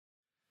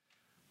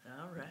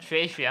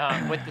Chase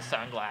Young with the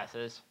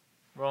sunglasses,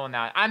 rolling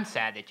out. I'm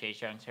sad that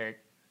Chase Young's hurt.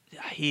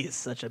 Yeah, he is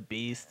such a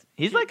beast.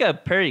 He's like a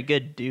pretty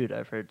good dude,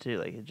 I've heard too.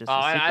 Like just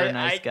a super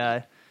nice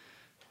guy.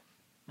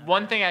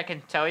 One thing I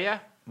can tell you.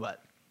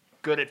 What?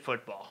 Good at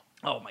football.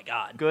 Oh my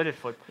God. Good at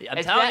football.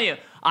 I'm telling you,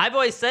 I've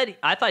always said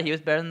I thought he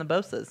was better than the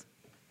Bosa's.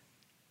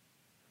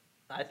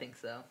 I think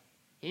so.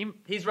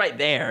 He's right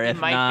there, if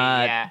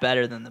not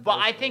better than the Bosa. Well,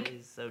 I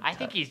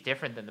think he's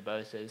different than the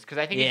Bosa's because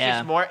I think he's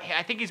just more.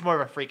 I think he's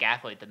more of a freak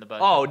athlete than the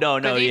Bosa. Oh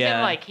no,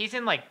 he's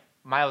in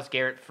Myles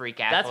Garrett freak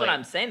athlete. That's what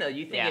I'm saying though.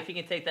 You think if he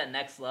can take that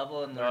next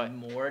level and learn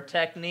more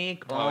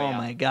technique? Oh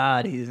my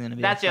God, he's gonna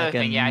be. That's the other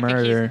thing.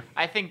 Yeah,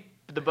 I think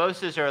the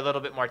Bosa's are a little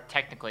bit more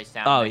technically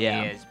sound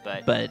than he is,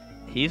 but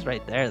he's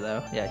right there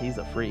though. Yeah, he's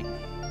a freak.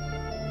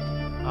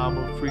 I'm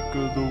a freak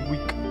of the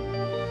week.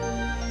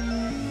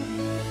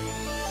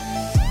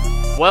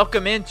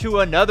 Welcome into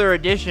another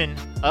edition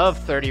of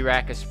 30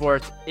 Rack of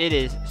Sports. It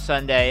is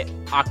Sunday,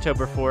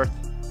 October 4th.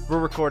 We're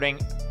recording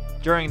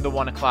during the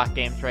 1 o'clock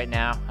games right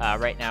now.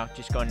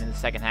 Just going into the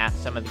second half of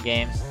some of the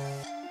games.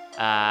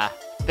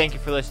 Thank you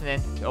for listening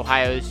to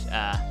Ohio's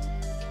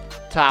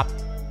top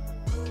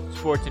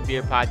sports and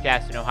beer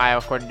podcast in Ohio,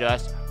 according to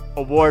us.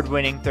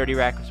 Award-winning 30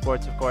 Rack of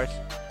Sports, of course.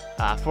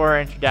 For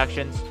our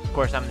introductions, of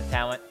course, I'm the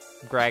talent.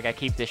 Greg, I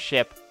keep this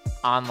ship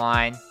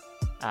online.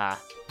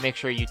 Make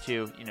sure you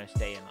two,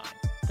 stay in line.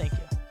 Thank you.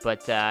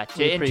 But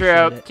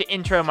to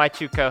intro my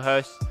two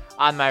co-hosts,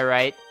 on my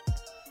right,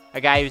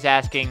 a guy who's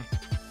asking,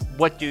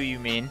 "What do you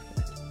mean?"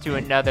 to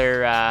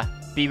another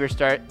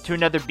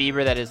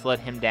Bieber that has let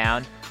him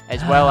down,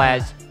 as well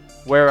as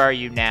 "Where are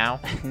you now?"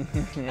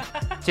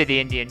 to the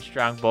Indian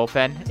Strong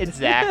bullpen. It's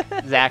Zach.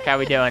 Zach, how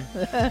we doing?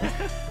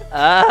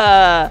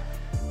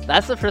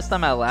 That's the first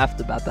time I laughed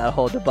about that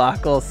whole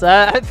debacle, so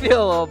I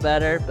feel a little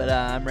better. But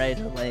I'm ready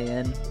to lay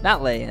in.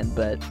 Not lay in,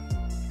 but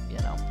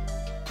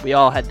we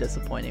all had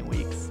disappointing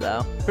weeks,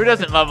 so. Who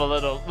doesn't love a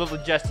little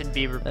Justin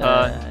Bieber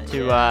pun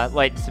to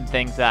lighten some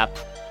things up?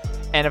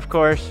 And of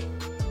course,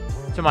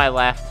 to my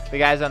left, the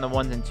guy's on the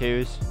ones and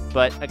twos,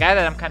 but a guy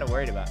that I'm kind of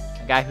worried about.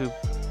 A guy who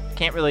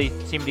can't really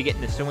seem to get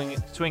in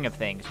the swing of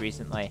things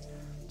recently.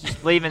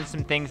 Just leaving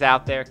some things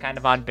out there kind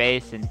of on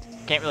base and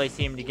can't really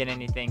seem to get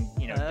anything,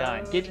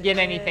 done. Get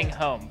anything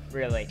home,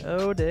 really.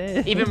 Oh,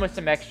 damn. Even with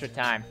some extra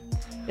time.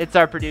 It's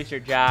our producer,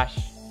 Josh.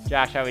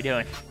 Josh, how we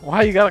doing?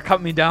 Why you gotta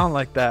cut me down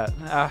like that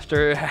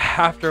after two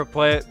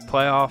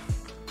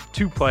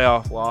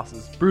playoff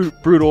losses?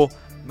 Brutal,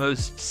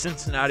 most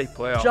Cincinnati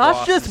playoff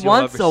Josh losses just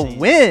wants a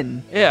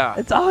win. Yeah.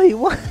 That's all he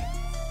wants.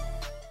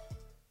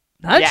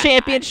 Not a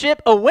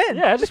championship, a win.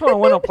 Yeah, I just want to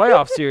win a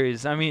playoff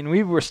series. I mean,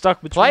 we were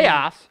stuck between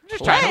playoffs.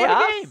 Just trying to win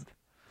a game.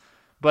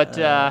 But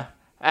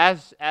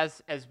as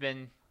has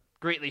been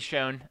greatly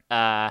shown,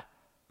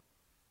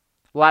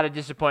 a lot of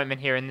disappointment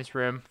here in this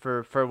room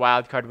for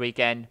Wild Card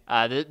Weekend.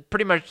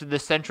 Pretty much the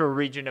central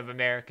region of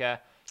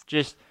America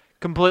just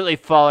completely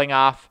falling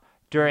off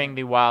during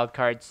the Wild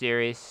Card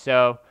series.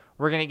 So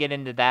we're going to get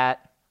into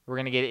that. We're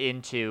going to get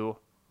into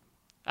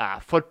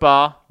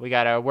football. We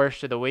got our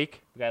worst of the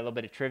week. We got a little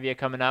bit of trivia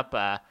coming up.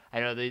 I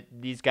know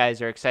these guys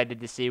are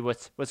excited to see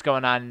what's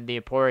going on in the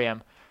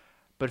Emporium.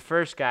 But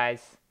first,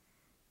 guys,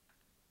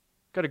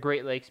 got a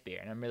Great Lakes beer,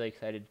 and I'm really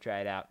excited to try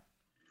it out.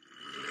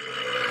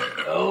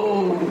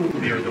 Oh,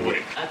 beer of the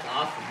week. That's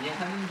awesome. Yeah,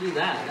 how do you do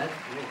that? That's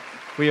great.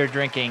 We are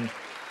drinking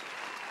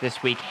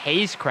this week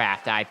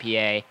Hazecraft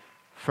IPA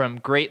from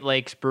Great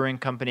Lakes Brewing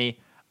Company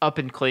up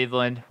in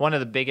Cleveland, one of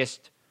the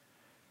biggest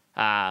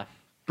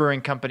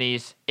brewing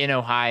companies in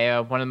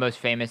Ohio, one of the most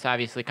famous,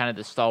 obviously kind of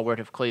the stalwart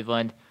of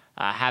Cleveland,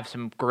 have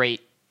some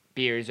great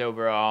beers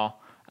overall.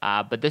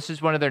 But this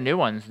is one of their new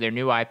ones, their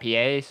new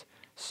IPAs.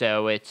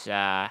 So it's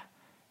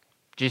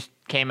just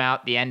came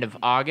out the end of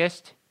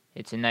August.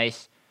 It's a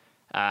nice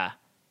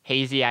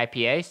hazy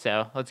IPA,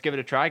 so let's give it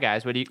a try,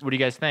 guys. What do you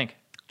guys think?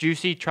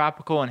 Juicy,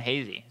 tropical, and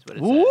hazy is what it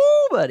says.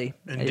 Ooh, buddy.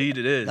 Indeed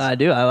it is. I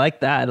do. I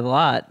like that a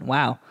lot.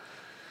 Wow.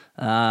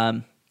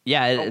 Wow.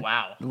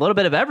 A little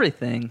bit of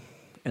everything.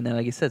 And then,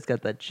 like you said, it's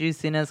got that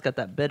juiciness, got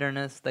that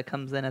bitterness that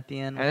comes in at the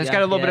end. And it's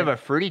got a little bit of a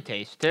fruity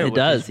taste, too. It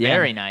does, yeah.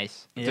 Very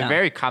nice. It's a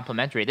very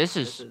complimentary. This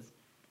is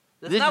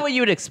not what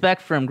you would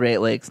expect from Great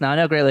Lakes. Now, I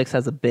know Great Lakes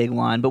has a big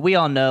line, but we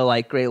all know,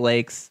 like, Great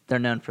Lakes, they're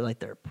known for, like,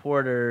 their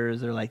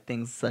porters or, like,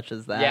 things such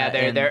as that.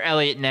 Yeah, they're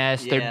Elliott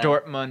Ness, they're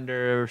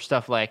Dortmunder,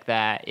 stuff like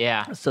that,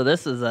 yeah. So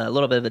this is a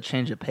little bit of a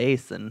change of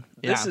pace. And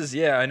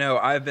I know.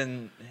 I've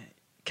been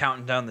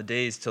counting down the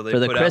days till they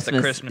put out the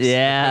Christmas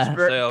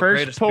ale.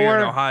 First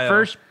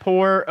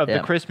pour of the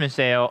Christmas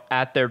ale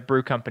at their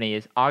brew company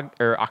is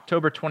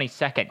October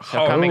 22nd.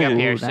 So coming up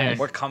here soon.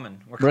 We're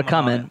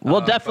coming.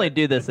 We'll definitely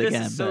do this again.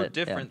 This is so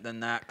different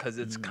than that because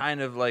it's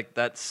kind of like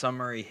that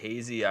summery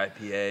hazy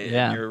IPA.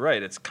 And you're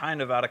right. It's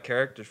kind of out of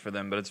character for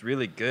them, but it's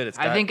really good.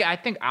 I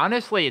think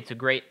honestly it's a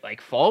great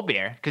fall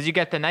beer because you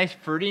get the nice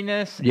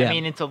fruitiness. Yeah. I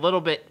mean, it's a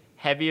little bit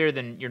heavier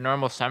than your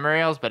normal summer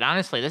ales, but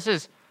honestly, this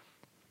is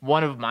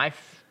one of my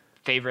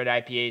favorite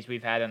IPAs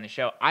we've had on the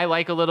show. I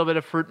like a little bit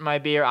of fruit in my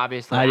beer.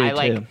 Obviously, I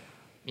like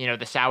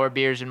the sour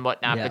beers and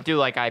whatnot, but do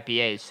like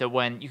IPAs. So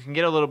when you can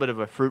get a little bit of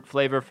a fruit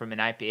flavor from an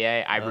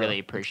IPA, I really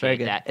appreciate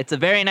that. It's a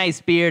very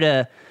nice beer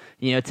to,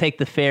 take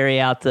the ferry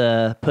out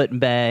to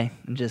Put-in-Bay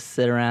and just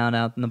sit around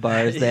out in the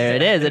bars there.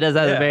 It is. It does.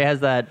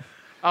 Has that.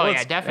 Oh,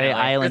 yeah, definitely.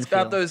 Island it's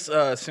got feel.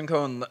 those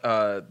Simcoe and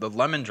the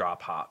lemon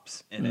drop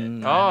hops in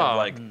it.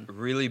 Kind of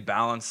really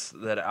balance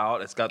that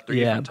out. It's got 3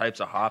 different types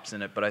of hops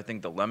in it, but I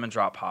think the lemon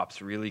drop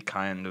hops really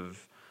kind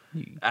of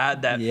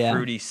add that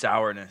fruity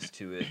sourness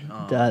to it.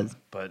 It does.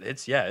 But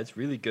it's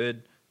really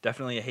good.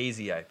 Definitely a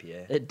hazy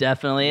IPA. It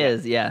definitely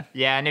is, yeah.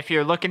 Yeah, and if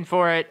you're looking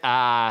for it,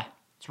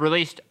 it's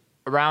released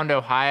around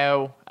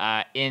Ohio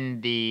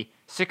in the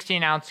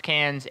 16-ounce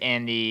cans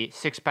and the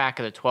 6-pack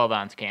of the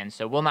 12-ounce cans.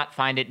 So we'll not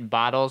find it in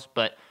bottles,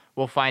 but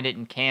we'll find it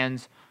in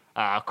cans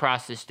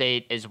across the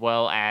state, as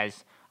well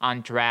as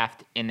on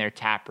draft in their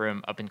tap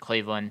room up in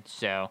Cleveland.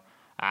 So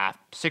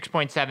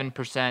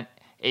 6.7%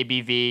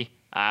 ABV,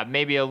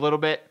 maybe a little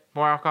bit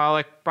more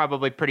alcoholic,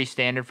 probably pretty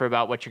standard for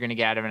about what you're going to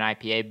get out of an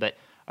IPA, but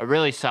a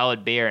really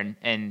solid beer.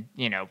 And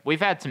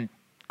we've had some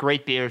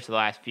great beers the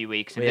last few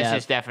weeks, and this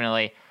is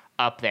definitely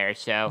up there.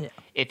 So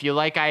if you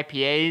like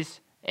IPAs,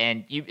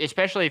 and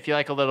especially if you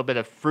like a little bit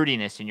of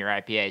fruitiness in your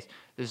IPAs,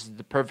 this is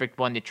the perfect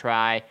one to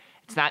try.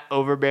 It's not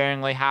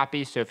overbearingly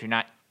hoppy, so if you're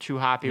not too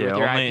hoppy with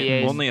your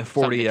IPAs, only a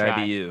 40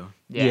 IBU.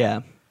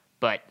 Yeah.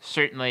 But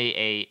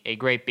certainly a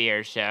great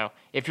beer. So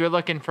if you're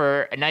looking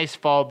for a nice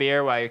fall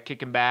beer while you're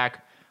kicking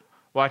back,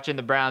 watching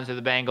the Browns or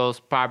the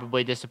Bengals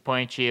probably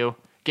disappoint you,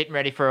 getting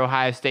ready for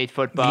Ohio State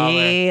football,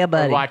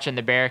 or watching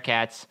the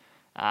Bearcats,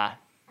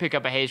 pick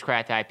up a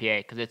Hazecraft IPA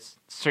because it's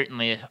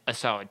certainly a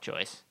solid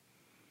choice.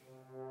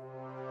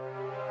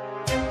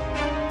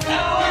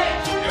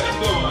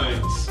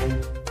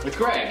 With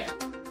Greg.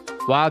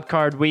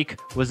 Wildcard week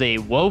was a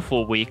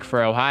woeful week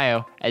for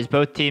Ohio as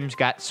both teams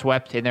got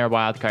swept in their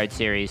wildcard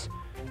series.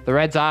 The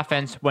Reds'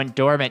 offense went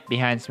dormant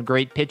behind some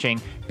great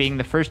pitching, being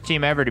the first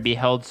team ever to be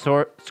held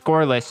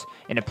scoreless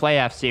in a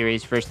playoff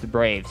series versus the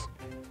Braves.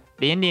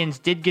 The Indians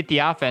did get the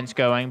offense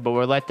going, but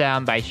were let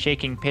down by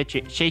shaky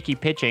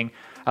pitching,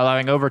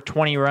 allowing over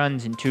 20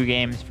 runs in 2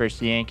 games versus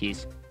the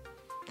Yankees.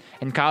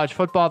 In college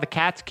football, the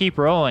Cats keep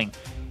rolling.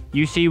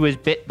 UC was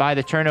bit by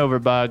the turnover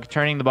bug,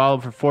 turning the ball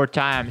over 4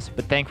 times,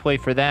 but thankfully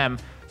for them,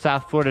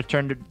 South Florida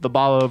turned the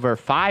ball over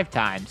 5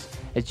 times,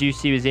 as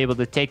UC was able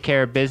to take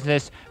care of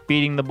business,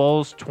 beating the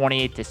Bulls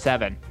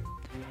 28-7.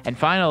 And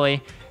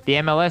finally, the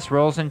MLS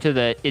rolls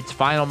into its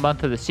final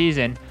month of the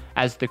season,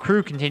 as the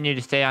Crew continue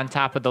to stay on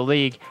top of the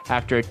league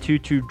after a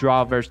 2-2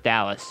 draw versus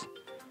Dallas.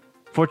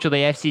 Fortunately,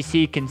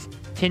 FCC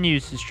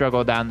continues to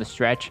struggle down the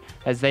stretch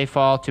as they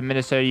fall to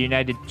Minnesota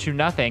United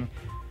 2-0,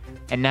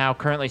 and now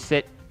currently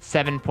sit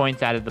 7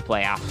 points out of the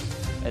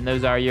playoffs. And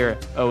those are your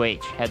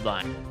OH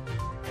headline.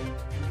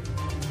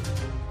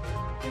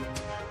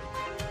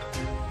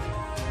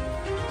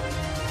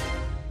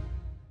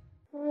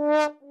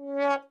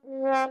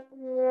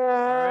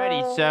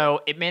 Alrighty,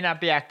 so it may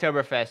not be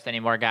Oktoberfest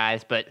anymore,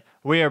 guys, but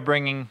we are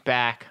bringing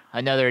back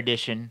another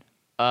edition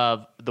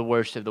of the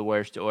worst, or the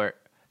worst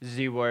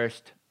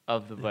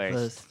of the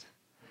worst.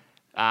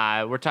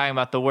 We're talking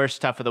about the worst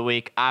stuff of the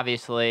week.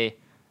 Obviously,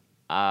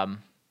 a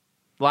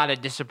lot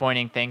of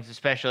disappointing things,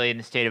 especially in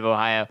the state of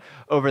Ohio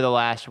over the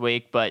last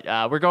week. But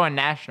we're going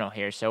national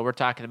here, so we're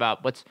talking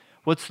about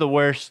what's the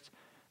worst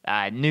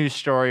news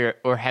story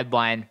or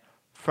headline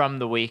from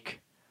the week.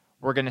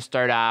 We're going to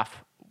start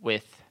off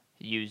with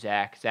you,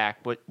 Zach.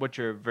 Zach, what's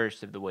your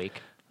verse of the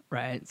week?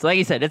 Right. So like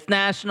you said, it's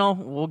national.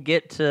 We'll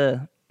get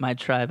to my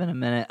tribe in a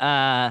minute.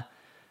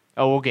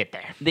 We'll get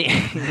there. We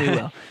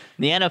will.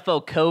 The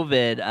NFL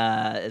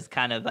COVID is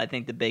kind of, I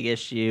think, the big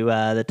issue.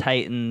 The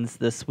Titans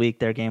this week,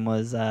 their game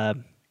was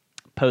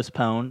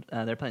postponed.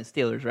 They're playing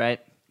Steelers, right?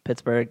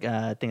 Pittsburgh.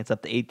 I think it's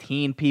up to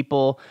 18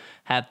 people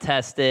have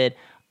tested.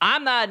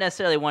 I'm not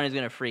necessarily one who's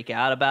going to freak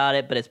out about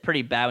it, but it's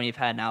pretty bad when you've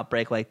had an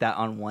outbreak like that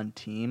on one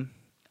team,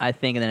 I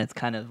think. And then it's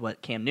kind of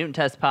what Cam Newton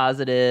tests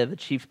positive, a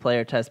Chiefs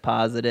player tests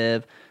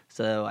positive.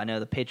 So I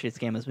know the Patriots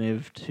game was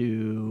moved to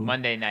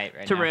Monday night,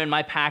 right? To ruin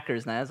my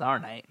Packers night. That's our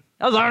night.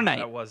 That was our night.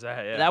 That was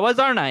that, yeah. That was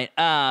our night.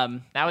 Now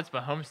it's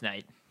Mahomes'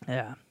 night.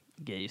 Yeah,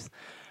 geez.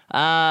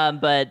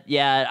 But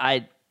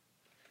yeah,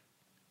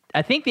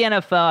 I think the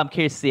NFL, I'm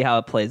curious to see how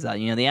it plays out.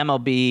 You know, the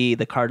MLB,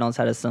 the Cardinals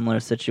had a similar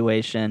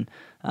situation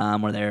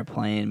where they were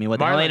playing. I mean,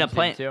 they only ended up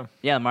playing too.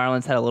 Yeah, the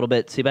Marlins had a little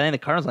bit too, but I think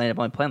the Cardinals ended up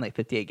only playing like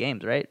 58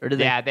 games, right? Or did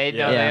they? Yeah,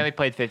 they only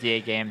played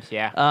 58 games.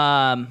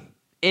 Yeah.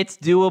 It's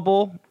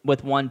doable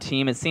with one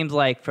team. It seems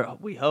like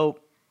we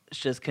hope it's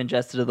just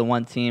congested to the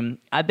one team.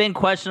 I've been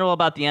questionable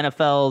about the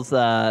NFL's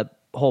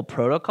whole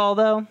protocol,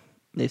 though.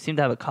 They seem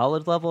to have a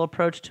college level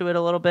approach to it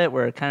a little bit,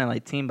 where kind of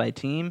like team by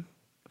team,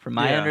 from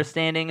my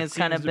understanding, has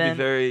kind of been be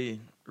very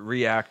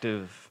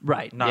reactive,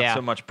 right? Not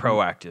so much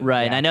proactive,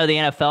 right? Yeah. And I know the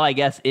NFL, I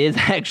guess, is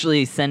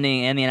actually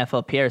sending, and the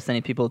NFLPA are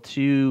sending people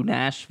to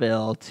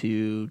Nashville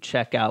to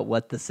check out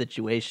what the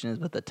situation is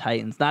with the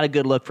Titans. Not a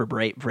good look for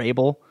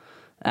Vrabel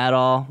at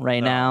all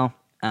right now.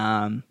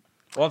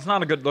 Well, it's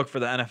not a good look for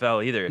the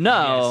NFL either. If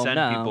No, you send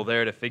no. people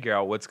there to figure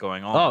out what's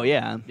going on. Oh,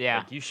 yeah. Yeah.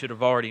 Like, you should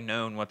have already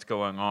known what's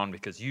going on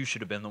because you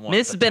should have been the one.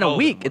 This has been a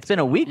week. It's been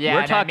a week. Yeah,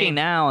 We're and talking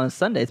now on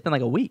Sunday. It's been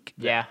like a week.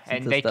 Yeah, since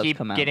and this they stuff's keep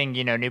come out. getting,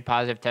 new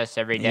positive tests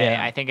every day.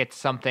 Yeah. I think it's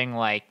something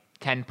like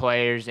 10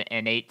 players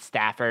and 8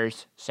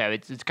 staffers. So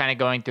it's kind of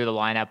going through the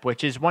lineup,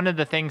 which is one of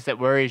the things that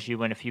worries you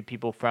when a few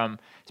people from,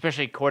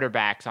 especially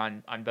quarterbacks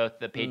on both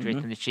the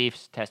Patriots and the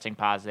Chiefs testing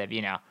positive.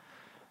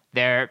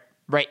 They're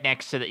right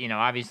next to the,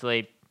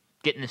 obviously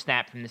getting the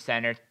snap from the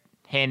center,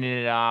 handing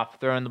it off,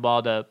 throwing the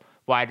ball to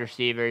wide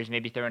receivers,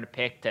 maybe throwing a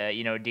pick to,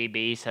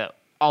 DB, so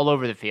all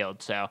over the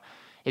field. So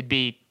it'd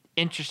be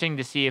interesting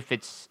to see if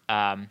it's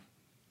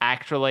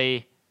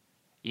actually,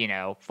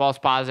 false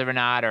positive or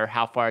not, or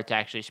how far it's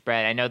actually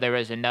spread. I know there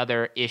was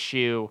another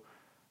issue.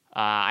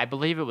 I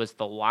believe it was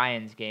the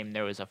Lions game.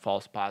 There was a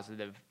false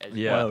positive as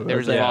well. There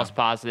was a false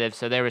positive,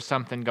 so there was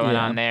something going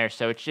on there.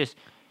 So it's just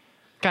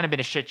kind of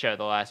been a shit show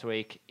the last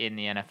week in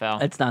the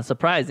NFL. It's not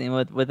surprising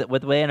with the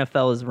way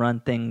NFL has run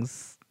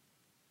things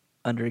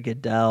under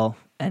Goodell.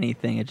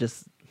 Anything, it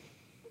just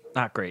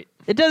not great.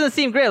 It doesn't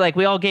seem great. Like,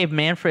 we all gave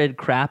Manfred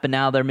crap, and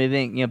now they're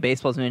moving.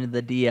 Baseball's moving to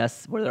the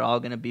DS, where they're all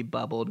going to be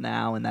bubbled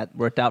now, and that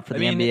worked out for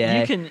the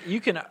NBA. You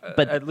can,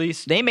 but at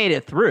least they made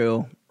it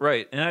through,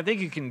 right? And I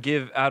think you can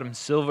give Adam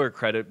Silver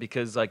credit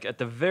because, like, at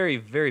the very,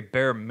 very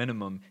bare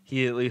minimum,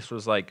 he at least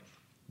was like,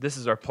 "This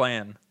is our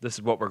plan. This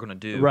is what we're going to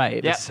do.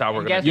 Right? This is how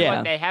we're going to do do it."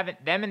 it." They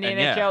haven't. Them in the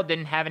NHL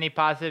didn't have any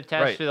positive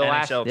tests for the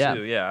NHL last.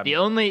 too. Yeah. The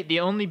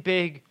only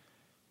big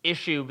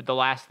issue with the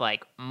last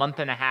month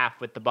and a half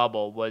with the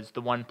bubble was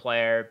the one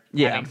player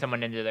having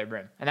someone into their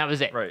room, and that was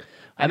it. Right.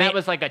 And that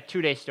was like a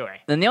 2-day story.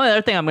 And the only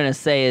other thing I'm going to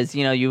say is,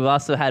 you've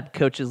also had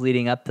coaches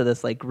leading up to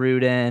this, like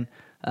Gruden,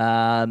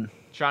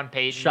 Sean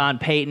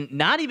Payton,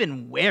 not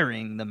even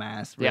wearing the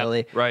mask, really.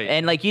 Yep. Right.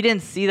 And, you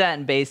didn't see that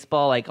in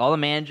baseball. Like, all the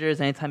managers,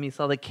 anytime you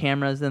saw the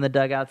cameras in the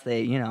dugouts,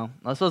 they,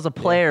 this was a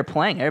player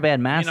playing. Everybody had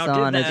masks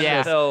on.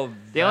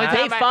 The only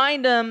they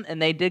fined them,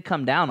 and they did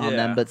come down on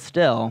them, but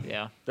still.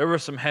 Yeah. There were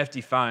some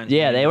hefty fines.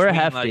 Yeah, they were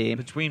hefty.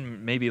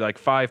 Between maybe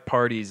 5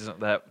 parties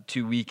that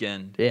 2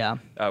 weekend. Yeah.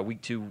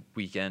 Week 2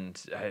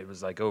 weekend, it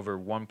was over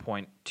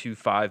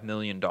 $1.25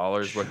 million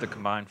worth of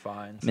combined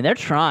fines. I mean, they're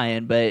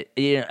trying, but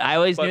I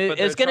always knew it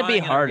was going to be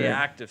harder.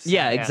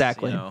 Yeah,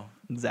 exactly.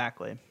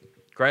 Exactly.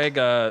 Greg,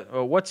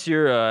 what's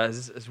your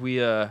as we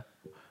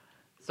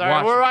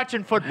Sorry, we're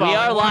watching football. We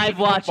are live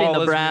watching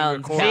the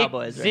Browns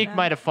Cowboys. Zeke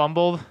might have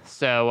fumbled,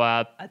 so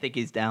I think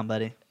he's down,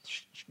 buddy.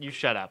 You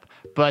shut up.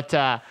 But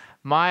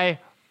my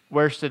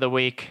worst of the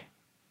week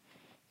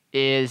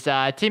is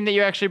a team that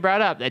you actually brought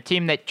up, a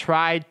team that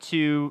tried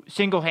to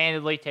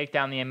single-handedly take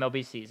down the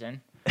MLB season,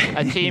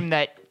 a team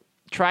that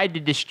tried to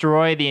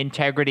destroy the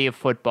integrity of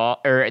football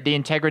or the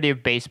integrity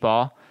of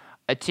baseball,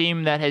 a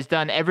team that has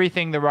done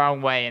everything the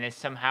wrong way and has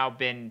somehow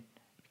been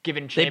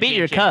given championships. They beat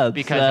your Cubs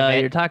because of it.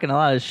 You're talking a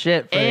lot of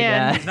shit for a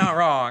guy. He's not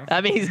wrong. I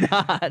mean, he's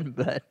not,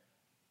 but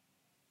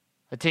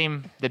a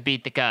team that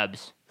beat the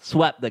Cubs.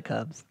 Swept the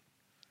Cubs.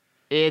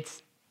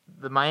 It's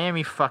the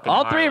Miami fucking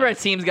All Marlins. 3 of our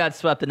teams got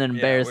swept in an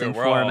embarrassing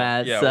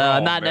format, so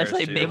I'm not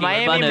necessarily making the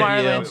Miami fun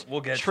Marlins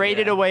of you.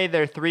 traded away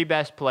their 3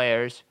 best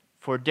players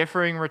for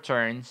differing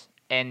returns,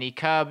 and the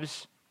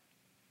Cubs,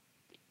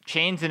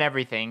 chains and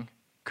everything,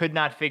 could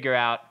not figure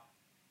out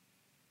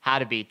how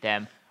to beat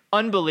them.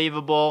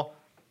 Unbelievable.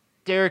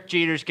 Derek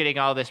Jeter's getting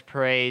all this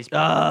praise.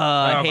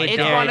 I hate it's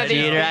Derek one of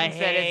these Jeter. things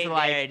that is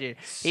like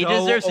he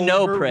deserves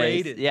no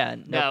praise. Yeah,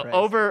 no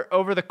praise.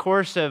 over the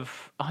course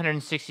of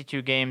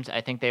 162 games, I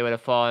think they would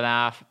have fallen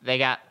off. They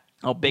got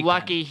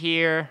lucky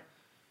here,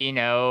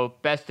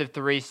 best of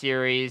 3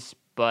 series,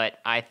 but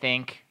I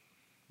think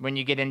when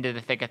you get into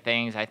the thick of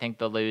things, I think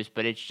they'll lose.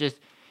 But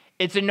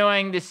it's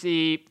annoying to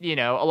see,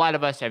 a lot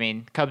of us.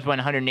 Cubs went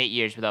 108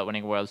 years without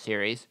winning a World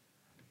Series.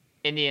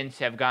 Indians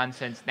have gone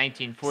since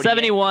 1948.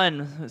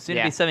 71, soon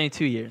to be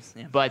 72 years.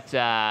 Yeah. But,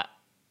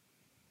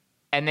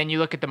 and then you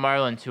look at the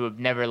Marlins, who have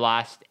never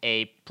lost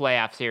a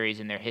playoff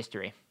series in their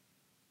history.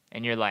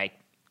 And you're like,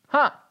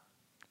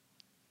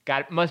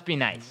 must be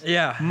nice.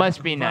 Yeah.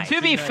 Must be nice.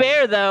 To be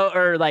fair, though,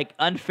 or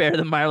unfair to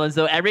the Marlins,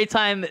 though, every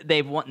time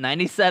they've won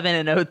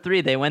 97 and 03,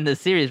 they win the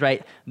series,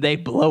 right? They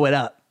blow it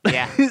up.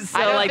 Yeah.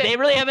 So, they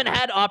really haven't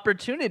had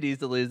opportunities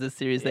to lose this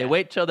series. They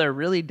wait till they're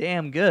really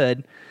damn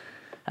good.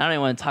 I don't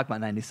even want to talk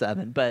about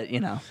 97, but,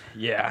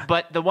 Yeah.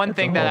 But the one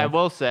thing that I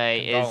will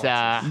say is...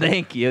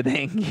 Thank you.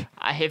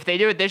 If they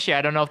do it this year,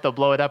 I don't know if they'll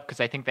blow it up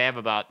because I think they have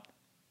about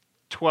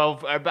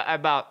 20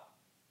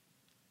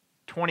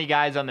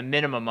 guys on the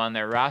minimum on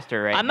their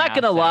roster right now. I'm not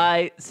going to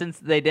lie,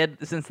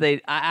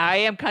 I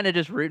am kind of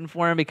just rooting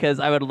for them because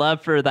I would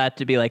love for that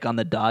to be on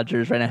the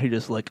Dodgers right now who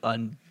just look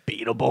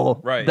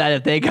unbeatable. Right. That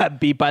if they got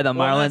beat by the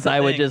Marlins, I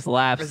would just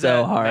laugh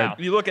so hard.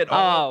 You look at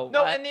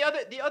and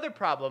the other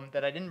problem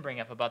that I didn't bring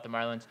up about the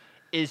Marlins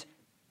is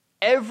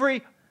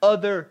every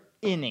other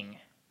inning,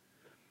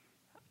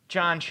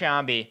 John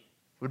Shambi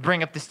would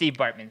bring up the Steve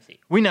Bartman seat.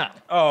 We know.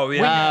 Oh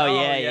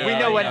yeah. We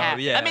know what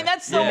happened. Yeah. I mean,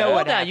 that's so You know old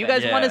what now. happened. You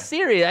guys won a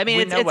series. I mean,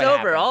 We it's know what over.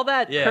 happened. All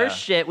that curse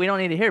shit, we don't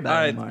need to hear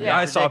about anymore.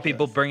 I saw ridiculous.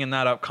 people bringing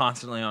that up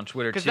constantly on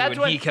Twitter too, that's and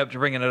when- he kept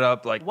bringing it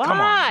up. Like, Why? come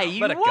on, You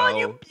let it won,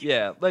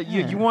 go.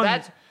 You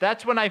won.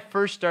 That's when I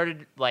first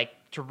started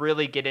to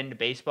really get into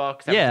baseball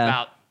because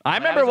I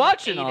remember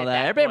watching all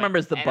that. Everybody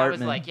remembers the and Bartman. I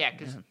was like,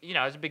 because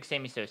I was a big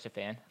Sammy Sosa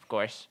fan, of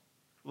course.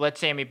 Let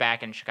Sammy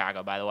back in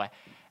Chicago, by the way.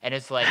 And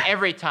it's like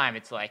every time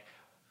it's like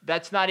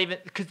that's not even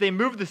because they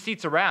moved the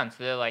seats around,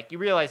 so they're like you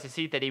realize the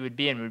seat that he would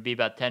be in would be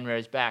about 10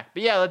 rows back.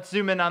 But yeah, let's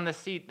zoom in on the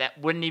seat that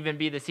wouldn't even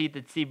be the seat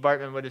that Steve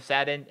Bartman would have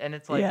sat in, and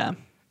it's like,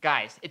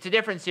 guys, it's a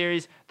different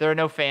series. There are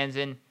no fans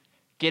in.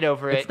 Get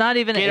over it. It's not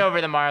even get over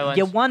the Marlins.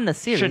 You won the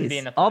series. Shouldn't be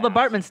in the all the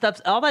playoffs. Bartman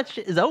stuff, all that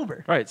shit is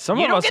over. Right. Some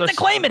you of don't us get to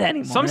claim it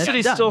anymore. Some It's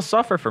cities done. still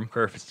suffer from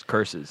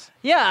curses.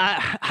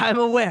 Yeah, I'm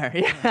aware.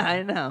 Yeah,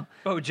 I know.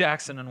 Bo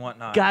Jackson and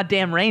whatnot.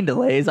 Goddamn rain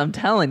delays. I'm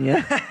telling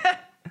you.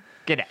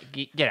 Get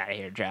out of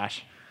here,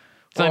 Josh.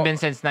 It's only been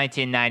since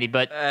 1990,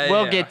 but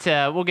we'll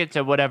get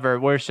to whatever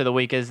worst of the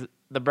week is.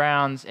 The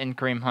Browns and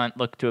Kareem Hunt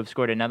look to have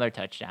scored another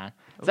touchdown.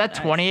 Is that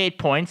 28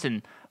 points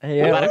and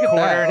about a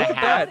quarter and a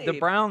half? The Browns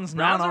Browns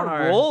not on are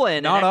our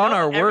rolling. not on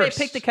our Everybody worst.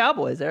 picked the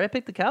Cowboys. Everybody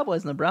picked the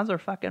Cowboys, and the Browns are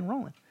fucking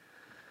rolling.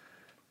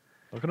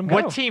 Look at them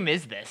What go. team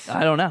is this?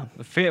 I don't know.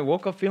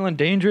 Woke up feeling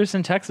dangerous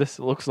in Texas.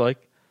 It looks like.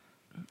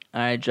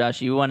 All right,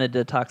 Josh, you wanted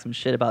to talk some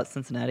shit about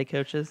Cincinnati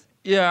coaches?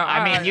 Yeah,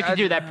 I mean, you can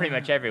do that pretty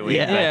much every week.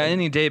 Yeah.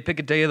 Any day. Pick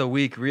a day of the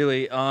week,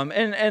 really.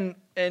 And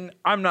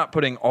I'm not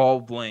putting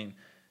all blame.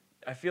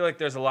 I feel like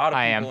there's a lot of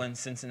people in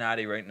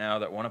Cincinnati right now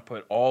that want to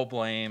put all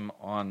blame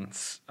on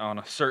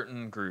a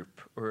certain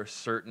group or a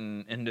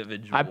certain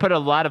individual. I put a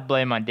lot of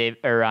blame on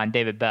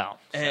David Bell.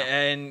 So.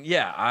 And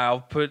yeah,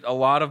 I'll put a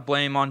lot of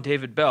blame on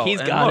David Bell.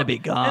 He's got to be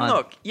gone. And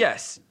look,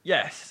 yes.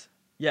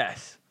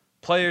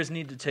 Players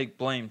need to take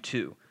blame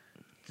too.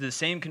 The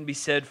same can be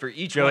said for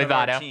each Joey one of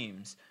Votto. our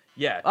teams.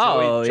 Yeah,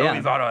 Oh, Joey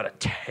yeah. Votto had a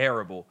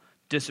terrible,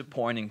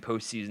 disappointing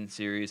postseason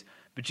series.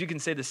 But you can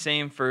say the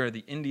same for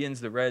the Indians,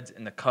 the Reds,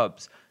 and the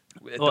Cubs.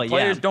 If the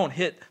players don't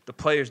hit, the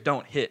players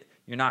don't hit.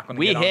 You're not going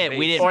to get on base.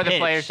 We didn't Or the pitch.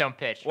 players don't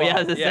pitch. Well,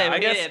 I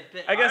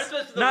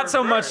guess not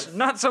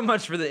so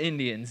much for the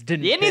Indians.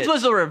 Didn't The Indians pitch.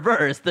 was the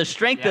reverse. The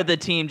strength of the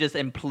team just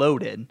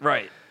imploded.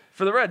 Right.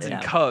 For the Reds and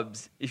Yeah.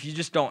 Cubs, if you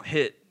just don't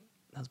hit,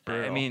 That's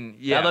brutal. I mean,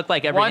 yeah. That looked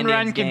like every One Indians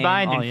run game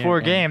combined all in year. 4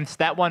 Yeah. games.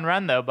 That one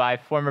run, though, by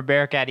former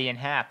Bearcat Ian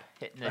Happ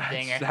hitting the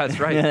dinger. That's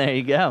right. There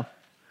you go.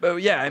 But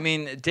yeah, I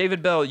mean,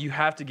 David Bell, you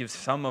have to give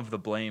some of the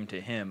blame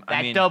to him. That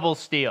I mean, double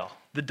steal.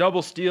 the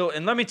double steal,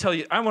 and let me tell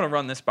you, I want to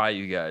run this by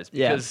you guys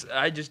Yeah. because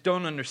I just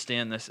don't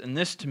understand this, and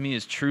this to me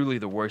is truly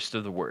the worst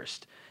of the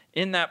worst.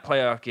 In that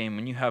playoff game,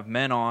 when you have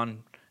men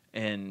on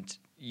and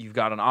you've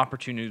got an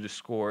opportunity to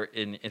score,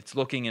 and it's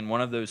looking in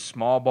one of those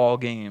small ball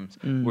games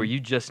where you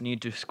just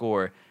need to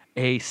score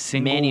a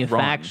single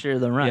Manufacture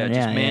run. the run. Yeah, just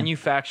Yeah.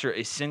 manufacture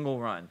a single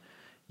run.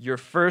 Your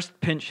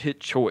first pinch hit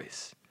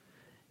choice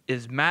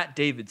is Matt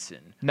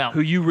Davidson, No.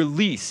 who you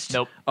released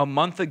Nope. a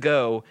month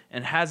ago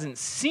and hasn't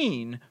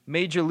seen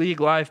Major League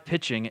Live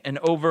pitching in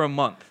over a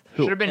month.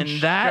 Should have been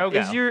And that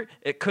Shogo. is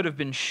it could have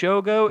been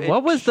Shogo.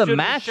 What was the should-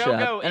 matchup?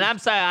 Shogo And is- I'm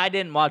sorry, I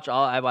didn't watch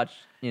all. I watched,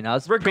 I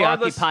was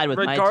Regardless, preoccupied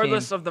with my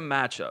regardless team. of the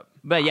matchup.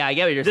 But yeah, I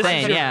get what you're This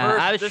saying. is your Yeah,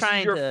 first, I was this trying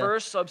is your to.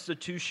 first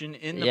substitution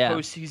in the Yeah.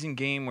 postseason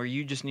game where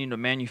you just need to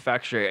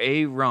manufacture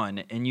a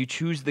run, and you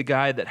choose the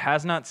guy that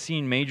has not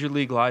seen Major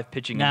League Live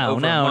pitching in over a month.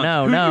 Who you released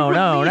at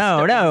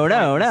one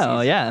point in the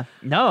season. Yeah,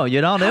 no,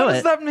 you don't do How it.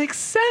 does that make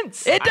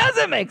sense? It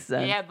doesn't make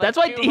sense. had, like, That's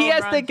why 2 he home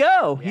has to runs.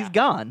 go. Yeah. He's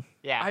gone.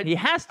 Yeah. He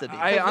has to be.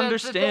 I that's the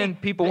understand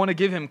thing. people want to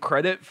give him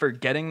credit for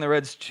getting the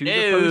Reds to the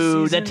No,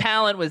 postseason. the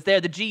talent was there.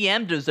 The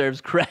GM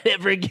deserves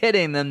credit for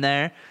getting them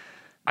there.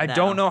 I No.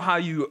 don't know how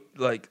you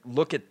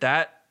look at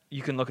that.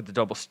 You can look at the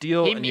double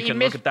steal, and you can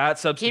look at that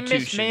He substitution.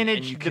 and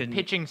mismanaged you the can,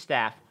 pitching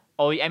staff.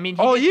 All year.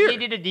 year. He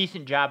did a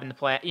decent job in the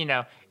play.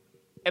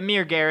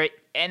 Amir Garrett,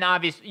 and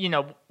obviously,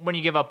 when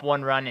you give up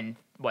 1 run in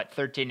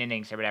 13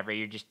 innings or whatever,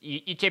 you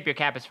tip your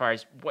cap as far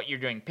as what you're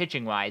doing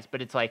pitching wise.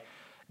 But it's like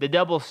the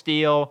double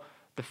steal,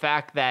 the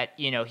fact that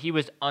he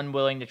was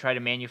unwilling to try to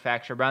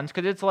manufacture runs,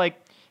 because it's like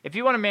if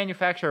you want to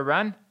manufacture a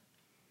run,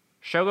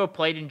 Shogo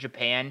played in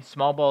Japan.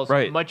 Small ball is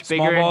right. much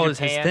bigger Small ball in is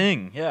Japan. his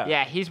thing. Yeah.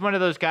 Yeah, he's one of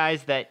those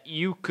guys that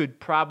you could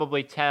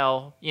probably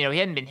tell, he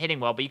hadn't been hitting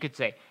well, but you could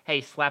say,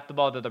 hey, slap the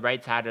ball to the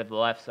right side or the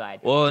left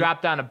side. Well,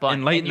 drop down a bunt.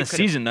 And late in you the could've-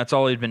 season, that's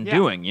all he'd been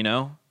doing.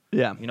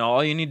 Yeah.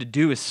 All you need to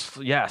do is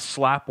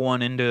slap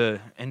one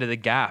into the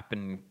gap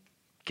and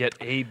get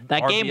a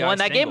That game RBI one.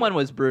 That game single. one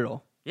was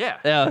brutal. Yeah,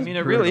 Yeah, it I was mean,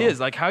 it really brutal. is.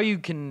 Like how you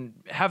can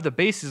have the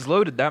bases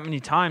loaded that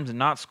many times and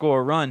not score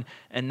a run,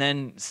 and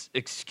then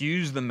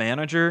excuse the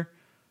manager.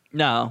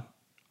 No.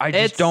 I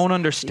just don't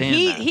understand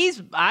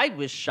that. I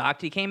was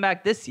shocked he came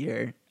back this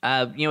year.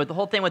 With the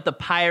whole thing with the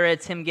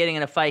Pirates, him getting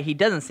in a fight, he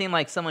doesn't seem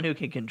like someone who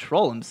can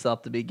control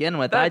himself to begin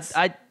with. That's-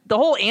 The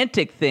whole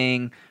antic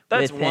thing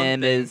That's with one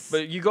him thing. is.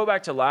 But you go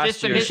back to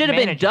last year. He should have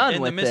been done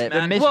In with the it.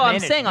 mismanagement. Well, I'm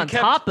saying on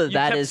top of you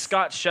that kept is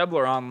Scott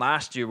Schebler on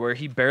last year, where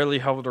he barely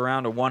held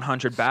around a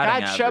 100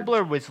 batting Scott average.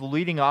 Schebler was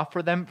leading off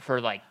for them for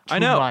like 2 I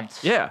know.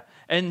 months. Yeah.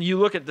 And you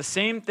look at the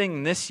same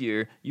thing this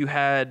year. You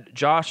had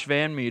Josh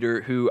Van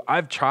Meter, who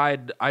I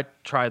tried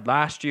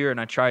last year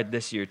and I tried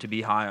this year to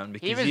be high on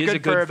because He was is good a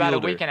good for about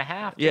fielder. a week and a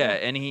half. Too. Yeah,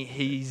 and he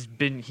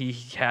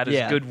had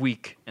his good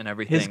week and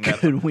everything. His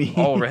good week.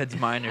 All Reds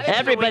minors.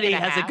 everybody week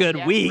and a has a half, good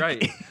yeah. week.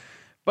 Right.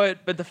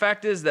 But the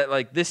fact is that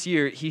like this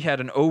year he had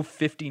an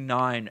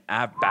 0.59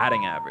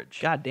 batting average.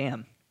 God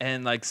damn.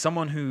 And like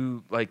someone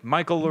who like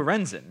Michael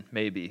Lorenzen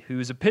maybe,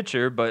 who's a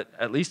pitcher but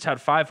at least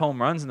had 5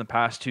 home runs in the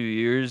past 2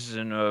 years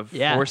and a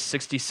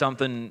 460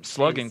 something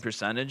slugging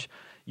percentage.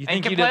 You And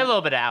think he he'd can play a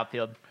little bit of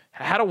outfield.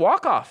 had a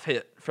walk-off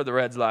hit for the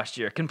Reds last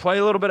year. Can play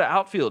a little bit of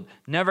outfield.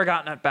 Never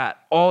gotten at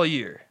bat all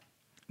year.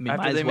 I mean,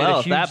 After might they as made a well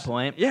at huge- that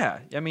point. Yeah,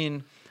 I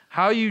mean,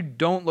 how you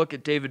don't look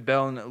at David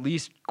Bell and at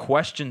least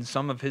question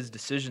some of his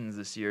decisions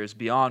this year is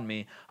beyond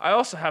me. I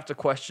also have to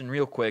question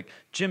real quick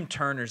Jim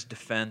Turner's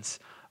defense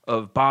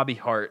of Bobby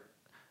Hart.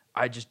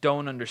 I just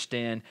don't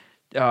understand.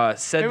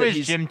 Said Who that is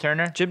he's Jim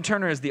Turner? Jim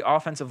Turner is the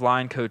offensive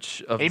line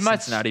coach of He the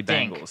must Cincinnati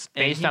stink, Bengals.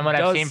 And based he on what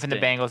I've does seen from the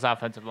stink. Bengals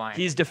offensive line.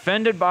 He's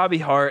defended Bobby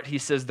Hart. He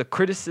says the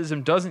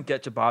criticism doesn't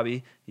get to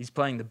Bobby. He's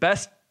playing the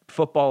best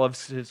football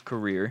of his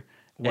career.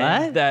 What?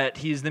 And that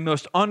he's the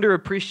most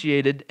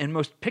underappreciated and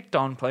most picked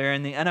on player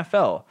in the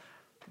NFL.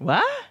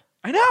 What?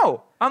 I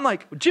know. I'm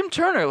like, Jim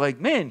Turner, like,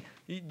 man,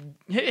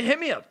 hit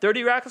me up.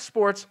 30 Rack of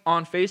Sports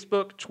on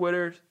Facebook,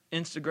 Twitter,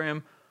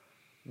 Instagram.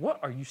 What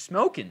are you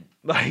smoking?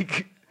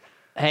 Like,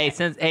 Hey,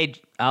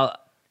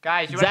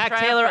 Guys, you wanna Zach try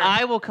out Taylor, first?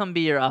 I will come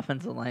be your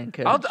offensive line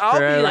coach I'll for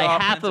be your like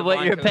half offensive of what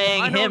line you're coach.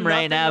 paying I know him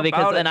right nothing now because,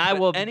 about it, and I but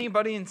will.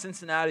 Anybody in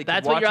Cincinnati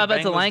That's could what your watch a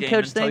offensive Bengals line game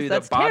coach and tell thinks? you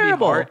That's that Bobby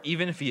terrible. Hart,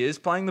 even if he is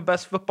playing the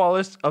best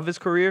footballist of his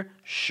career,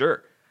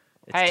 sure,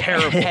 it's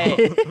terrible.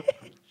 Hey,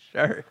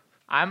 Sure.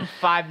 I'm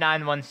 5'9",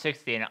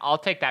 160, and I'll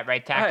take that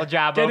right tackle Hey,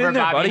 job get over in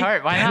there, Bobby buddy.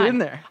 Hart. Why Get not? in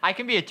there. I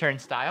can be a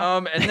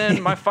turnstile. And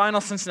then my final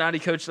Cincinnati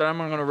coach that I'm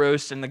going to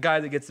roast, and the guy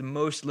that gets the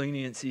most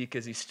leniency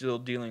because he's still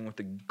dealing with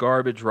the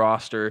garbage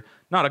roster.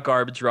 Not a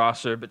garbage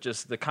roster, but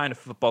just the kind of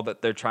football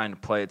that they're trying to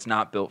play. It's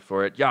not built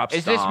for it. Yop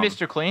Is this Stom.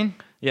 Mr. Clean?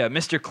 Yeah,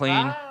 Mr.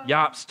 Clean,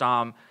 Yop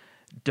Stom,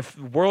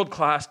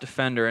 world-class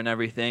defender and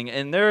everything.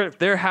 And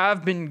there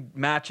have been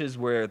matches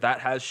where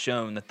that has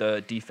shown that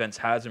the defense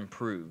has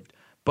improved.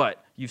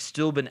 But you've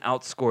still been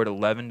outscored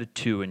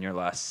 11-2 in your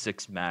last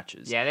 6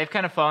 matches. Yeah, they've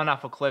kind of fallen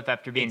off a cliff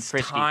after being It's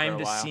frisky time for a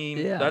to while. see.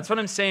 Yeah. That's what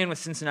I'm saying with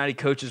Cincinnati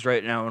coaches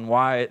right now and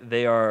why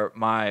they are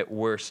my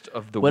worst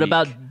of the What week.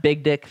 about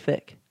Big Dick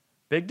Fick?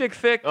 Big Dick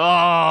Fick?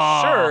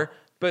 Oh, Sure,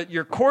 but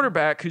your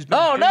quarterback who's been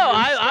Oh your no,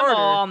 I'm starter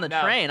all on the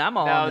No. train. I'm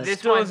all No, on this. this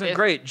still one isn't is-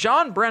 great.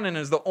 John Brennan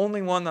is the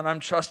only one that I'm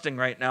trusting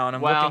right now, and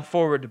I'm looking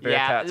forward to Bearcats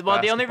Yeah,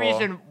 well, the only basketball.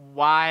 reason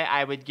why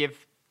I would give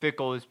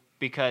Fickle is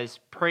because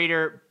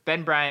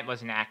Ben Bryant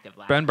wasn't active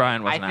last Ben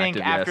Bryant year. wasn't I think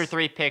active, after yes.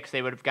 3 picks,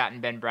 they would have gotten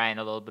Ben Bryant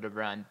a little bit of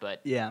run, but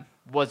Yeah.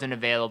 wasn't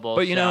available.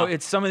 But you so know,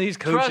 it's some of these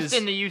coaches. trust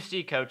in the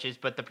UC coaches,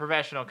 but the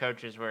professional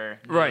coaches were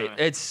Right.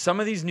 It's some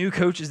of these new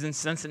coaches in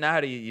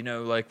Cincinnati, you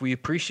know, like we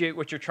appreciate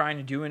what you're trying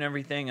to do and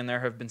everything, and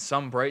there have been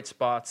some bright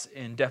spots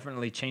and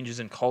definitely changes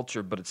in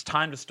culture, but it's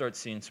time to start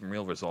seeing some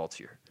real results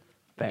here.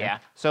 Fair. Yeah.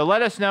 So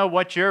let us know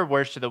what your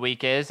worst of the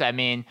week is. I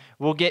mean,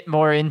 we'll get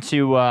more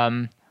into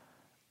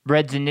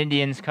Reds and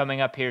Indians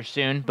coming up here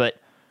soon, but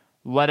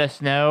let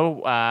us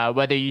know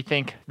whether you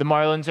think the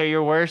Marlins are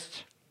your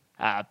worst,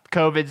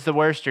 COVID's the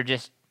worst, or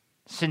just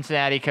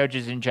Cincinnati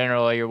coaches in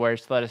general are your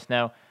worst. Let us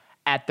know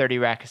at 30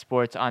 Rack of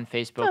Sports on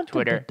Facebook,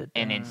 Twitter,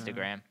 and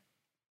Instagram.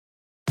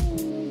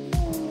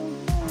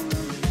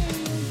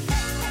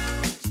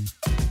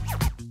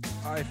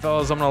 All right,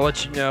 fellas, I'm going to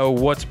let you know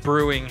what's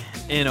brewing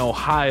in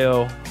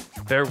Ohio.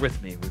 Bear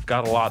with me. We've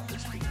got a lot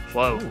this week.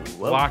 Whoa.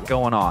 A lot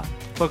going on.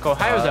 Look,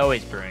 Ohio's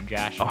always brewing,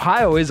 Josh.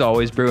 Ohio is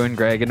always brewing,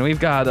 Greg, and we've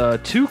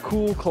got 2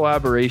 cool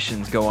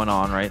collaborations going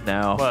on right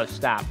now. Whoa,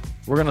 stop.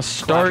 We're going to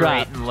start.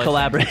 Collaborate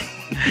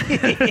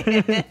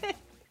Collaborate.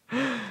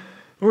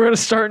 We're going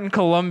to start in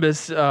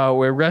Columbus,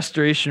 where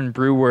Restoration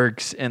Brew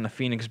Works and the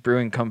Phoenix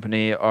Brewing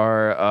Company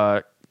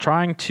are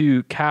trying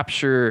to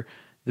capture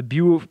the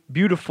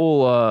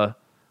beautiful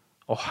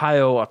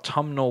Ohio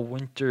autumnal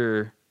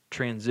winter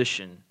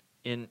transition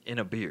in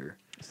a beer.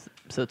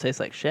 So it tastes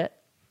like shit.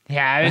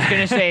 Yeah, I was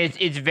going to say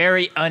it's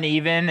very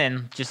uneven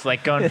and just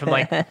like going from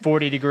like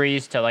 40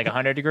 degrees to like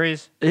 100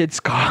 degrees. It's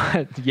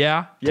called,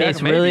 yeah.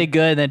 Tastes maybe. really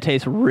good and then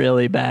tastes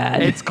really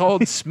bad. It's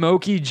called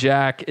Smoky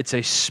Jack. It's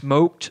a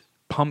smoked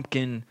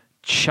pumpkin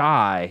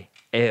chai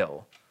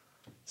ale.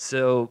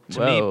 So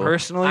to me Whoa.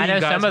 personally, I know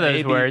you guys some of those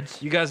may be- words.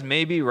 You guys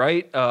may be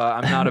right.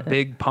 I'm not a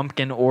big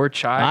pumpkin or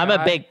chai I'm guy,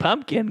 a big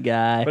pumpkin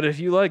guy. But if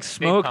you like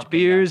smoked pumpkin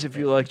beers, guy. if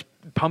you like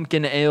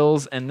pumpkin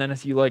ales, and then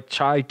if you like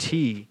chai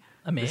tea,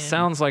 I mean, this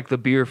sounds like the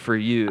beer for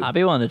you. I'll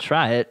be willing to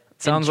try it.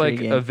 Sounds like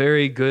Intriguing. a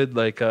very good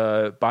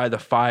by the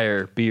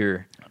fire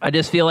beer. I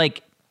just feel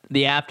like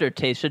the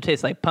aftertaste should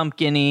taste like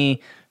pumpkin-y,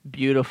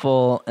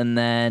 beautiful, and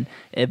then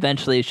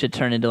eventually it should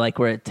turn into like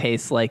where it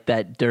tastes like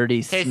that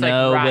dirty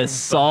snow with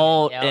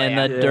salt and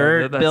the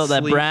dirt,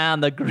 the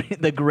brown,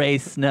 the gray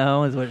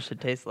snow is what it should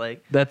taste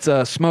like. That's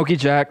Smoky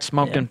Jack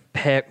smoked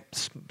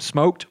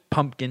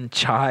pumpkin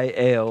chai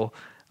ale.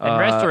 And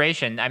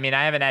Restoration, I mean,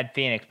 I haven't had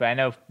Phoenix, but I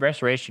know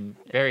Restoration,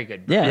 very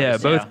good. Yeah,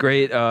 both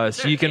great.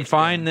 So you can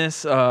find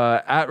this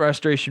at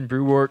Restoration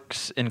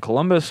Brewworks in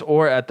Columbus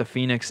or at the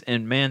Phoenix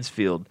in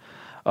Mansfield.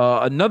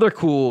 Another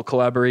cool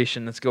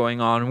collaboration that's going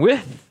on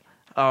with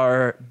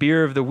our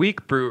Beer of the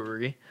Week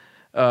brewery,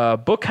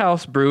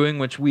 Bookhouse Brewing,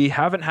 which we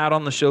haven't had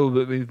on the show,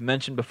 but we've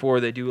mentioned before.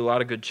 They do a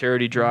lot of good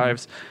charity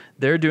drives.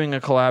 They're doing a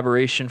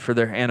collaboration for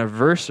their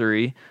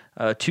anniversary.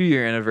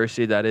 2-year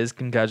anniversary, that is.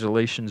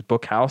 Congratulations,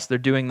 Bookhouse. They're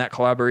doing that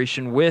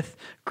collaboration with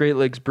Great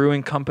Lakes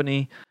Brewing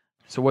Company.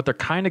 So what they're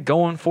kind of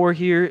going for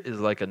here is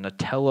like a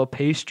Nutella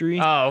pastry.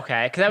 Oh,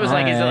 okay. Because I was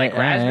like, is it like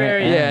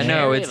raspberry? Yeah,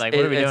 no, it's like,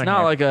 it's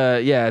not like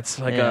it's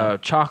like a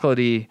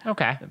chocolatey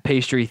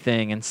pastry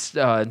thing. And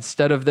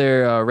instead of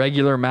their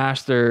regular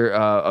master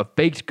of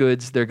baked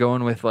goods, they're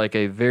going with like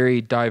a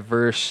very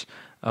diverse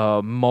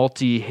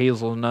malty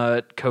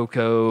hazelnut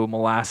cocoa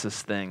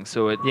molasses thing.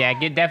 So it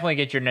definitely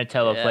get your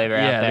Nutella flavor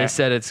out there. They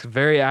said it's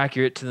very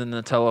accurate to the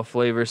Nutella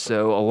flavor,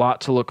 so a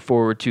lot to look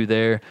forward to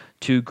there.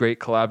 2 great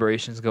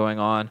collaborations going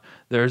on.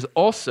 There's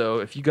also,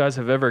 if you guys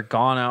have ever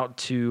gone out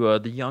to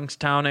the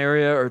Youngstown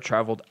area or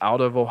traveled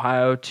out of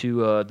Ohio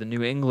to the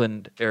New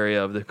England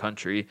area of the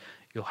country,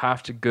 you'll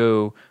have to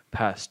go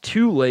past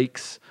 2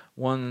 lakes,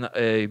 one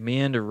a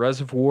meander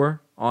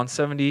reservoir on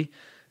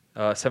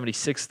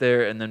 76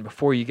 there, and then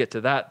before you get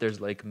to that,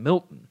 there's Lake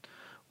Milton.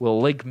 Well,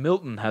 Lake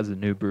Milton has a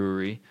new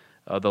brewery.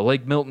 The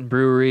Lake Milton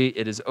Brewery,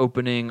 it is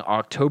opening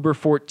October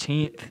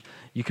 14th.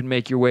 You can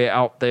make your way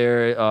out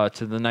there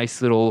to the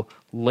nice little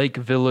lake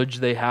village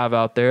they have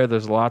out there.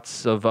 There's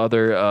lots of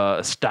other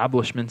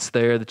establishments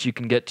there that you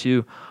can get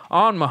to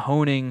on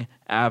Mahoning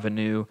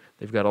Avenue.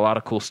 They've got a lot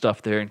of cool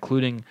stuff there,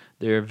 including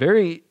their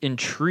very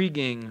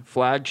intriguing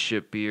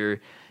flagship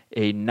beer,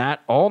 a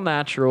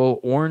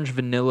all-natural orange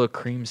vanilla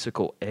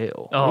creamsicle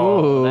ale.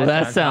 Oh,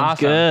 that sounds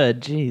awesome.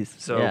 Good. Jeez.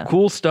 So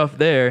cool stuff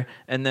there.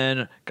 And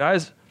then,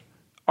 guys,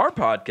 our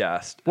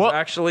podcast is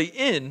actually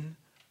in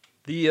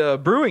the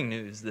brewing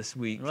news this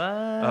week.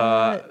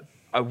 What?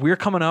 We're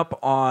coming up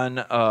on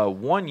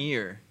 1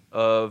 year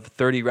of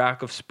 30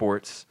 Rack of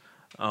Sports.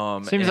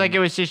 Seems like it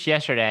was just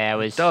yesterday. I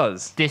was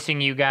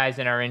dissing you guys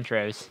in our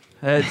intros.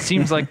 It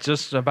seems like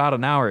just about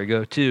an hour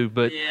ago, too.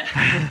 But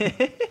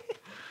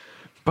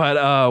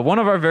But one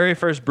of our very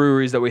first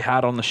breweries that we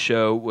had on the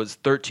show was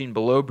 13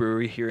 Below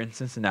Brewery here in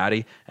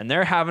Cincinnati, and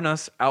they're having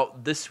us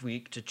out this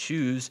week to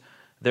choose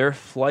their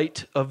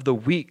flight of the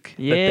week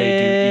that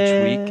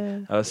they do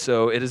each week.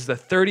 So it is the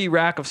 30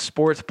 Rack of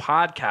Sports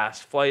podcast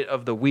flight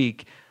of the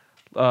week.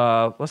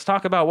 Let's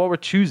talk about what we're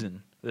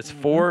choosing. There's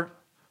four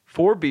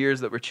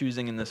beers that we're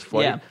choosing in this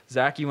flight. Yeah.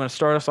 Zach, you want to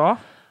start us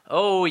off?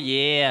 Oh,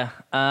 yeah.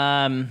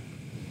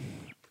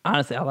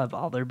 Honestly, I'll have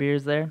all their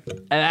beers there.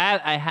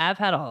 I have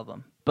had all of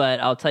them.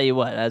 But I'll tell you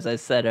what, as I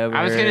said over,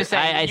 I was going to say,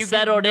 I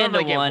settled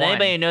into one.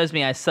 Anybody who knows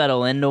me, I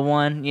settle into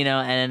one. You know,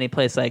 and any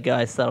place I go,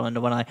 I settle into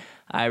one.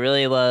 I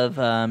really love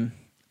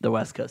the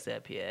West Coast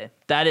IPA.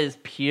 That is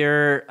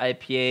pure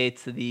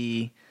IPA to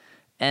the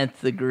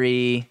nth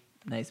degree.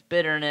 Nice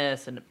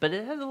bitterness, but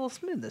it has a little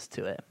smoothness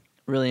to it.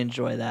 Really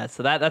enjoy that.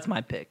 So that's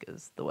my pick,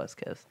 is the West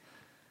Coast.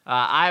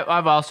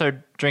 I've also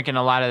drinking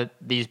a lot of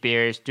these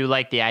beers. Do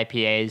like the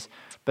IPAs,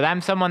 but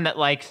I'm someone that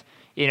likes,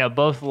 you know,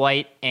 both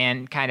light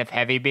and kind of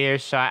heavy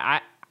beers. So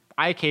I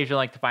occasionally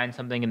like to find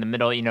something in the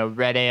middle, you know,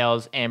 red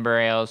ales, amber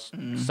ales,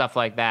 stuff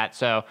like that.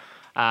 So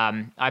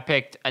I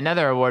picked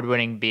another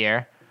award-winning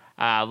beer,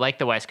 like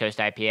the West Coast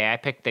IPA. I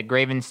picked the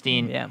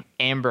Gravenstein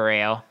Amber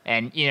Ale.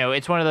 And, you know,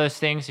 it's one of those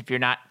things, if you're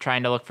not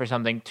trying to look for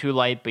something too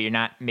light, but you're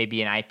not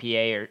maybe an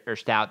IPA or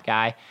stout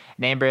guy,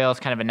 an Amber Ale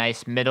is kind of a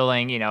nice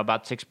middling, you know,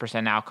 about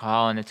 6%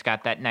 alcohol, and it's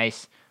got that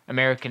nice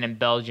American and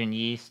Belgian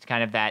yeast,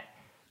 kind of that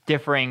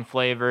differing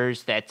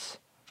flavors that's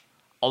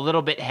a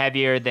little bit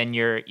heavier than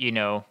your, you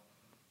know,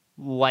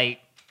 light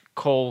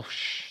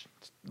Kolsch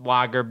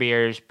lager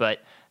beers,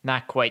 but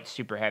not quite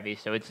super heavy.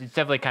 So it's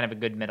definitely kind of a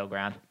good middle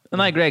ground. And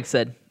like Greg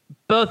said,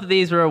 both of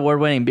these were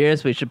award-winning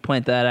beers. We should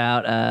point that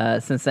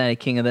out. Cincinnati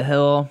King of the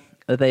Hill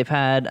that they've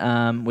had.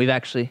 We've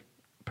actually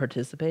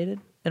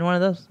participated in one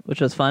of those, which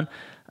was fun.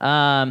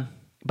 By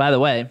the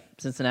way,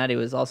 Cincinnati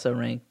was also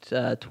ranked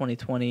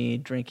 2020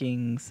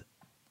 drinking's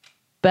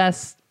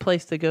best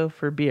place to go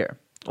for beer.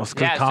 Well, it's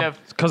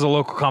because of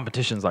local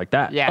competitions like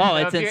that. Yeah. Oh,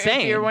 it's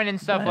insane. If you're winning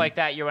stuff like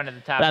that, you're one of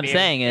the top. What I'm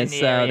saying is,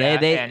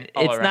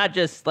 it's not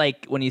just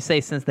like when you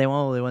say since they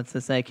won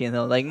Cincinnati, and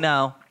they're like,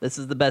 no, this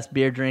is the best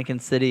beer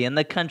drinking city in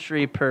the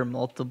country per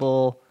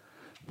multiple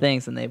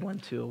things, and they've won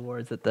 2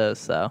 awards at those.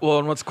 So well,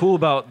 and what's cool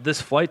about this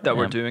flight that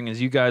we're doing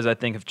is you guys, I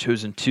think, have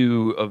chosen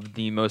 2 of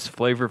the most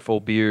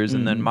flavorful beers,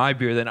 and then my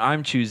beer that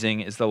I'm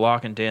choosing is the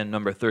Lock and Dam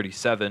number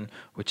 37,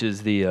 which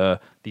is the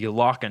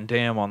Lock and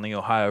Dam on the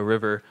Ohio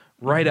River.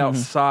 Right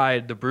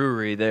outside the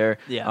brewery there.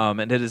 Yeah.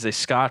 And it is a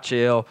Scotch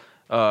ale.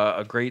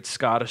 a great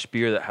Scottish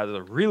beer that has a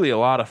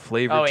lot of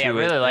flavor to it.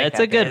 Really like it's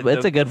a good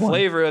one. The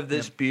flavor of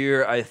this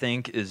beer, I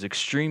think, is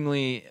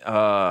extremely.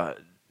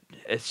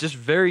 It's just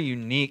very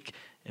unique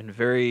and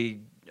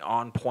very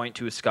on point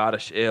to a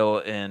Scottish ale,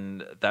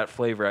 and that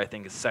flavor, I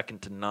think, is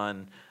second to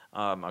none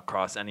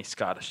across any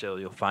Scottish ale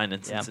you'll find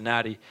in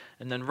Cincinnati.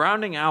 And then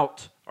rounding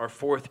out our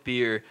fourth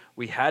beer,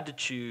 we had to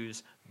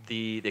choose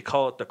they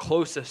call it the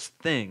closest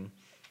thing.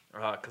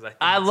 Because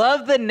I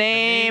love the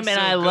name and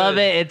I love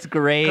it. It's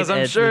great. Because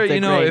I'm sure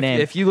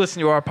if you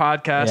listen to our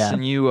podcast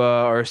and you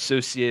are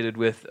associated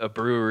with a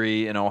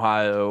brewery in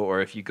Ohio,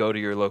 or if you go to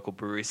your local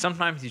brewery,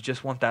 sometimes you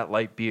just want that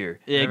light beer.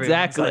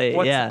 Exactly. Like,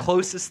 what's the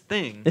closest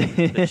thing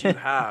that you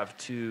have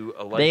to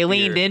a light beer? They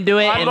leaned into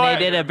it and they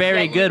did a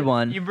very good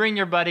one. You bring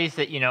your buddies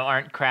that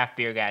aren't craft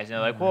beer guys, and they're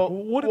like,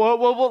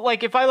 well,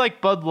 like if I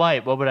like Bud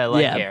Light, what would I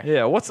like here?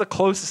 Yeah. What's the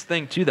closest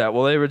thing to that?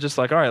 Well, they were just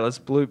like, all right, let's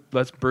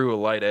brew a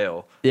light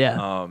ale.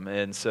 Yeah.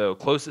 And so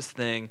closest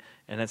thing,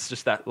 and it's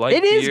just that light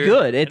beer. It is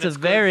good. It's a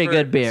very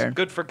good beer. It's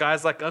good for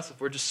guys like us if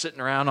we're just sitting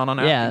around on an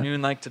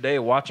afternoon like today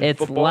watching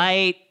football. It's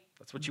light.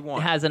 That's what you want.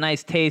 It has a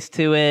nice taste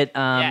to it.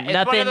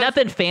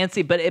 Nothing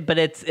fancy, but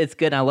it's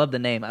good. And I love the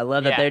name. I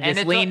love that they're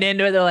just leaned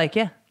into it. They're like,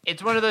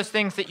 It's one of those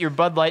things that your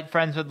Bud Light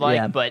friends would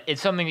like, but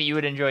it's something that you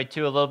would enjoy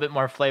too, a little bit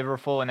more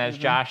flavorful. And as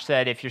Josh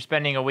said, if you're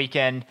spending a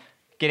weekend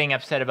getting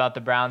upset about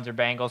the Browns or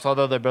Bengals,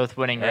 although they're both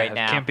winning right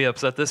now. Can't be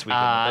upset this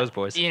weekend with those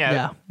boys.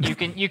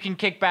 You can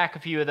kick back a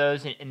few of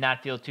those and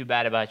not feel too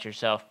bad about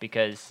yourself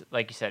because,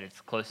 like you said, it's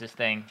the closest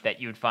thing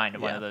that you would find to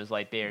one of those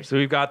light beers. So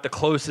we've got the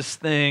closest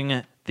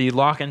thing, the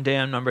Lock and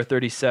Dam number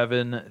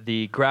 37,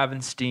 the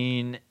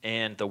Gravenstein,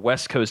 and the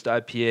West Coast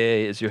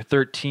IPA is your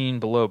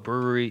 13 Below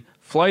Brewery.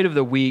 Flight of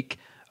the week.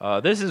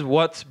 This is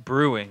what's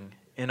brewing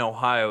in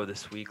Ohio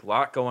this week. A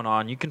lot going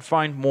on. You can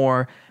find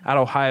more at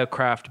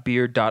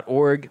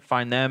ohiocraftbeer.org.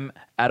 Find them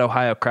at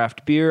Ohio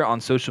Craft Beer on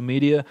social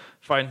media.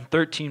 Find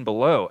 13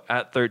 Below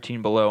at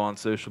 13 Below on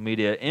social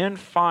media. And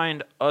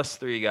find us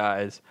three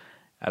guys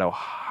at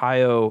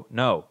Ohio.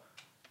 No,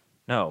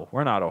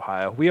 we're not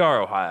Ohio. We are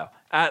Ohio.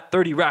 At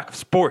 30 Rack of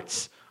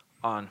Sports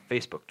on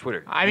Facebook,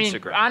 Twitter,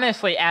 Instagram. Mean,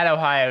 honestly, at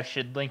Ohio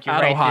should link you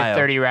at right Ohio.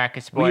 to 30 Rack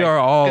of Sports. We are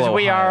all Ohio. Because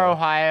we are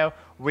Ohio.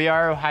 We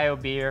are Ohio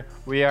beer.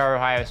 We are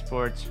Ohio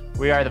sports.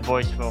 We are the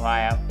voice of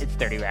Ohio. It's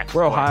 30 Rack.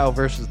 We're Sports. Ohio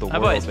versus the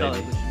world, baby. Like we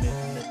should move to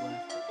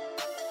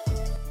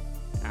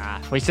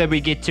Midwest. We said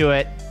we'd get to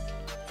it.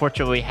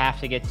 Fortunately, we have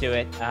to get to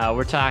it.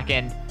 We're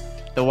talking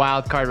the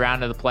wild card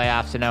round of the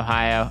playoffs in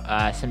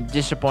Ohio. Some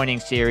disappointing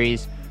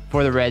series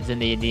for the Reds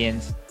and the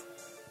Indians,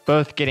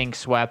 both getting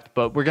swept.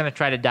 But we're going to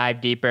try to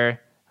dive deeper,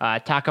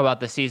 talk about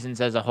the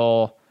seasons as a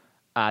whole.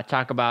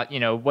 Talk about,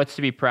 what's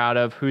to be proud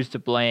of, who's to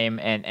blame,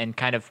 and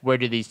kind of where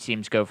do these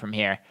teams go from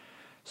here.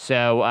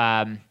 So,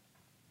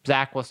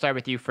 Zach, we'll start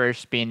with you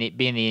first, being the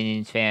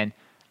Indians fan.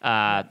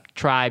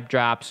 Tribe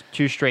drops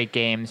 2 straight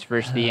games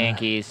versus the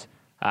Yankees,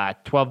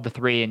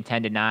 12-3 and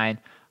 10-9.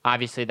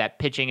 Obviously, that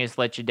pitching has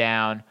let you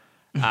down,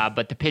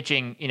 but the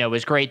pitching,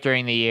 was great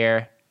during the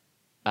year.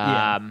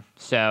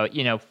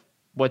 So,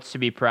 what's to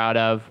be proud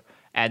of?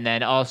 And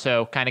then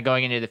also kind of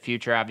going into the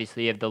future,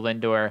 obviously, of the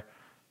Lindor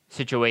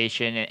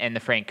situation and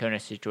the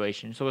Francona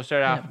situation. So we'll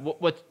start off.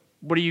 What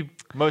are you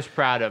most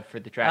proud of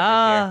for the Tribe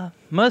this year?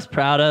 Most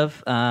proud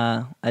of,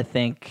 I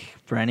think,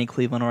 for any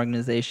Cleveland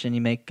organization, you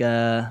make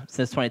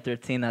since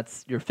 2013,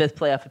 that's your 5th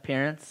playoff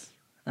appearance.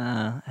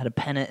 Had a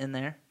pennant in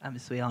there.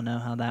 Obviously, we all know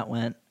how that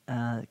went.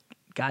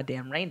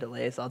 Goddamn rain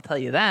delays, I'll tell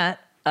you that.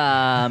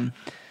 I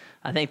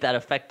think that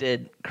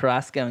affected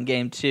Carrasco in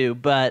Game 2,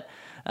 but.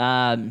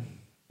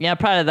 Yeah,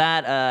 proud of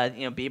that.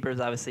 Bieber's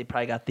obviously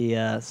probably got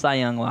the Cy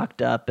Young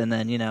locked up, and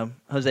then,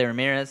 Jose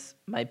Ramirez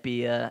might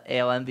be AL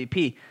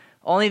MVP.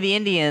 Only the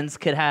Indians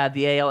could have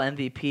the AL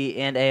MVP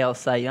and AL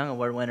Cy Young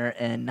Award winner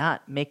and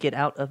not make it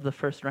out of the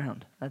first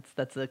round.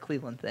 That's a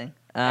Cleveland thing.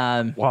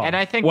 And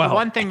I think the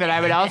one thing that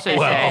I would also say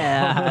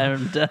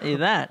I'll tell you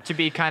that. To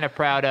be kind of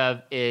proud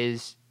of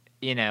is,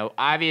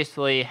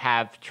 obviously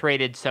have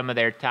traded some of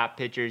their top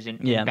pitchers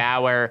in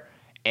Bauer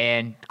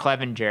and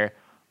Clevenger,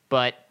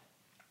 but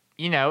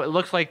it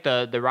looks like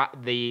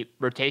the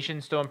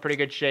rotation's still in pretty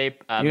good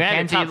shape. You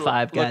had a top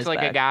 5 guys looks like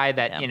back. A guy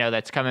that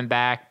that's coming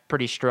back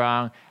pretty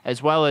strong,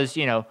 as well as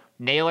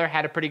Naylor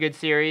had a pretty good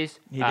series.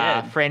 He did.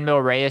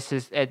 Franmil Reyes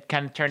has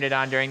kind of turned it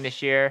on during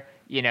this year.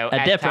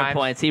 At different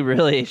points, he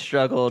really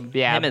struggled.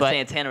 Yeah, him and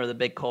Santana were the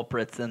big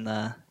culprits in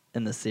the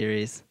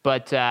series.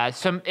 But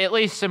some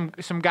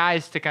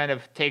guys to kind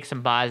of take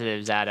some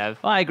positives out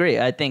of. Well, I agree.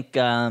 I think.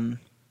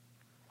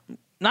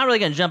 Not really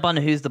going to jump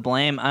onto who's to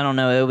blame. I don't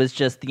know. It was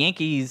just the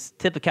Yankees,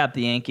 tip of cap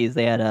the Yankees.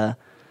 They had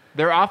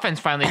their offense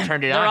finally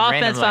turned it on. Their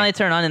offense randomly. finally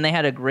turned on, and they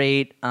had a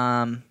great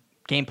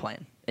game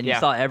plan. And you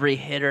saw every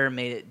hitter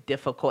made it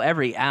difficult.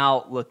 Every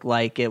out looked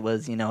like it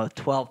was, a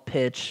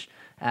 12-pitch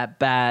at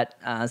bat.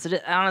 Honestly,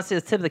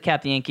 it's tip of the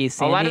cap the Yankees.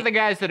 A lot of the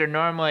guys that are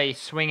normally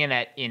swinging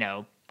at,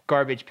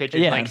 garbage pitches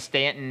like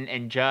Stanton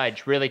and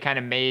Judge really kind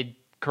of made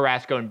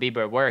Carrasco and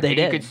Bieber work.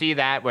 You could see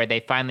that where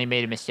they finally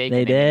made a mistake.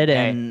 They did,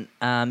 and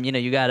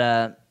you got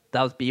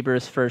that was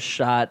Bieber's first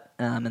shot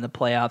in the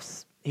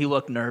playoffs he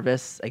looked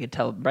nervous. I could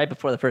tell right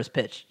before the first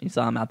pitch. You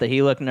saw him out there.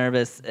 He looked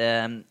nervous.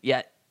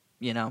 Yet,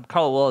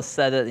 Carl Willis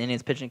said that the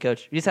Indians pitching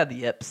coach, he just had the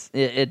yips.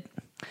 It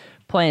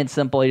plain and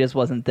simple, he just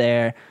wasn't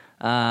there.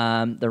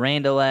 The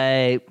rain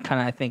delay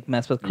kind of, I think,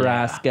 messed with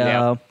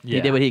Carrasco. Yeah.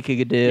 He did what he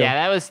could do. Yeah,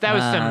 that was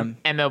some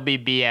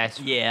MLB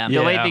BS. Yeah.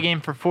 Delayed the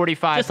game for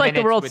 45 minutes. Just like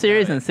the World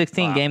Series in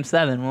 16, Game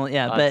 7. Well,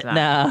 yeah, but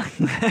no.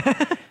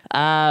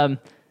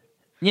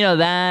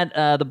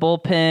 The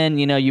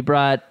bullpen, you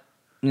brought,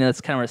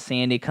 that's kind of where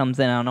Sandy comes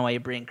in. I don't know why you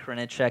bring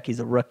Krinichek. He's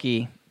a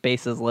rookie.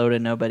 Bases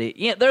loaded, nobody.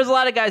 Yeah, there's a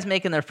lot of guys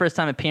making their first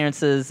time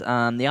appearances.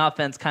 The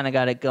offense kind of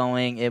got it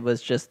going. It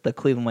was just the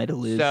Cleveland way to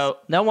lose. So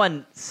no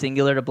one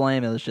singular to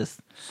blame. It was just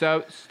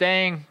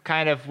staying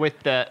kind of with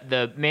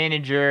the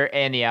manager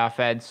and the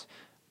offense.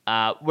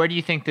 Where do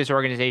you think this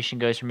organization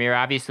goes from here?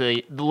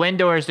 Obviously,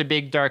 Lindor is a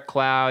big dark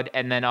cloud,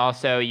 and then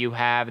also you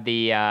have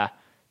the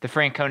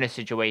Francona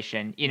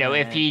situation.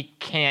 If he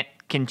can't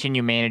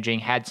continue managing,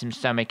 had some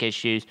stomach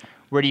issues,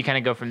 where do you kind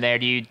of go from there?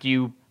 Do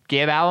you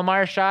give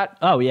Alomar a shot?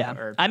 Oh,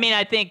 yeah.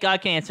 I think I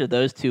can answer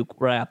those two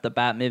right off the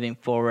bat moving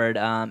forward.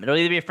 It'll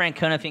either be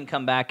Francona if he can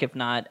come back. If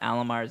not,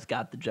 Alomar's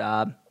got the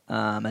job.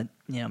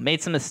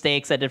 Made some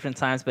mistakes at different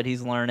times, but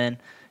he's learning.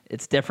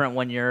 It's different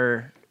when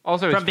you're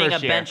also from being a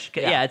bench.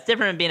 It's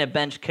different than being a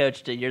bench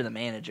coach to you're the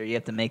manager. You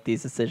have to make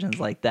these decisions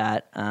like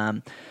that.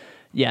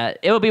 It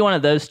will be one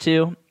of those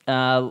two.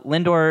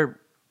 Lindor,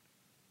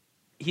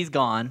 he's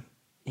gone.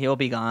 He'll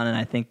be gone, and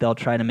I think they'll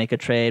try to make a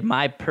trade.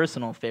 My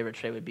personal favorite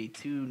trade would be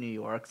to New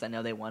York, 'cause I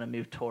know they want to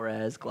move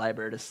Torres,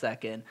 Gleyber to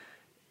second,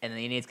 and the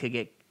Indians could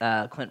get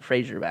Clint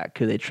Frazier back,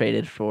 who they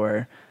traded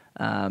for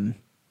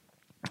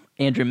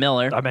Andrew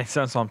Miller. That makes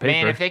sense on paper.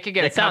 Man, if they could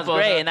get it sounds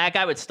great, and that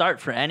guy would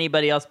start for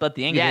anybody else but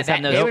the Indians. Yeah,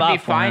 it would be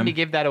fine to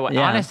give that away.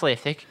 Yeah. Honestly,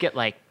 if they could get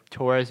like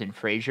Torres and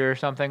Frazier or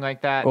something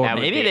like that, or that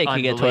maybe would be they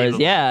could get Torres.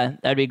 Yeah,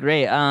 that'd be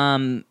great.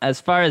 As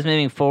far as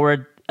moving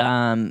forward,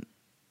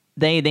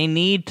 they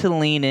need to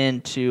lean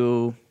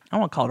into, I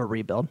don't want to call it a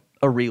rebuild,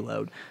 a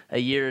reload. A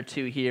year or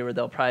two here where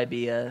they'll probably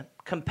be a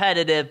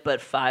competitive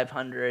but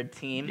 500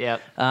 team. Yep.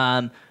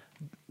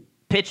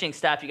 Pitching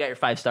staff, you got your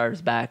 5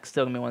 stars back.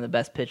 Still going to be one of the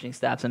best pitching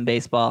staffs in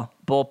baseball.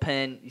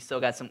 Bullpen, you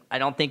still got some. I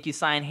don't think you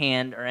sign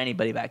Hand or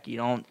anybody back. You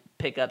don't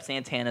pick up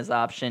Santana's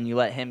option. You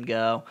let him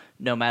go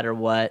no matter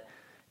what.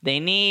 They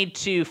need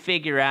to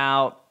figure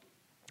out,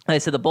 like I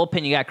said, the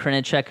bullpen, you got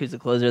Krinichek, who's the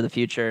closer of the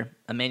future.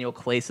 Emmanuel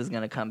Clase is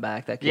going to come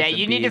back. That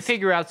you need to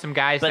figure out some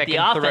guys but that the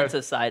can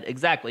offensive side,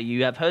 exactly.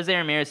 You have Jose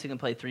Ramirez who can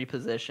play 3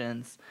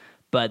 positions,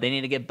 but they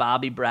need to get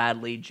Bobby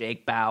Bradley,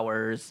 Jake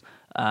Bowers,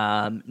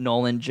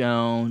 Nolan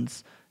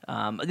Jones.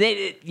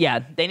 They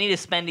need to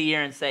spend a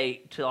year and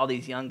say to all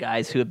these young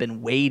guys who have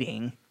been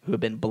waiting, who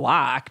have been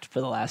blocked for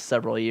the last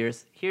several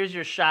years, here's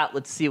your shot.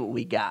 Let's see what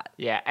we got.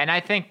 Yeah, and I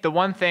think the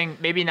one thing,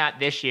 maybe not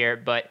this year,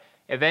 but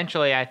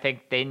eventually, I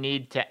think they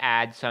need to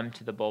add some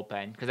to the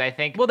bullpen because I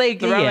think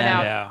throwing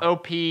out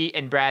OP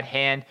and Brad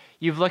Hand,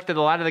 you've looked at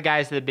a lot of the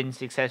guys that have been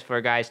successful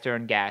guys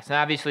throwing gas. And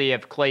obviously, you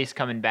have Clase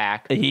coming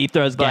back. He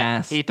throws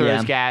gas. He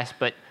throws gas,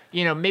 but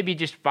maybe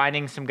just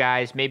finding some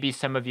guys. Maybe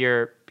some of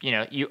your,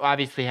 you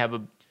obviously have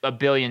a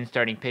billion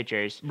starting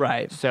pitchers,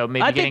 right? So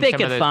maybe I think they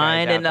could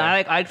find, and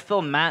I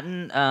Phil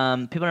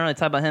Maton. People don't really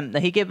talk about him.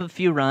 He gave a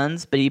few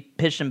runs, but he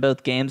pitched in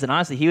both games, and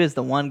honestly, he was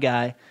the one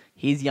guy.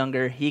 He's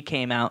younger. He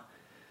came out.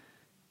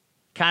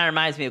 Kind of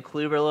reminds me of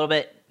Kluber a little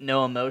bit.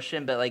 No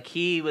emotion, but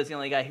he was the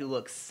only guy who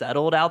looked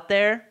settled out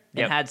there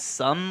and had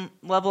some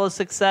level of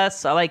success.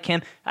 So I like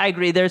him. I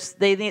agree.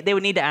 They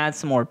would need to add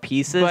some more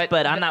pieces,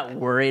 but I'm not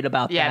worried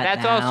about that. Yeah,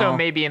 that's now. Also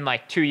maybe in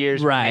 2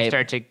 years when they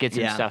start to get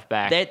some stuff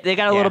back. They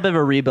got a little bit of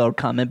a rebuild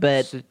coming,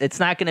 but it's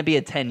not going to be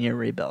a 10-year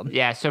rebuild.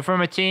 Yeah, so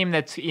from a team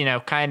that's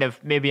kind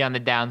of maybe on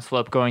the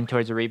downslope going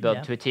towards a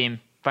rebuild to a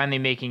team finally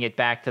making it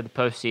back to the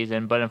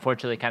postseason, but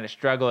unfortunately kind of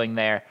struggling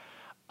there.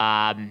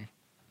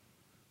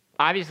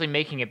 Obviously,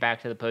 making it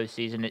back to the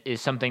postseason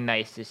is something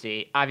nice to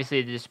see.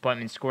 Obviously, the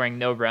disappointment scoring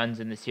no runs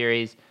in the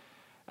series.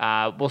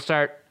 We'll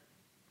start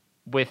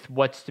with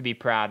what's to be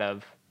proud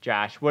of,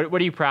 Josh. What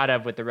are you proud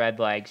of with the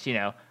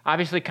Redlegs?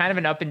 Obviously kind of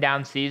an up and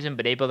down season,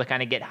 but able to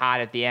kind of get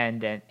hot at the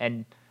end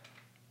and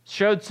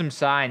showed some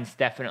signs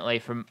definitely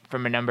from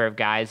a number of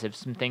guys of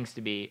some things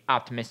to be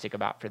optimistic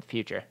about for the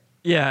future.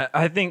 Yeah,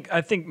 I think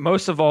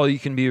most of all you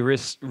can be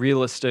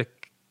realistically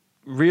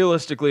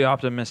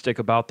optimistic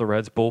about the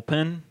Reds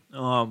bullpen.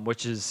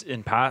 Which is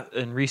in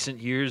recent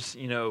years,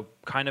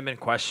 kind of been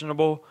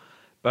questionable.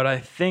 But I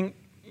think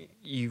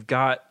you've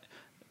got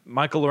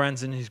Michael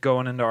Lorenzen, who's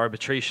going into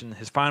arbitration,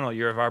 his final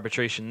year of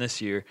arbitration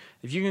this year.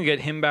 If you can get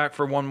him back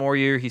for one more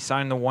year, he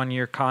signed the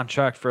 1-year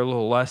contract for a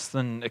little less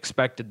than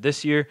expected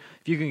this year.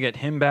 If you can get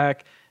him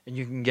back and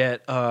you can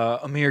get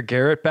Amir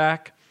Garrett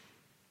back,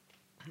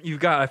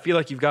 I feel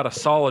like you've got a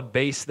solid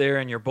base there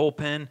in your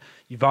bullpen.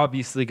 You've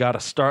obviously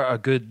got a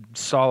good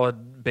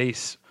solid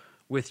base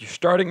with your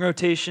starting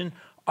rotation.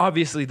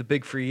 Obviously, the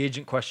big free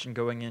agent question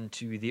going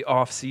into the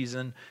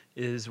offseason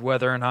is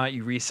whether or not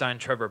you re-sign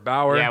Trevor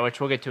Bauer. Yeah, which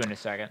we'll get to in a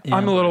second.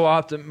 I'm a little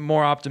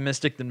more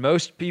optimistic than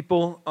most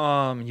people.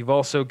 You've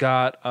also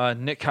got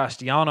Nick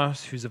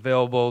Castellanos, who's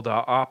available to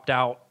opt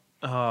out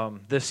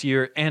this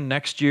year and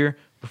next year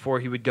before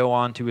he would go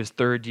on to his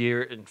third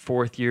year and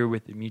fourth year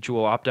with the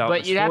mutual opt-out.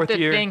 But you'd have to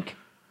think,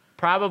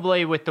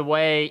 probably with the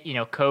way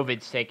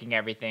COVID's taking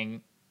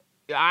everything,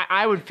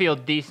 I would feel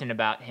decent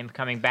about him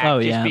coming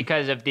back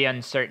because of the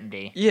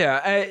uncertainty.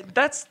 Yeah,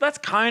 that's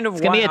kind of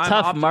it's going to be a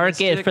tough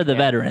market for the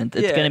veterans.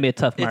 It's going to be a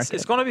tough market.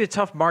 It's going to be a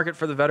tough market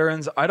for the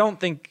veterans. I don't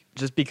think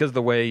just because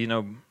the way,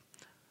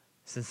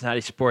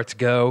 Cincinnati sports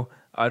go,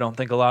 I don't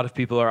think a lot of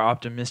people are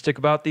optimistic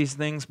about these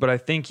things, but I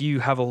think you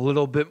have a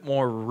little bit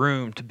more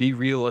room to be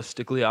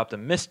realistically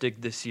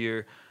optimistic this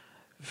year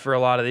for a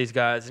lot of these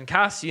guys. And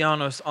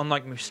Castellanos,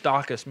 unlike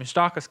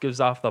Moustakas gives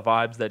off the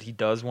vibes that he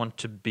does want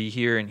to be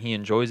here and he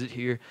enjoys it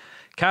here.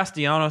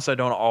 Castellanos, I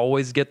don't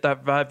always get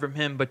that vibe from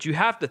him, but you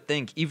have to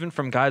think, even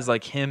from guys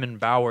like him and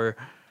Bauer,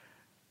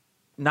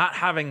 not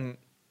having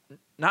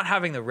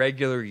the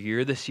regular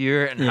year this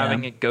year and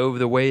having it go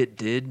the way it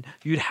did,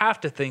 you'd have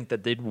to think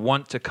that they'd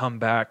want to come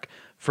back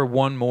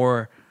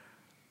for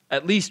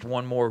at least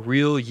one more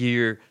real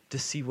year to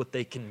see what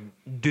they can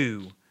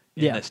do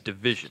in this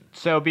division.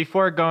 So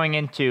before going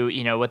into,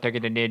 what they're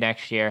going to do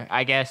next year,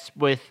 I guess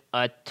with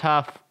a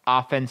tough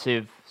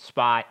offensive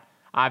spot,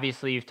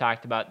 obviously you've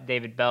talked about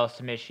David Bell,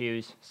 some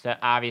issues, so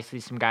obviously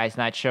some guys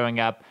not showing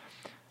up.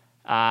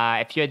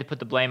 If you had to put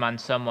the blame on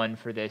someone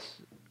for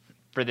this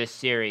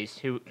series,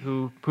 who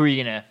are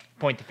you going to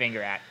point the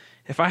finger at?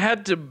 If I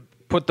had to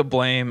put the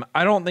blame,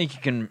 I don't think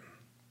you can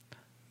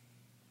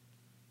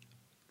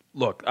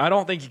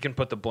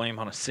put the blame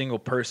on a single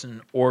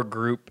person or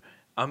group.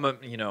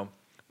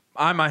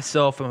 I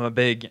myself am a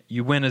big,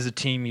 you win as a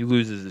team, you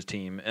lose as a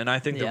team. And I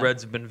think the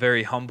Reds have been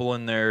very humble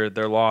in their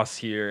loss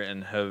here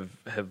and have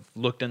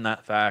looked in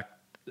that fact.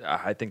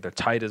 I think they're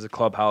tight as a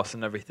clubhouse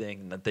and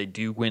everything, and that they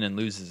do win and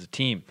lose as a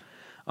team.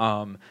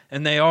 And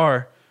they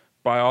are,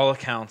 by all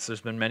accounts,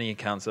 there's been many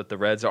accounts that the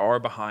Reds are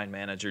behind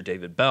manager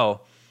David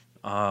Bell.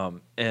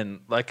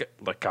 And like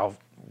I've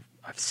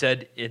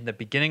said in the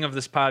beginning of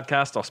this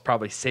podcast, I'll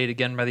probably say it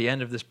again by the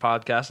end of this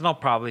podcast, and I'll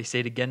probably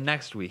say it again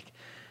next week.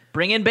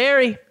 Bring in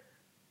Barry.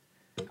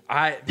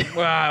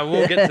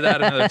 We'll get to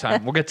that another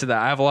time. We'll get to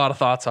that. I have a lot of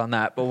thoughts on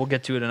that, but we'll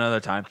get to it another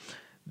time.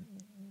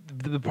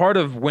 The part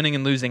of winning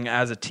and losing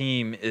as a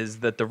team is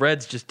that the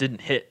Reds just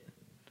didn't hit.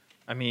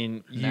 I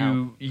mean,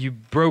 you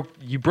broke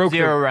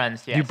 0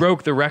 runs. Yes. You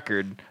broke the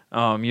record.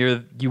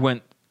 You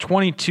went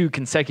 22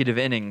 consecutive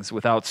innings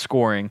without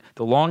scoring,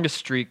 the longest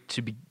streak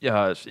to be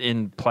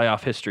in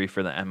playoff history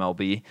for the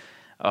MLB.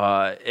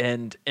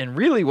 And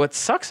really, what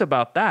sucks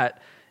about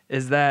that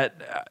is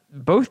that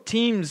both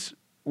teams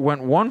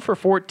went 1 for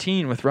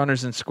 14 with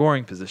runners in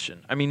scoring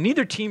position. I mean,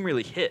 neither team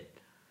really hit.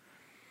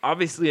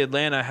 Obviously,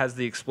 Atlanta has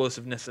the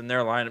explosiveness in their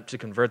lineup to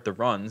convert the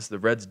runs. The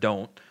Reds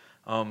don't.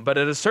 But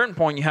at a certain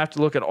point, you have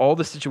to look at all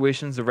the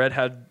situations. The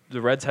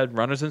Reds had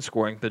runners in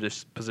scoring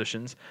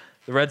positions.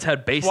 The Reds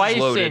had bases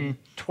loaded.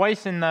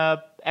 Twice in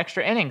the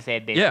extra innings, they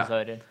had bases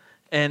loaded.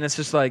 And it's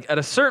just like, at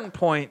a certain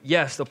point,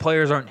 yes, the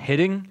players aren't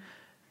hitting,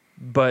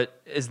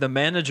 but is the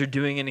manager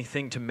doing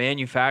anything to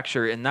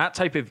manufacture? In that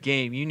type of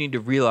game, you need to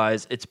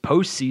realize it's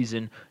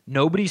postseason.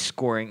 Nobody's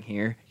scoring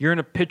here. You're in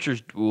a pitcher's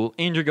duel,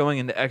 and you're going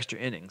into extra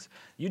innings.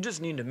 You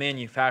just need to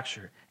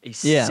manufacture a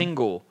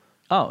single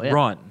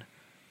run,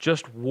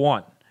 just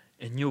one,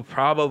 and you'll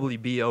probably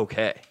be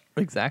okay.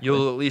 Exactly.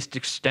 You'll at least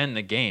extend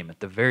the game at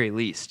the very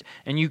least.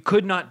 And you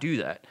could not do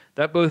that.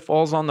 That both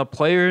falls on the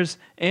players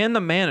and the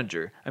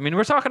manager. I mean,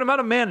 we're talking about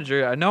a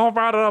manager. I know I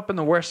brought it up in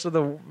the worst of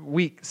the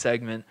week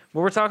segment,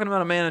 but we're talking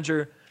about a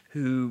manager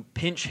who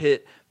pinch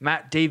hit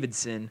Matt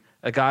Davidson,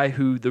 a guy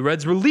who the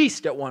Reds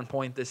released at one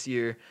point this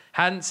year,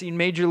 hadn't seen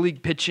major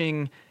league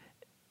pitching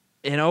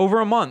in over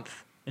a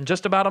month, in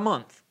just about a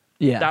month.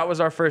 Yeah. That was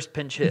our first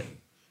pinch hit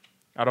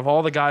out of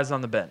all the guys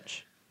on the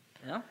bench.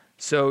 Yeah.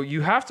 So you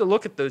have to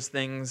look at those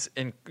things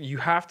and you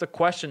have to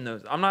question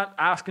those. I'm not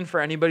asking for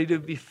anybody to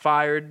be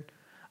fired.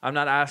 I'm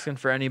not asking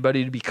for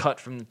anybody to be cut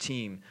from the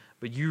team.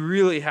 But you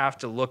really have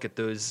to look at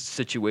those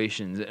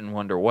situations and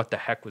wonder what the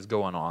heck was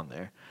going on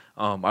there.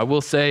 I will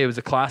say it was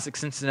a classic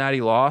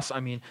Cincinnati loss. I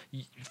mean,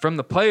 from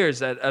the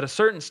players, at a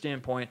certain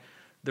standpoint,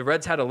 the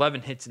Reds had 11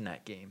 hits in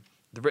that game.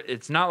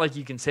 It's not like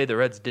you can say the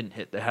Reds didn't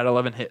hit. They had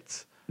 11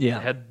 hits. Yeah.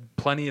 They had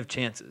plenty of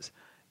chances.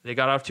 They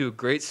got off to a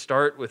great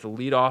start with a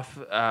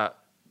leadoff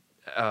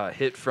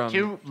hit from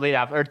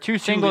two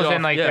singles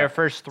in their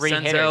first 3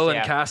 hitters. Senzel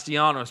and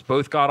Castellanos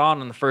both got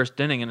on in the first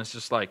inning, and it's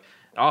just like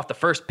off the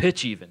first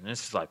pitch even. And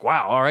it's just like,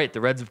 wow, all right,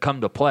 the Reds have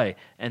come to play.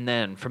 And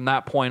then from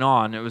that point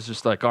on, it was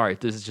just like, all right,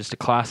 this is just a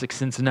classic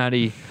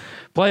Cincinnati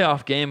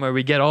playoff game where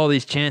we get all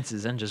these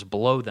chances and just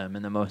blow them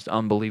in the most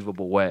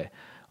unbelievable way.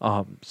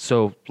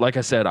 So, like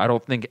I said, I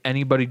don't think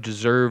anybody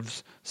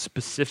deserves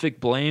specific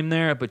blame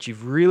there, but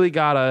you've really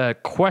got to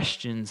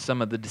question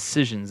some of the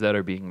decisions that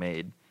are being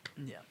made.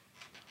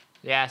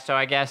 Yeah, so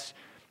I guess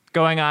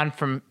going on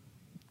from,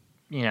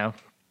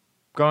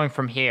 going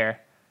from here,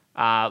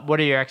 what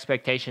are your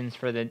expectations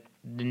for the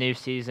new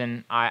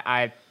season?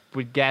 I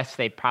would guess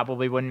they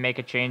probably wouldn't make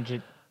a change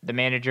at the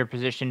manager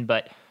position,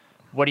 but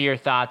what are your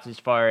thoughts as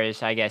far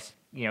as, I guess,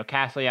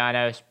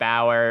 Castellanos,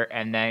 Bauer,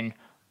 and then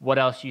what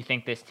else you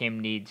think this team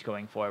needs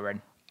going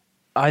forward?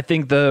 I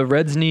think the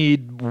Reds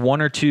need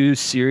 1 or 2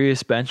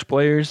 serious bench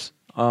players,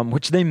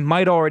 which they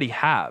might already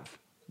have.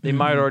 They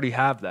might already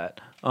have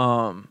that.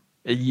 I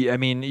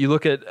mean, you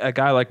look at a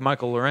guy like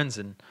Michael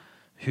Lorenzen,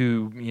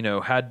 who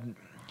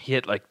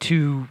hit like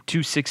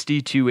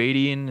 260,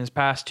 280 in his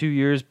past 2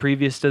 years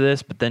previous to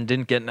this, but then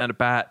didn't get an at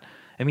bat.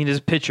 I mean, as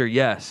a pitcher,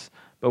 yes,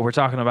 but we're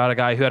talking about a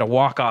guy who had a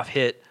walk-off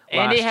hit.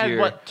 And he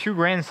had, 2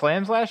 grand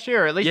slams last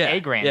year, or at least a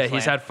grand slam? Yeah,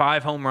 he's had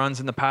 5 home runs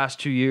in the past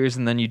 2 years,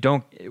 and then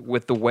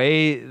with the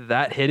way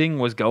that hitting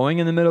was going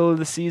in the middle of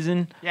the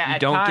season,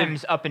 at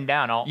times up and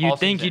down all you'd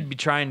think season. You'd be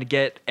trying to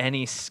get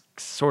any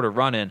sort of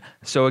run in.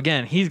 So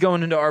again, he's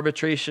going into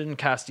arbitration.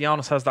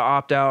 Castellanos has to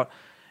opt out,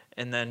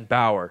 and then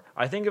Bauer.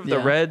 I think if the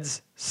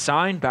Reds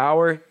sign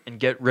Bauer and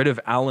get rid of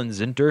Alan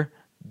Zinter,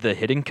 the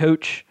hitting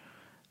coach,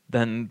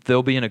 then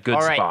they'll be in a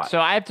good spot. All right, so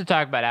I have to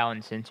talk about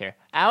Alan Zinter.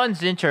 Alan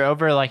Zinter,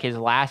 over his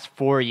last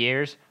 4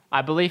 years,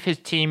 I believe his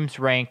team's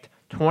ranked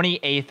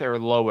 28th or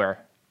lower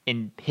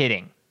in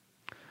hitting.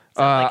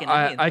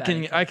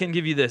 I can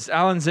give you this.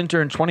 Alan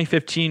Zinter in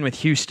 2015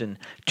 with Houston,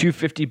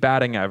 250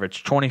 batting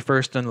average,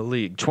 21st in the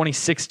league.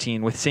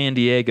 2016 with San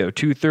Diego,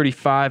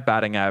 235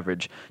 batting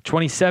average.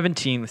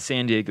 2017 with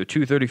San Diego,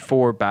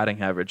 234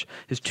 batting average.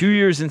 His 2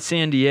 years in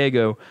San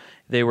Diego,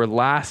 they were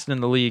last in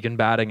the league in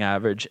batting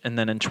average, and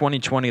then in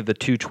 2020, the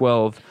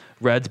 212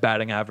 Reds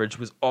batting average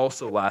was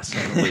also last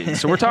in the league.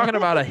 So we're talking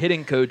about a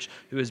hitting coach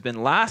who has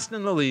been last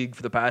in the league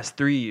for the past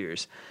 3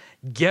 years.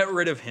 Get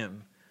rid of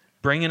him.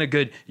 Bring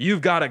in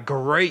you've got a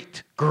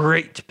great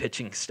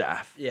pitching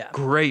staff. Yeah.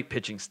 Great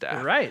pitching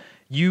staff. Right.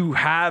 You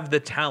have the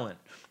talent.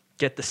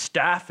 Get the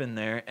staff in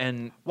there,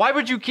 and why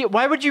would you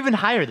even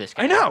hire this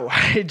guy? I know.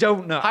 I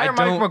don't know. Hire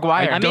Mike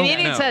McGuire. I mean, he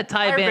needs that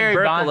Ty Van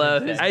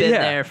Berkelo who's been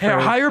there for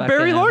hire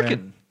Barry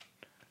Larkin.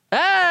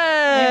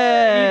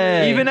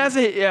 Hey! Even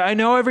I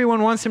know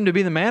everyone wants him to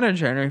be the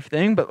manager and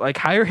everything, but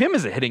hire him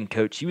as a hitting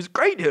coach. He was a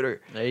great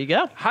hitter. There you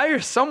go. Hire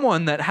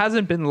someone that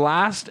hasn't been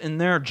last in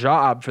their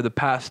job for the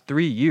past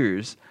 3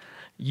 years.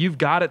 You've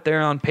got it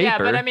there on paper. Yeah,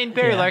 but I mean,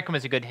 Barry Larkin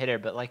was a good hitter,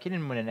 but he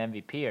didn't win an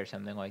MVP or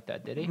something like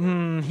that, did he?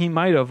 He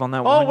might have on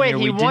that one. Oh wait, year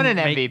he won an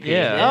MVP.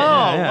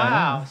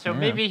 Wow. So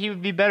maybe he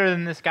would be better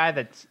than this guy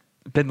that's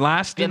been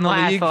last in the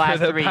league for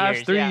the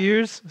past 3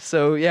 years.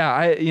 So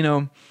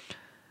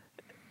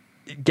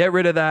get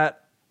rid of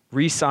that.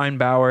 Re-sign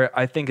Bauer.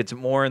 I think it's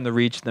more in the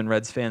reach than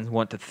Reds fans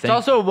want to think. It's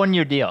also a 1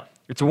 year deal.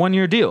 It's a 1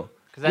 year deal.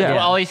 Because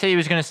that's all he said he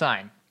was going to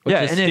sign. Which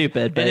is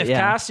stupid. And if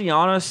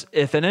Castellanos,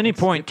 if at any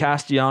point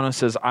Castellanos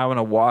says, I want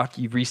to walk,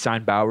 you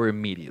re-sign Bauer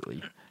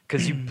immediately.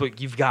 Because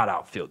you've got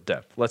outfield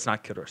depth. Let's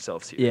not kid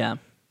ourselves here. Yeah.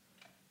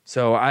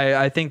 So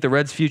I think the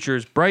Reds' future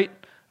is bright.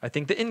 I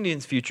think the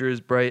Indians' future is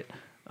bright.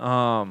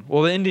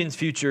 The Indians'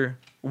 future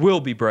will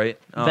be bright.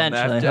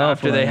 Eventually,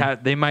 after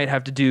they might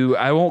have to do.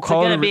 I won't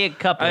call it. It's going to be a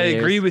couple. I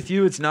agree with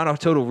you. It's not a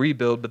total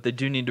rebuild, but they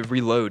do need to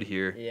reload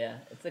here. Yeah,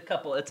 it's a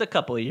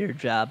couple year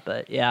job,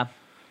 but yeah.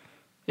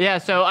 Yeah,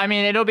 so I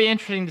mean, it'll be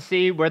interesting to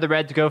see where the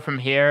Reds go from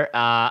here.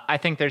 I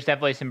think there's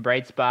definitely some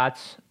bright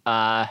spots.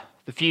 The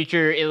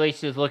future, at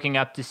least, is looking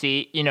up to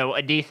see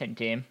a decent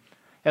team,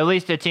 at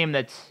least a team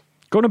that's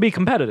going to be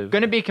competitive,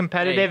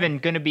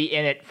 and going to be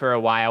in it for a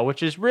while,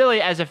 which is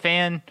really, as a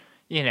fan.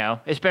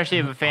 Especially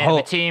if a fan of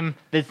a team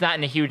that's not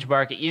in a huge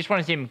market, you just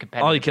want to see them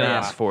competitive. All you can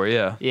ask for,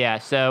 yeah. Yeah,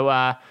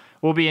 so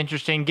will be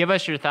interesting. Give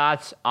us your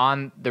thoughts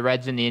on the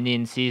Reds and the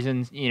Indian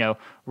seasons.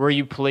 Were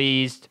you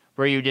pleased?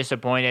 Were you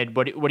disappointed?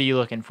 What are you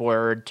looking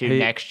forward to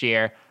next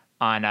year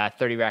on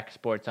 30 Rack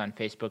Sports on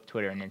Facebook,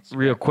 Twitter, and Instagram?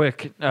 Real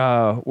quick,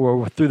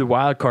 we're through the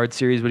wild card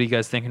series. What do you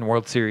guys think in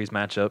World Series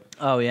matchup?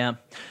 Oh, yeah.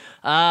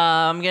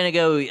 I'm going to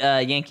go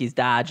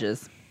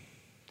Yankees-Dodgers.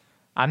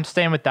 I'm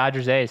staying with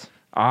Dodgers-A's.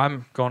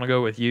 I'm going to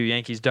go with you,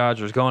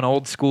 Yankees-Dodgers. Going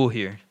old school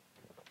here.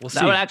 We'll see.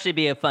 That would actually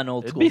be a fun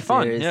old school series. It'd be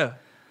fun, yeah.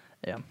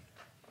 Yeah.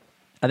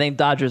 I think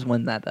Dodgers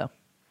win that, though.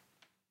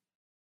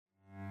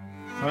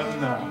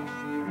 And now,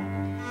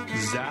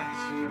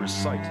 Zach's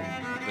reciting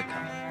the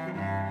count.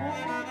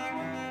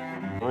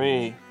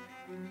 3,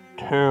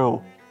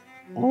 2,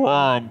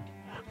 1.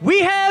 We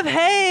have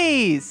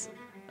haze!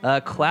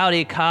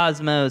 Cloudy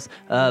Cosmos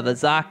of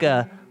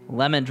Azaka,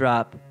 Lemon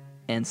Drop,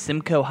 and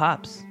Simcoe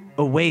hops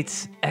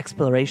awaits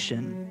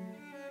exploration.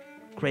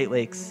 Great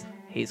Lakes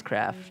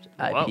Hazecraft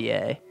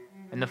IPA.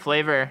 And the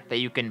flavor that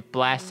you can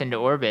blast into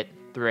orbit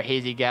through a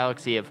hazy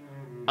galaxy of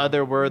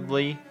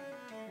otherworldly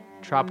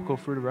tropical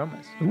fruit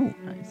aromas. Ooh,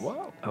 nice.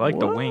 Whoa. I like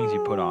the wings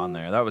you put on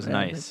there. That was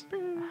nice.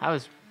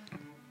 Guys,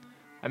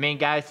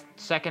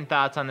 second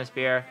thoughts on this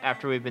beer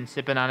after we've been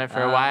sipping on it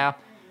for a while.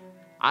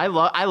 I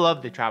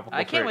love the tropical fruit.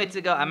 I can't wait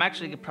to go. I'm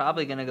actually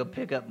probably going to go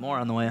pick up more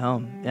on the way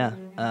home.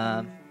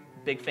 Yeah.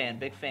 Big fan.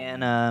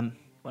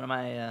 One of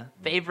my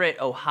favorite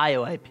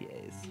Ohio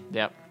IPAs.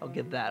 Yep. I'll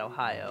give that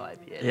Ohio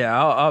IPA.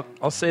 Yeah,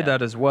 I'll say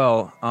that as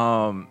well.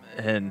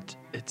 And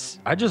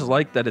I just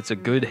like that it's a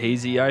good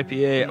hazy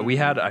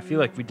IPA. I feel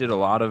like we did a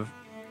lot of,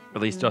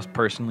 at least us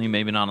personally,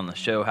 maybe not on the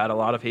show, had a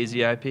lot of hazy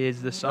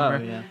IPAs this summer.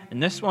 Oh, yeah.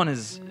 And this one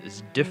is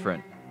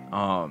different.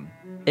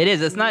 It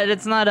is. It's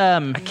not.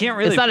 I can't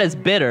really. It's not as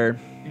bitter.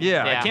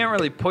 Yeah, Yeah. I can't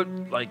really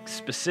put like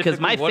specifically. Because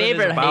my what it is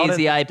favorite about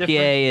hazy it that's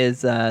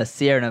IPA is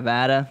Sierra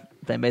Nevada.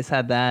 If anybody's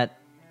had that,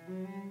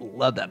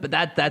 love that. But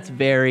that's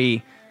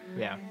very.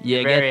 Yeah.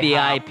 You Very get the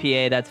hop.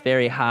 IPA that's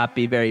very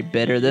hoppy, very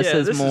bitter. This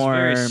different. is this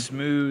more. is very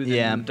smooth.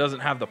 yeah. and doesn't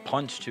have the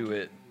punch to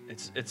it.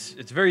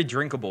 It's very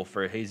drinkable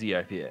for a hazy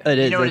IPA. It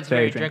is. You know what it's it's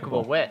very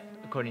drinkable with,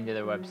 according to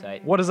their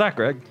website? What is that,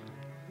 Greg?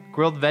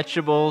 Grilled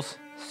vegetables,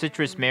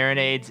 citrus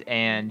marinades,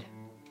 and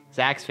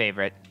Zach's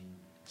favorite,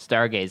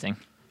 stargazing.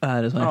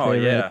 That is my Oh,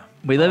 favorite. yeah.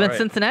 We live in Alright.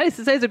 Cincinnati.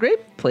 Cincinnati's a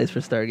great place for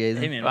stargazing.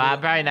 Hey, man, Well,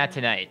 probably not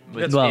tonight.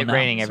 With Well, it no.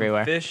 raining some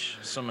everywhere. fish,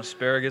 some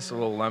asparagus, a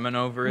little lemon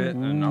over it,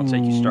 and I'll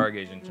take you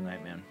stargazing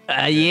tonight, man.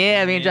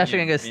 Yeah, me and Josh are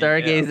gonna go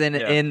stargazing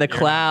in the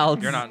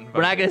clouds. You're not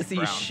We're not gonna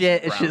see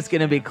shit. It's just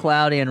gonna be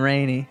cloudy and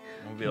rainy.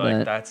 We'll be like,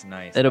 but that's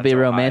nice. It'll be That's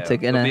Ohio.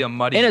 romantic It'll be a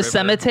muddy in a river.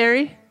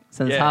 cemetery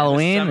since Yeah,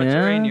 Halloween. in a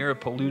cemetery yeah. near a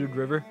polluted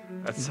river.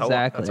 That's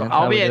Exactly. That's I'll I'll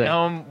Ohio. be we at do it.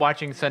 home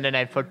watching Sunday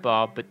Night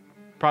Football, but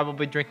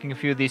probably drinking a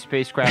few of these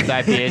Spacecraft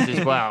IPAs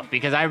as well,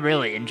 because I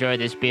really enjoy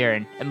this beer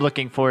and am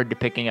looking forward to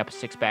picking up a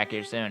six-pack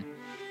here soon.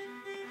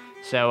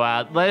 So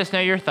let us know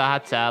your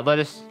thoughts. Let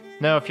us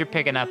know if you're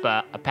picking up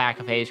a pack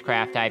of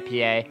Hazecraft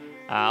IPA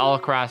all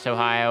across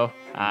Ohio,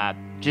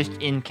 just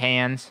in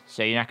cans,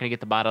 so you're not going to get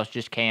the bottles,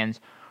 just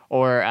cans,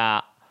 or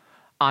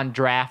on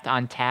draft,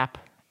 on tap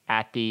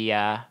at the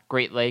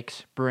Great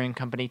Lakes Brewing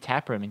Company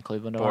tap room in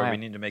Cleveland, Boy, Ohio. we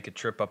need to make a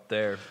trip up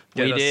there.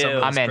 We Get us do. some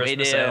of I'm this in.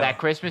 Christmas We do. ale. That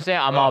Christmas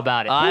ale, I'm all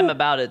about it. I'm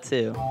about it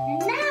too. Now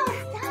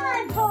it's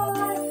time for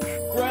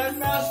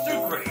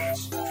Grandmaster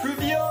Gray's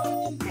Trivia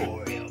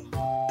Emporium.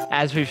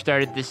 As we've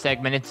started this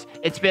segment,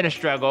 it's been a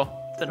struggle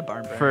It's been a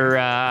barn burner.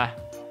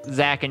 for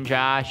Zach and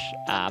Josh,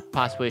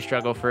 possibly a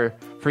struggle for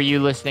you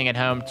listening at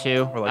home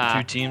too. We're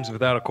like two teams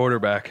without a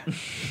quarterback.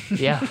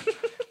 Yeah.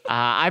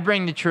 I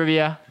bring the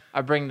trivia. I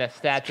bring the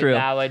stats true. and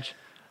knowledge.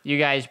 You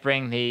guys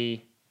bring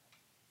the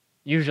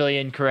usually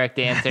incorrect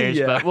answers,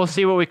 Yeah. but we'll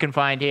see what we can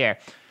find here.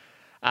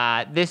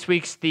 This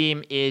week's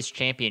theme is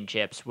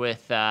championships,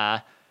 with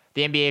the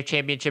NBA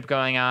championship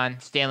going on,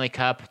 Stanley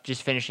Cup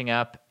just finishing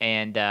up,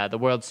 and the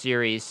World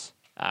Series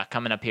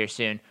coming up here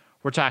soon.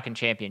 We're talking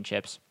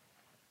championships.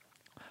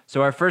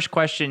 So our first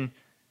question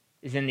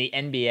is in the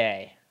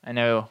NBA. I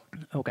know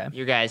Okay.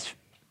 you guys,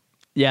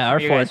 Yeah, our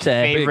your guys'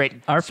 forte. favorite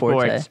Our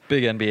forte. sports.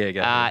 Big NBA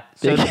guy.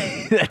 So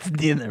That's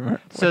neither.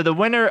 So the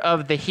winner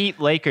of the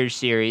Heat-Lakers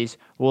series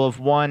will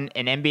have won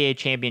an NBA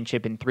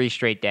championship in 3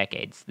 straight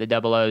decades, the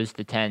double O's,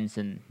 the 10s,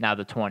 and now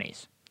the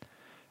 20s.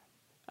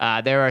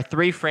 There are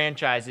 3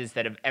 franchises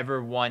that have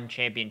ever won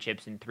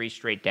championships in 3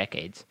 straight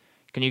decades.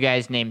 Can you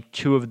guys name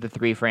 2 of the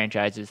 3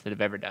 franchises that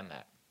have ever done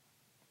that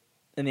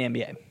In the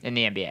NBA. in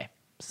the NBA?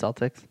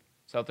 Celtics,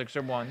 Celtics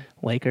are 1.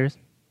 Lakers.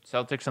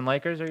 Celtics and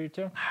Lakers are you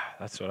 2?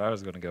 That's what I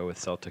was going to go with,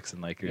 Celtics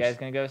and Lakers. You guys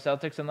going to go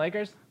Celtics and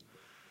Lakers?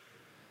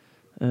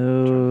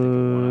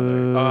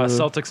 Oh.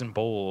 Celtics and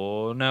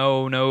Bull.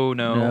 No.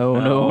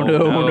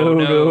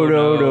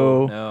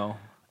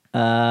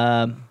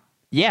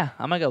 Yeah,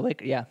 I'm gonna go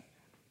Lakers. Yeah.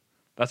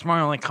 That's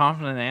my only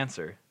confident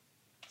answer.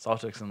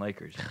 Celtics and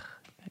Lakers.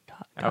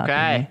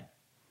 Okay.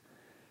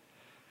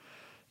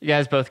 You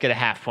guys both get a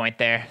half point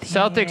there.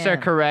 Celtics are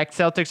correct.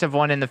 Celtics have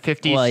won in the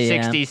 50s, Well,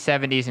 yeah. 60s,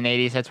 70s, and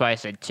 80s. That's why I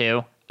said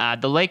 2.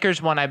 The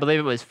Lakers won, I believe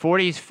it was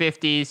 40s,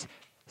 50s,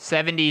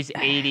 70s,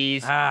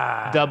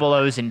 80s, double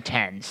O's, and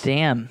 10s.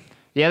 Damn.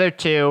 The other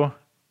 2,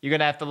 you're going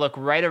to have to look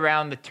right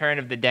around the turn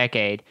of the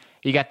decade.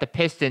 You got the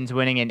Pistons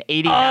winning in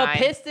 89, Oh,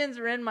 Pistons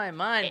were in my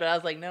mind, but I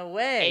was like, no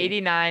way.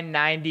 89,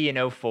 90,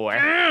 and 04.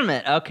 Damn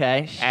it.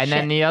 Okay. And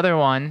then the other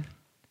one,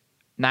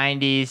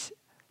 90s,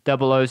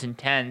 double O's, and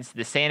 10s,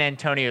 the San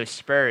Antonio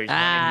Spurs won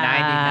in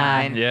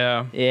 99.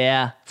 Yeah.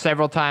 Yeah.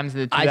 Several times in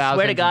the 2000s. I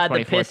swear to God, the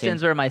 2014.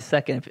 Pistons were my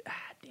second.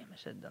 Damn, I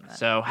should have done that.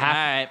 So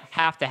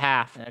half to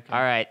half. Okay.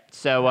 All right.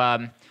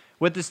 So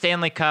with the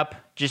Stanley Cup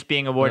just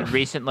being awarded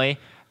recently,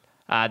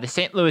 the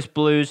St. Louis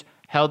Blues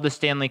held the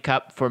Stanley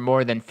Cup for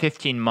more than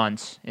 15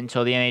 months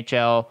until the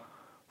NHL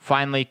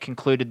finally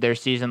concluded their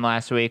season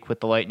last week with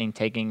the Lightning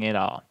taking it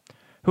all.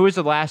 Who was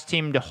the last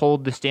team to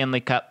hold the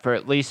Stanley Cup for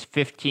at least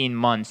 15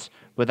 months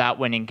without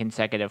winning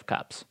consecutive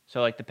cups?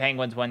 So like the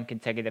Penguins won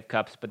consecutive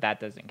cups, but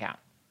that doesn't count.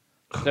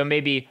 So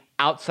maybe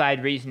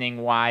outside reasoning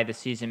why the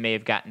season may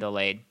have gotten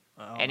delayed.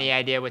 Any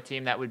idea what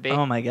team that would be?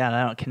 Oh my God,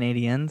 I don't.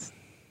 Canadians?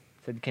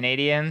 So the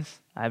Canadians.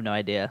 I have no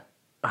idea.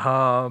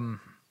 I'm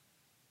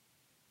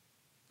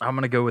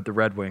going to go with the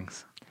Red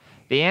Wings.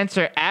 The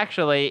answer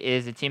actually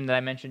is a team that I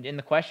mentioned in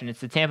the question. It's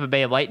the Tampa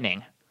Bay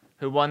Lightning,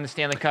 who won the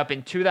Stanley Cup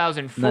in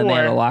 2004. Then they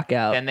had a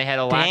lockout. Then they had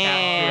a lockout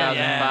in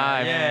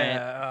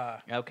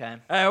 2005. Okay.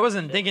 I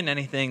wasn't thinking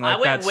anything like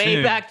I went that way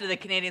soon. back to the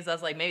Canadians. I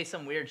was like, maybe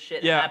some weird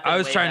shit Yeah, happened I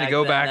was way trying to back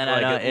go then, back and then I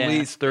like don't- at yeah.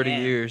 least 30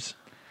 Damn. years.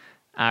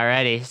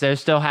 Alrighty, so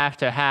still half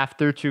to half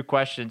through 2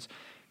 questions.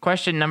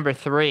 Question number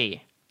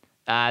 3.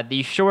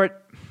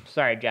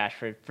 Sorry, Josh,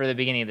 for the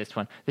beginning of this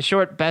one. The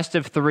short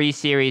best-of-3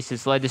 series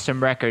has led to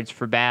some records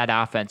for bad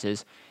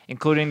offenses,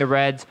 including the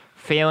Reds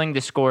failing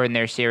to score in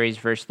their series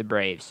versus the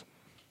Braves.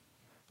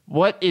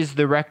 What is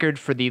the record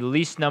for the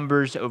least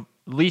number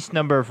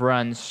of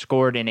runs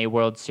scored in a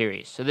World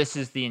Series? So this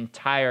is the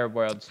entire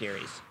World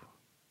Series.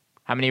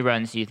 How many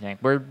runs do you think?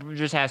 We're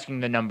just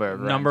asking the number of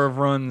runs. Number of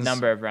runs.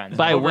 Number of runs.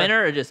 By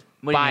winner or just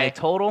by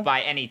total?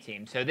 By any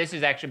team. So this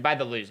is actually by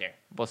the loser.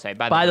 We'll say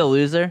by the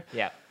loser.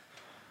 Yeah.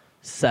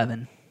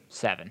 7.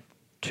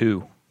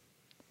 2.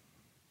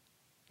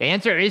 The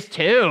answer is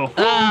 2.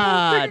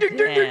 Ah, ding,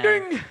 ding, ding,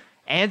 ding.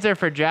 Answer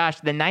for Josh,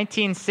 the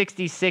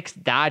 1966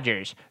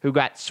 Dodgers, who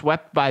got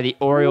swept by the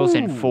Orioles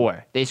in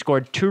 4. They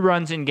scored 2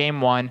 runs in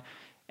Game 1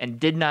 and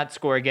did not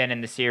score again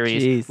in the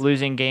series,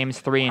 losing Games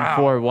 3 and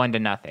 4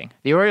 1-0.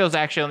 The Orioles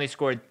actually only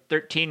scored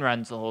 13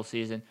 runs the whole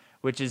season,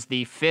 which is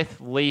the 5th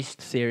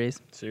least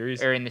series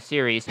or in the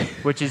series,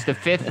 which is the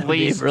 5th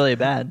least really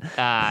bad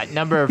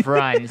number of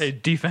runs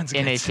defense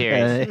in a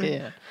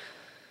series.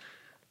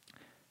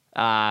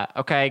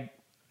 Okay.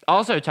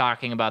 Also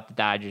talking about the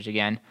Dodgers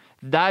again.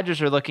 The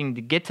Dodgers are looking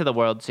to get to the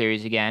World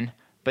Series again,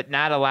 but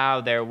not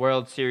allow their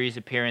World Series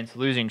appearance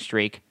losing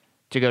streak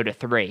to go to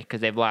 3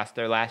 because they've lost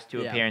their last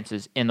 2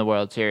 appearances in the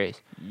World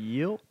Series.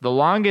 Yep. The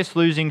longest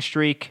losing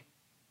streak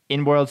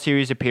in World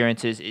Series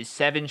appearances is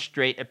 7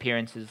 straight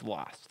appearances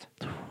lost.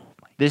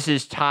 This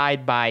is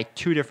tied by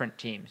 2 different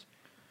teams.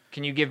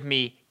 Can you give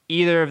me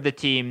either of the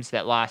teams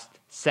that lost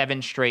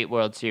 7 straight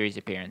World Series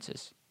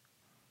appearances?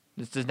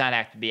 This does not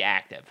have to be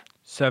active.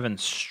 7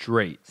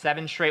 straight.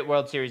 7 straight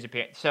World Series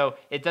appearances. So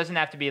it doesn't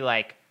have to be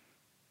like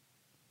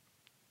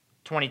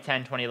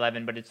 2010,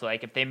 2011, but it's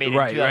like if they made it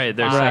in 2005,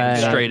 There's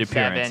straight 2007,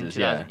 appearances.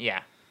 2000,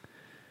 yeah.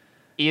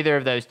 Either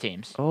of those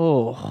teams.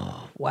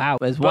 Oh, wow.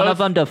 Is one of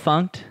them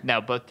defunct? No,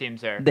 both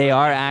teams are. They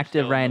are still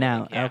active right in the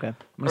now. league, yeah. Okay.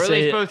 Or at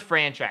least both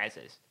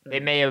franchises.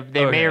 They may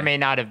or may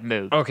not have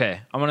moved.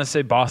 Okay, I'm gonna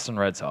say Boston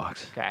Red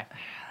Sox. Okay.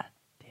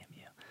 Damn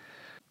you.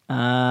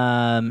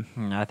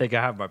 I think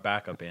I have my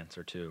backup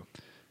answer too.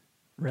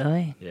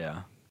 Really?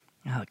 Yeah.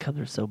 Oh, the Cubs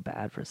are so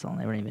bad for something.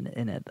 They weren't even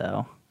in it,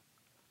 though.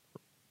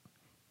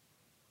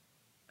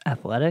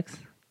 Athletics?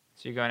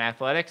 So you're going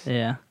Athletics?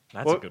 Yeah.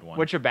 That's a good one.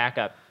 What's your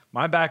backup?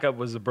 My backup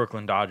was the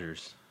Brooklyn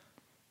Dodgers.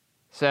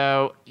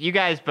 So you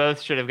guys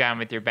both should have gone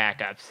with your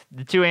backups.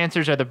 The 2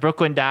 answers are the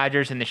Brooklyn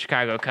Dodgers and the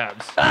Chicago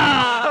Cubs.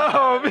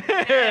 Oh,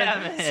 man.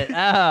 Damn it.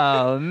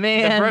 Oh,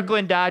 man. The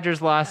Brooklyn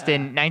Dodgers lost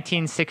in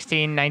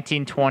 1916,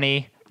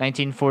 1920,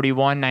 1941,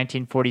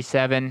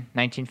 1947,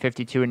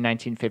 1952, and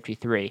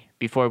 1953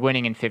 before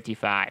winning in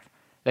 55.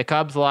 The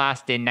Cubs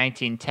lost in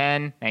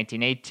 1910,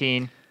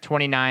 1918,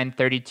 29,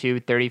 32,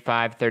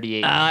 35,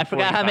 38. I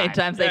forgot how many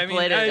times they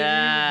played it.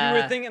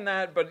 You were thinking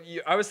that, but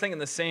I was thinking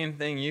the same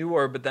thing you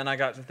were, but then I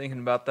got to thinking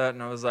about that,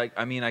 and I was like,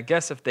 I mean, I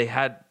guess if they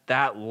had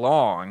that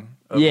long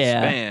of a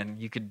span,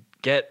 you could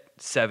get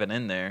 7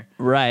 in there.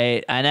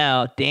 Right, I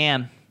know.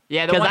 Damn.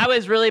 Yeah, because I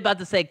was really about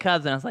to say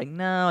Cubs, and I was like,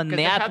 no. And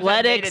the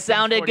Athletics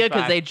sounded good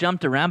because they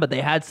jumped around, but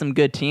they had some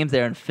good teams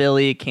there in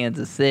Philly,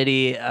 Kansas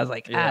City. I was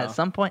like, at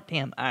some point,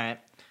 damn. All right.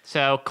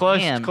 So close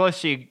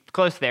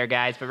there,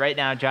 guys. But right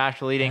now,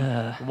 Josh leading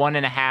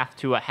 1.5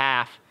 to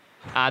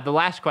 0.5. The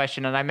last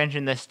question, and I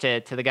mentioned this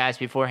to the guys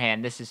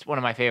beforehand. This is one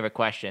of my favorite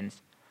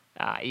questions.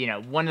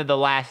 One of the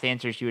last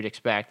answers you would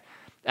expect.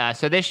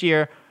 So this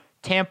year,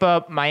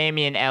 Tampa,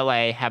 Miami, and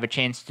LA have a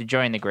chance to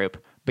join the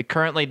group. But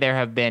currently, there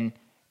have been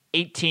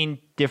 18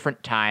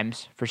 different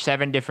times for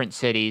 7 different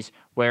cities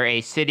where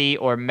a city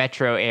or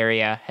metro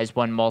area has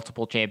won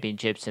multiple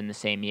championships in the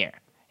same year,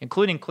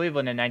 including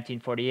Cleveland in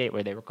 1948,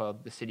 where they were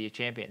called the City of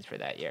Champions for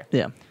that year.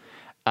 Yeah.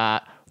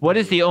 What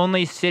is the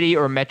only city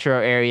or metro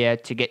area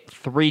to get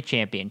 3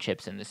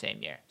 championships in the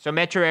same year? So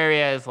metro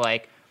area is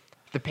like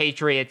the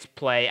Patriots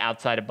play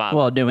outside of Boston.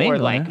 Well, New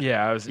England. Or like,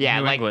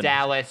 New like England.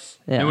 Dallas.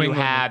 Yeah. You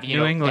have,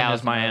 New England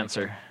Dallas is my and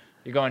answer.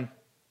 You're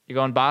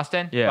going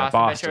Boston? Yeah,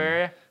 Boston metro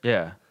area?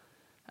 Yeah.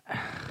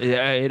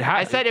 Yeah,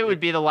 I said it would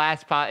be the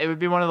last. It would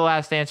be one of the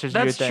last answers.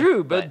 That's you would true,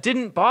 think, but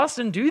didn't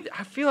Boston do that?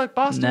 I feel like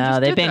Boston No,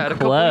 just they've did been that a close.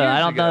 couple years I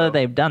don't know ago. that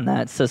they've done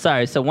that. So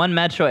sorry. So one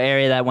metro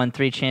area that won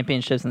 3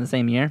 championships in the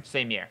same year.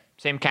 Same year,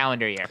 same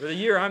calendar year. The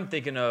year I'm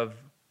thinking of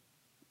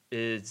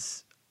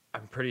is,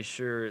 I'm pretty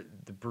sure,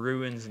 the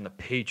Bruins and the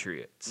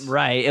Patriots.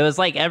 Right. It was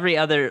like every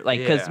other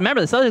because Yeah.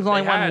 remember the Celtics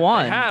only won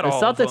one. they had The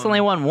all of Celtics them.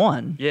 only won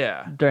one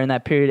Yeah. during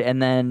that period,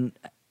 and then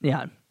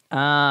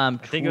I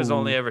think it was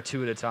only ever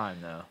 2 at a time,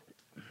 though.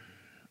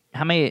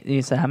 How many?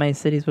 You said how many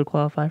cities would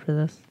qualify for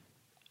this?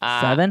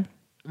 7.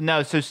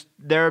 No, so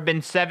there have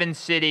been 7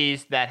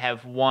 cities that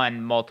have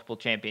won multiple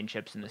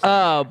championships in the same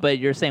Oh, but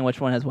you're saying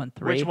which one has won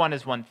 3? Which one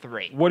has won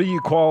 3? What are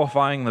you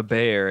qualifying the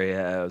Bay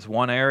Area as?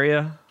 One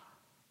area?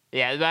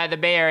 Yeah, the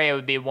Bay Area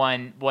would be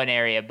one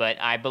area,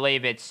 but I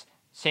believe it's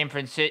San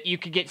Francisco. You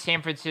could get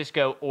San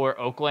Francisco or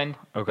Oakland,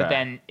 Okay. but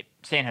then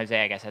San Jose,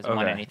 I guess, hasn't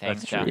won Okay, anything.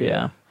 that's so. true.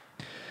 Yeah.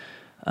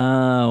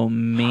 Oh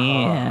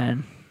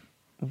man.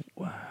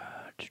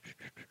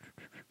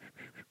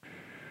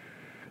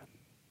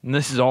 And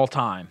this is all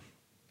time.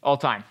 All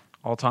time.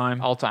 All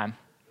time. All time.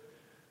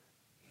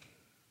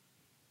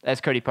 As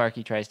Cody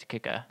Parkey tries to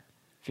kick a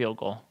field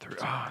goal.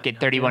 Get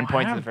 31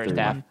 points in the first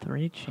half.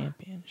 3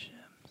 championships.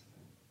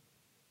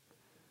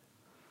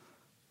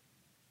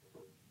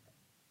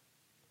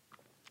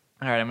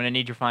 All right, I'm going to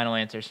need your final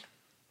answers.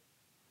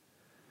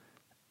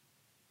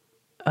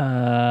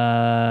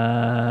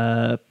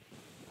 5.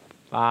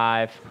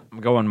 I'm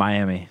going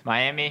Miami.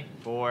 Miami.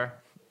 4.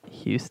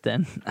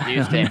 Houston.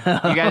 Houston.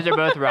 You guys are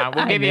both wrong.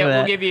 We'll give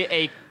you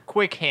a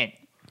quick hint.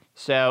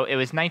 So it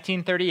was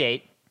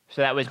 1938.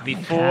 So that was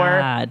before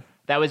God.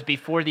 that was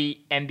before the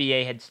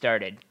NBA had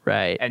started.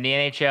 Right. And the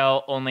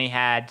NHL only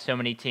had so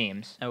many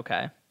teams.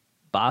 Okay.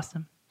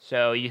 Boston?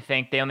 So you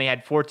think they only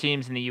had 4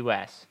 teams in the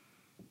US.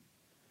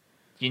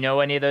 Do you know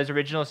any of those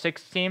original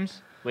 6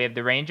 teams? We have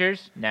the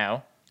Rangers?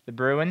 No. The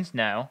Bruins?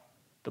 No.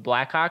 The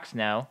Blackhawks?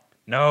 No.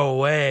 No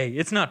way.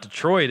 It's not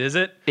Detroit, is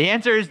it? The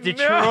answer is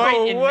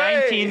Detroit in way.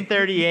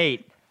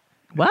 1938.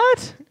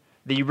 What?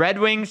 The Red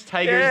Wings,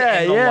 Tigers,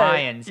 and the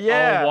Lions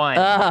all won.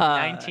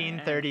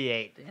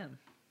 1938. Damn.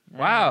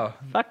 Wow.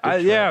 Fuck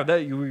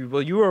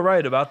Detroit. You were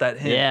right about that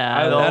hint.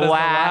 Yeah. That is the last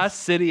last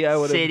city I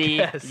would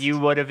have guessed. you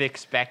would have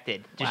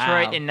expected. Detroit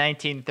Wow. in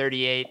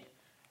 1938.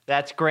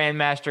 That's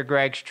Grandmaster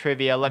Greg's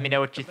trivia. Let me know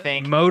what you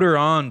think. Motor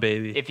on,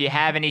 baby. If you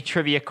have any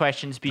trivia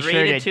questions, be 3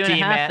 sure to to 2.5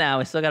 DM. now.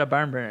 We still got a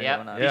barn burner Yep.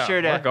 going on. Be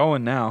sure we're to.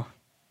 going now.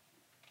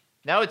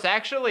 No, it's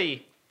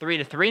actually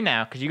 3-3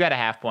 now because you got a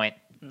half point.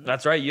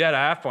 That's right. You had a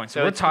half point, so,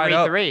 So we're it's tied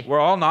up. 3-3. We're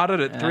all knotted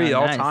at 3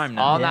 all nice. time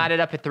now. All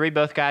knotted up at 3.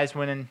 Both guys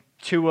winning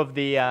 2 of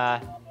the.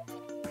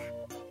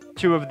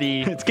 2 of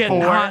the. It's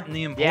getting 4. hot in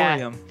the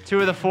Emporium. Yeah, 2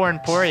 of the 4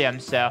 Emporium.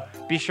 So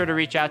be sure to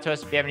reach out to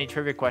us if you have any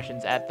trivia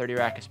questions at 30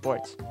 Rack of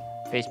Sports,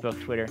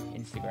 Facebook, Twitter,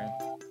 Instagram.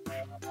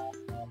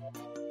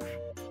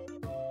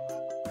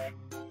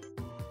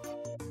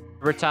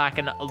 We're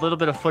talking a little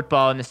bit of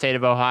football in the state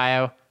of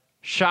Ohio.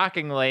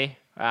 Shockingly,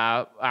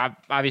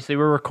 obviously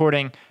we're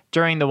recording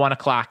during the 1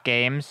 o'clock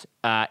games.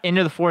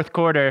 Into the fourth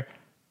quarter,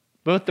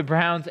 both the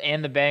Browns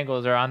and the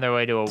Bengals are on their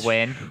way to a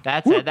win.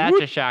 That's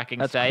a shocking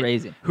That's sight.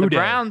 crazy. The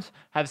Browns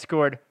have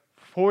scored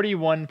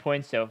 41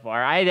 points so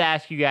far. I'd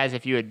ask you guys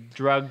if you had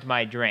drugged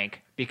my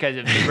drink because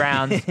of the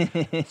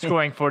Browns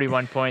scoring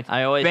 41 points.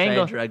 I always try to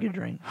Bengals, drug your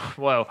drink.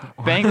 Whoa.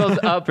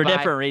 Bengals up For by,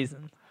 different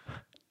reasons.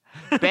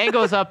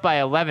 Bengals up by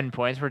 11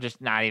 points. We're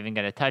just not even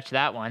going to touch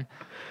that one.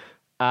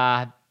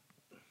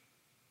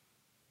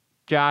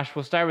 Josh,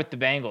 we'll start with the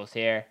Bengals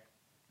here.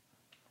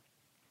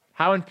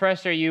 How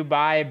impressed are you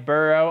by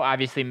Burrow?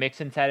 Obviously,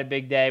 Mixon's had a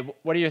big day.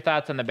 What are your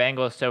thoughts on the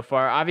Bengals so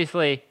far?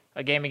 Obviously,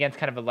 a game against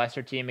kind of a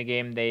lesser team, a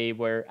game they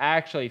were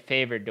actually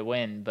favored to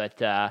win. But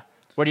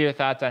what are your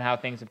thoughts on how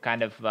things have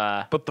kind of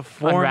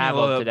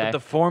unraveled today? But the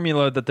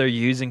formula that they're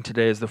using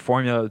today is the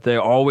formula that they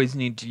always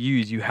need to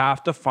use. You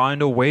have to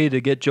find a way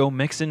to get Joe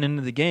Mixon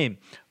into the game.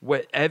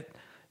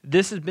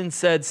 This has been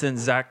said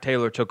since Zach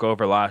Taylor took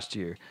over last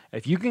year.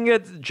 If you can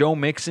get Joe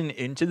Mixon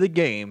into the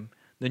game,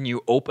 then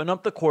you open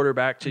up the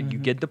quarterback to you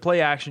get the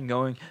play action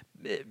going.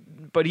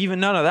 But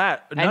even none of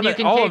that. And you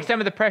can take some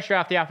of the pressure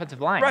off the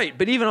offensive line. Right,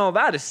 but even all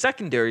that is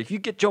secondary. If you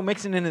get Joe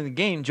Mixon into the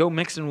game, Joe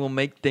Mixon will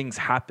make things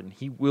happen.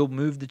 He will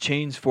move the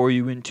chains for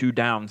you in 2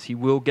 downs. He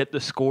will get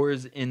the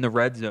scores in the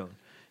red zone.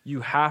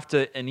 You have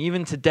to, and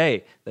even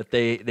today that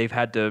they've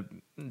had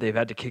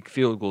to kick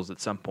field goals at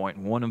some point,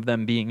 one of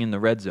them being in the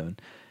red zone.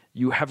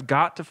 You have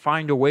got to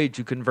find a way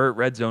to convert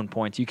red zone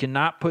points. You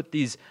cannot put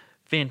these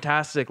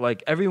fantastic,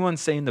 like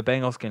everyone's saying the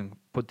Bengals can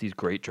put these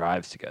great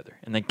drives together,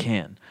 and they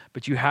can.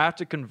 But you have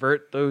to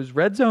convert those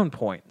red zone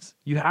points.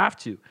 You have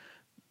to.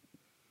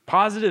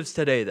 Positives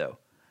today, though,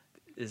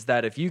 is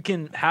that if you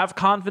can have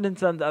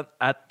confidence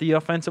at the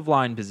offensive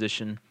line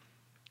position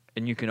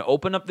and you can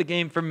open up the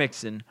game for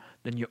Mixon,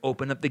 then you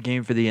open up the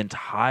game for the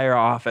entire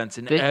offense,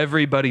 and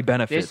everybody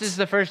benefits. This is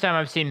the first time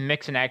I've seen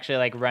Mixon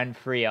actually run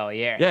free all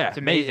year. Yeah, it's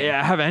amazing.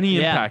 Have any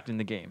impact in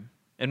the game.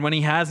 And when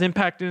he has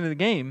impact in the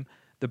game,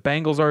 the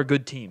Bengals are a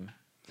good team.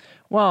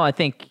 Well, I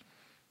think,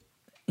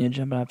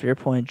 jumping off your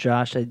point,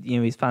 Josh,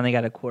 he's finally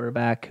got a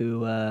quarterback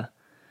who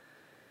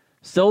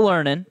still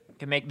learning.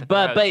 Can make the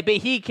but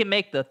throws. he can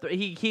make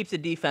he keeps the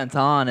defense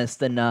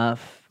honest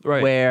enough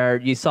Right. where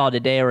you saw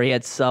today where he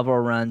had several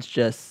runs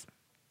just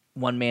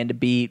one man to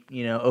beat,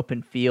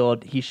 open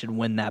field. He should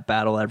win that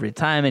battle every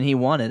time, and he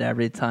won it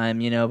every time,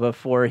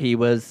 before he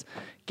was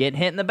getting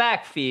hit in the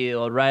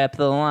backfield right up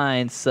the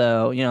line.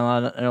 So, a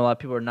lot of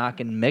people are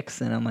knocking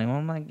Mixon. I'm like,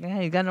 well,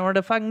 he's got nowhere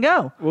to fucking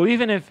go. Well,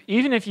 even if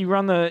you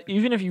run a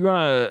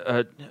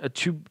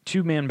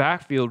two-man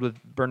backfield with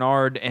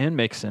Bernard and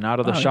Mixon out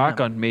of the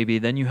shotgun, maybe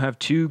then you have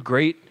 2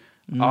 great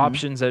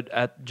options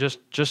at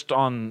just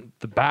on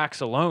the backs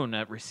alone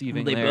at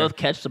receiving. They there. both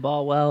catch the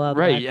ball well out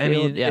Right. the I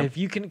backfield. mean, if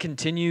you can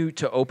continue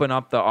to open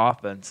up the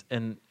offense,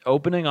 and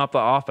opening up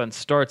the offense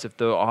starts if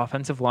the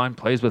offensive line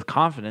plays with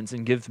confidence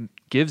and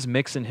gives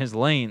Mixon his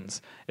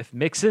lanes. If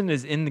Mixon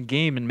is in the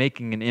game and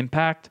making an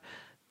impact,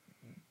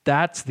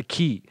 that's the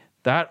key.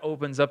 That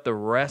opens up the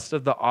rest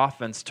of the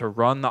offense to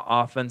run the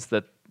offense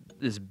that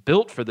is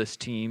built for this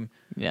team.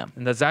 Yeah.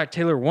 And that Zach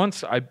Taylor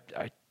wants,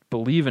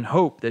 believe and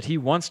hope that he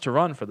wants to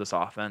run for this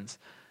offense.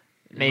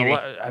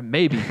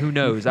 Maybe. Who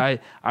knows? I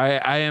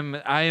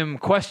am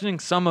questioning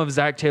some of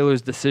Zach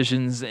Taylor's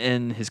decisions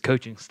in his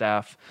coaching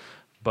staff,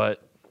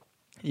 but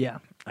Yeah.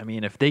 I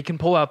mean, if they can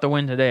pull out the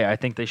win today, I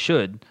think they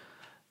should.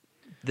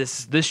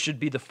 This should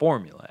be the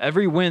formula.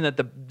 Every win that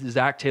the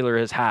Zach Taylor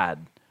has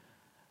had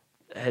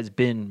has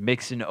been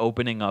mixing,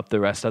 opening up the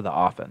rest of the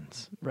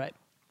offense. Right.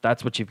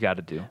 That's what you've got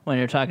to do. When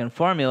you're talking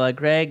formula,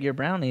 Greg, your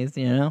Brownies,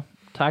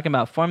 talking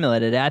about formula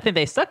today. I think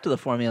they stuck to the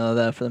formula,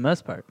 though, for the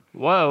most part.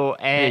 Whoa.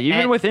 And,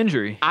 even with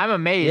injury. I'm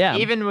amazed. Yeah.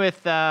 Even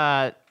with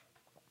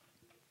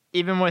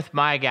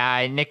my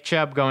guy, Nick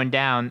Chubb, going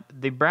down,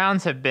 the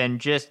Browns have been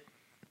just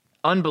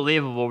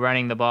unbelievable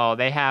running the ball.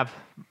 They have,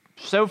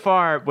 so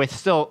far, with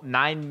still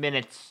 9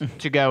 minutes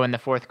to go in the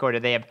fourth quarter,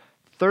 they have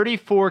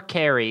 34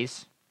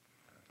 carries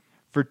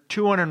for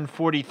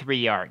 243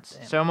 yards.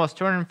 Damn. So almost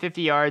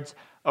 250 yards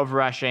of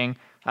rushing.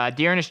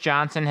 Dearness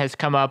Johnson has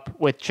come up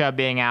with Chubb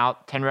being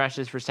out, 10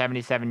 rushes for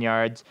 77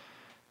 yards.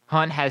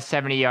 Hunt has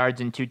 70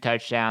 yards and 2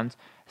 touchdowns.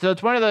 So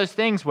it's one of those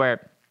things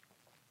where,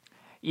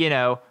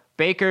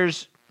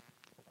 Baker's,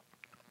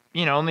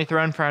 only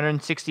thrown for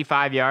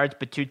 165 yards,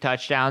 but 2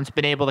 touchdowns,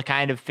 been able to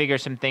kind of figure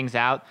some things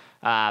out.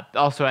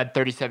 Also had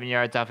 37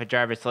 yards off of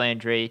Jarvis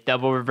Landry,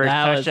 double reverse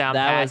touchdown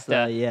pass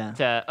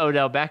to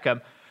Odell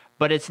Beckham.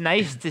 But it's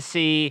nice to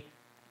see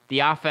the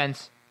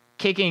offense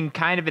kicking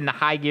kind of in the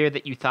high gear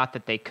that you thought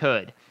that they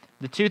could.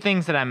 The 2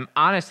 things that I'm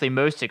honestly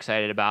most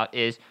excited about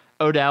is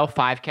Odell,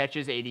 5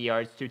 catches, 80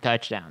 yards, 2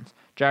 touchdowns.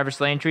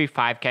 Jarvis Landry,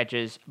 5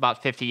 catches,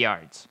 about 50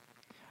 yards.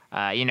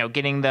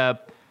 Getting the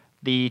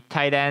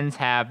tight ends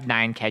have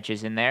 9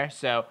 catches in there.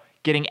 So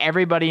getting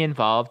everybody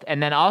involved.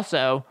 And then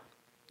also,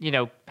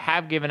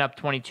 have given up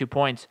 22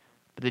 points,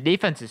 but the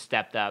defense has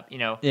stepped up.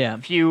 A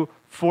few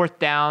fourth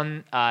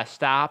down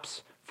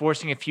stops,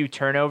 forcing a few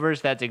turnovers.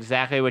 That's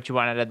exactly what you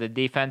want out of the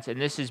defense.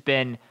 And this has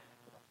been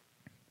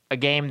a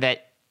game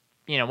that,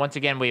 once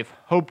again, we've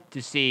hoped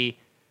to see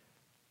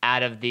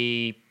out of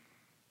the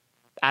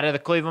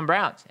Cleveland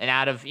Browns and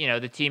out of,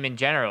 the team in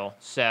general.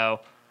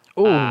 So,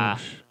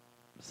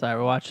 sorry,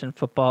 we're watching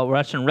football. We're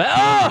watching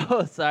Red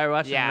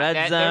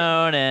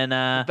Zone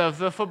and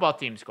the football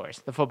team scores.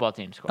 The football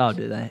team scores. Oh,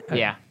 do they? Okay.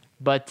 Yeah,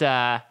 but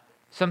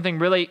something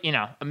really,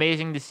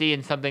 amazing to see,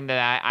 and something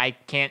that I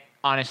can't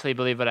honestly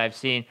believe what I've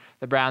seen.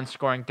 The Browns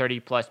scoring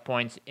 30-plus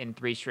points in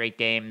 3 straight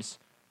games.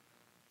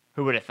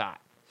 Who would have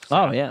thought? So.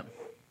 Oh, yeah.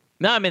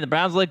 No, I mean, the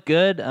Browns look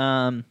good.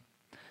 The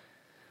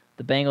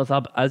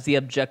Bengals, as the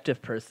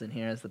objective person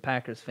here, as the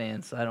Packers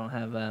fan, so I don't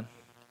have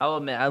I'll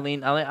admit,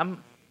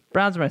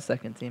 Browns are my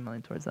second team. I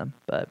lean towards them.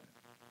 But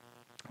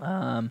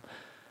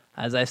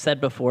as I said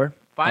before,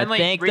 finally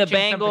I think reaching the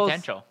Bengals, some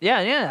potential.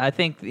 Yeah. I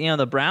think,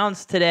 the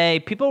Browns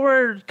today, people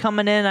were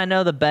coming in. I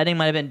know the betting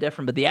might have been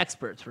different, but the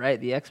experts, right?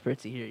 The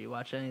experts here, you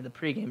watch any of the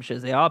pregame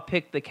shows, they all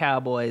picked the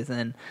Cowboys.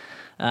 And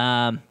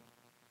I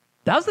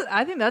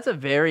think that's a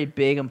very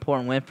big,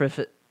 important win for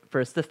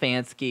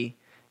Stefanski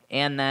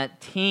and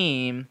that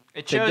team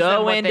to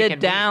go into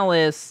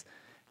Dallas.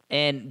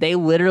 And they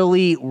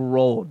literally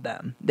rolled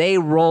them. They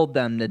rolled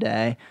them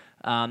today.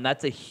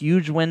 That's a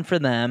huge win for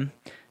them.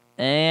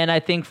 And I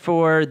think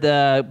for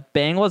the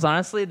Bengals,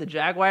 honestly, the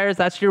Jaguars,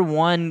 that's your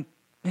very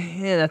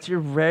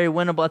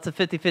winnable. That's a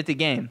 50-50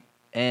 game.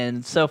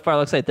 And so far, it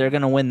looks like they're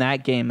going to win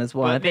that game as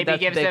well. Well, I think maybe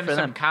gives them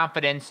some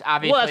confidence.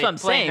 Obviously, well, that's what I'm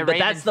saying. But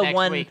that's the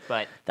one. Week,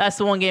 but that's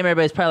the one game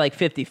everybody's probably like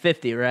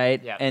 50-50,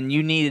 right? Yep. And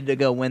you needed to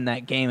go win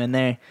that game, and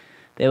they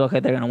look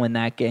like they're going to win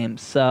that game.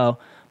 So.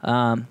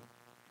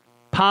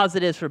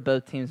 Positives for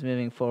both teams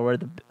moving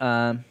forward.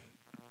 The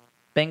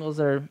Bengals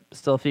are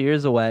still a few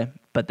years away,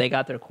 but they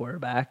got their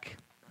quarterback.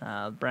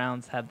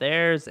 Browns have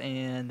theirs,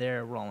 and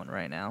they're rolling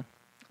right now.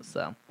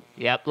 So,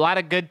 yep, a lot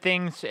of good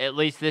things, at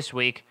least this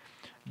week.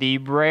 The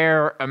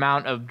rare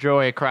amount of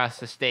joy across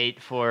the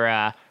state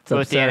for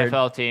both absurd. the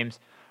NFL teams.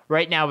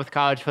 Right now with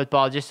college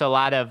football, just a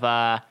lot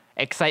of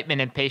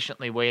excitement and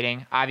patiently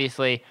waiting.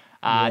 Obviously,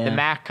 the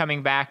MAC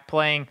coming back,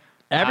 playing...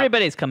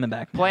 Everybody's coming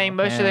back. Playing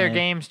most of their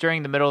games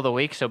during the middle of the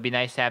week, so it'd be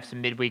nice to have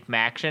some midweek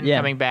action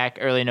coming back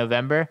early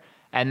November.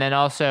 And then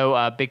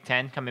also Big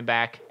Ten coming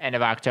back end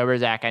of October.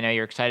 Zach, I know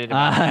you're excited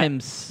about that. I'm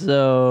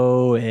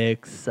so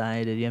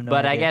excited. You have no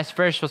idea. I guess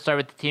first we'll start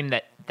with the team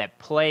that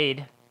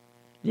played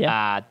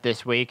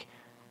this week.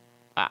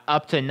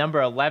 Up to number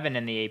 11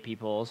 in the AP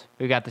polls.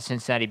 We got the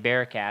Cincinnati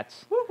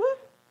Bearcats.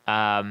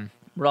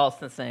 We're all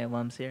Cincinnati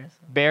alums here.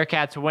 So.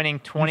 Bearcats winning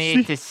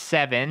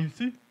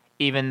 28-7.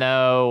 Even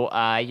though,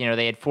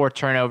 they had 4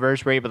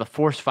 turnovers, were able to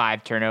force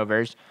 5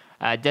 turnovers.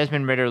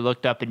 Desmond Ridder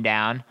looked up and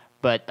down,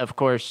 but of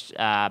course,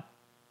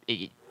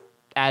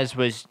 as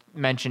was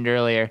mentioned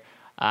earlier,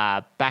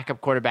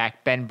 backup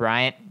quarterback Ben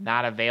Bryant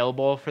not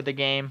available for the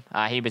game.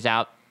 He was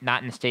out,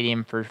 not in the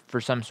stadium for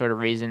some sort of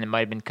reason. It might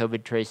have been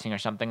COVID tracing or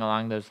something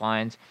along those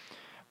lines,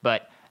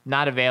 but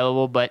not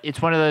available. But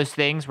it's one of those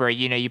things where,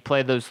 you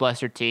play those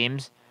lesser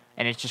teams,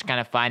 and it's just kind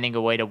of finding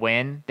a way to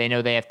win. They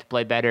know they have to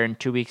play better in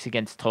 2 weeks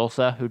against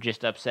Tulsa, who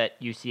just upset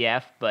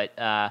UCF.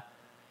 But,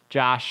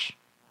 Josh,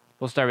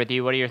 we'll start with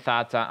you. What are your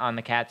thoughts on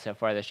the Cats so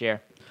far this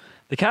year?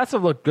 The Cats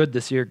have looked good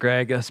this year,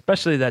 Greg,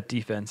 especially that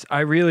defense.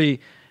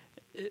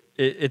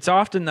 It's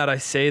often that I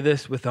say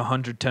this with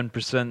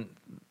 110%,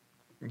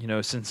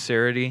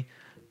 sincerity,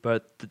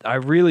 but I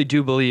really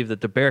do believe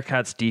that the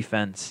Bearcats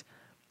defense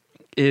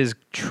is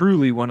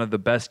truly one of the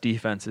best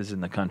defenses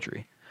in the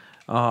country.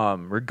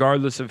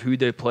 Regardless of who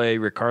they play,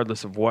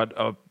 regardless of what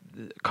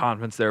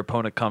conference their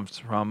opponent comes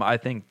from, I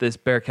think this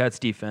Bearcats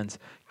defense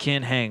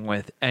can hang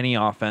with any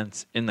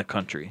offense in the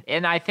country.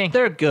 And I think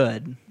they're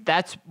good.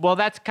 That's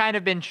kind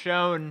of been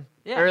shown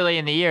early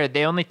in the year.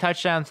 The only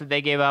touchdowns that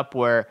they gave up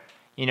were,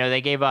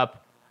 they gave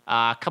up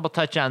a couple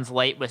touchdowns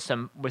late with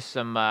some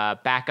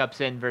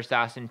backups in versus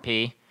Austin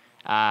Peay.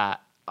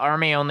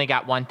 Army only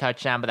got one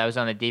touchdown, but that was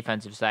on the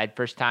defensive side.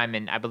 First time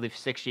in, I believe,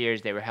 6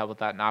 years they were held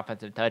without an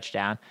offensive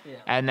touchdown. Yeah.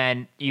 And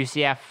then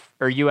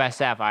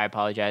USF, I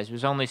apologize,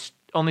 was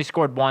only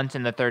scored once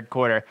in the third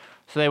quarter.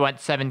 So they went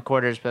 7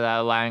 quarters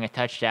without allowing a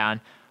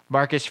touchdown.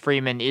 Marcus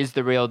Freeman is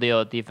the real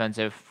deal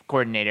defensive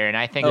coordinator, and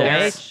I think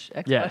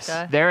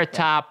they're a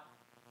top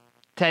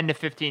 10 to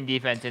 15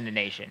 defense in the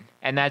nation.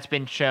 And that's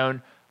been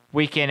shown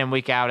week in and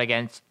week out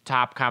against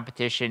top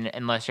competition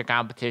and lesser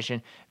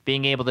competition,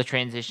 being able to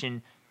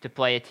transition to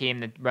play a team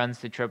that runs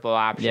the triple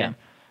option. Yeah.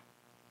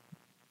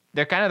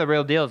 They're kind of the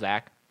real deal,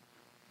 Zach.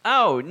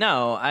 Oh,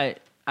 no.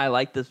 I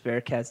like this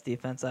Bearcats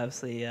defense,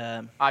 obviously.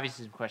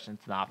 Obviously, some questions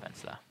to the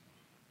offense,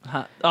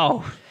 though.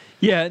 Oh.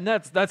 Yeah, and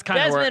that's kind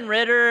of Desmond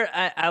Ridder,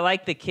 I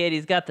like the kid.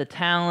 He's got the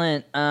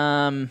talent.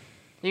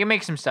 He can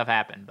make some stuff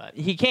happen, but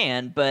he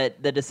can,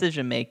 but the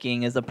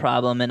decision-making is a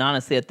problem. And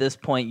honestly, at this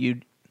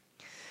point,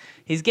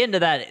 he's getting to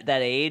that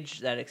age,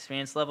 that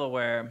experience level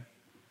where,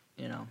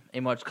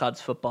 in much college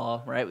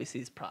football, right? We see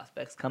these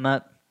prospects come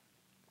up.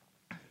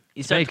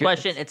 You start to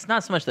question, it's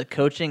not so much the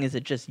coaching, is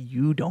it just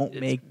you don't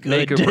make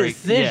good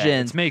decisions? Yeah,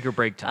 it's make or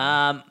break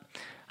time.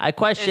 I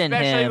question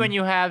especially him. when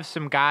you have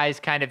some guys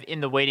kind of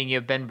in the waiting. You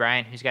have Ben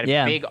Bryant, who's got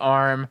a big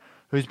arm,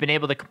 who's been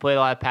able to complete a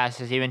lot of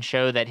passes, even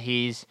show that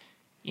he's,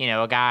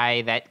 a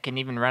guy that can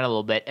even run a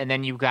little bit. And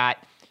then you've got,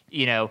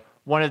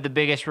 one of the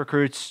biggest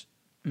recruits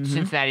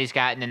Cincinnati's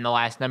gotten in the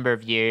last number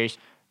of years,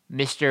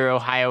 Mr.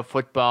 Ohio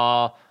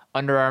football,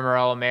 Under Armour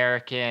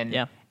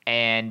All-American,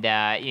 and,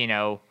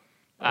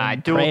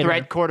 dual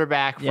threat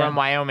quarterback from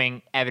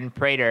Wyoming, Evan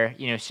Prater,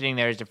 sitting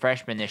there as a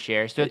freshman this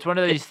year. So it's one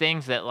of these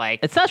things that,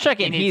 it's not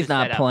shocking he's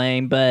not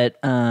playing, but,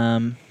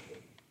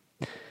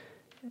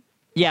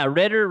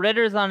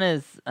 Ritter's on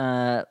his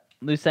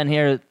loose end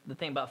here. The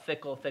thing about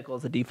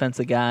Fickle's a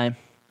defensive guy,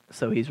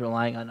 so he's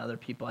relying on other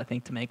people, I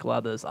think, to make a lot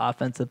of those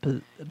offensive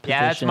positions.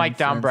 Yeah, that's Mike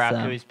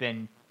Dombrow, who's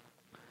been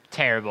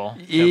terrible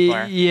so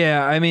far.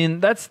 Yeah, I mean,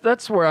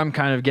 that's where I'm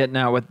kind of getting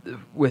at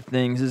with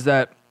things, is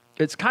that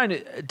it's kind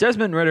of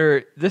Desmond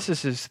Ridder. This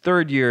is his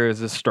 3rd year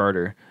as a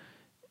starter,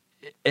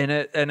 and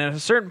at a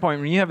certain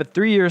point, when you have a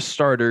 3-year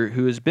starter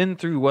who has been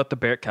through what the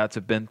Bearcats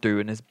have been through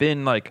and has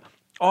been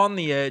on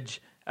the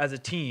edge as a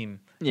team,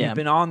 you've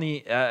been on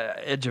the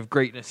edge of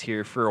greatness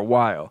here for a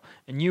while,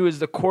 and you as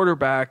the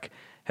quarterback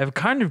have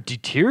kind of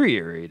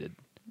deteriorated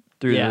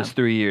through those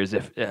 3 years.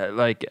 If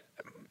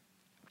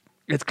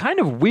it's kind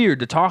of weird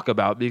to talk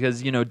about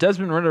because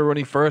Desmond Ridder, when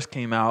he first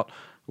came out,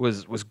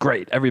 was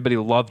great. Everybody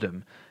loved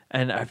him.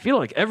 And I feel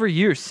like every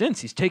year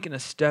since, he's taken a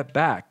step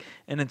back.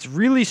 And it's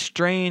really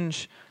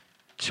strange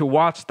to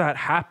watch that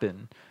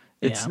happen.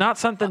 It's not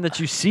something that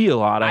you see a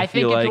lot, I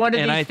feel like.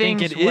 And I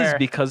think it is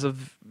because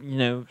of,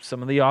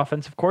 some of the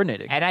offensive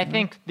coordinating. And I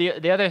think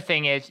the other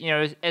thing is,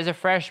 as a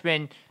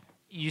freshman,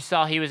 you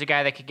saw he was a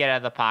guy that could get out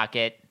of the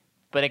pocket,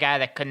 but a guy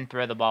that couldn't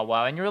throw the ball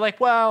well. And you were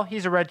like, well,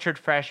 he's a redshirt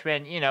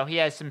freshman. He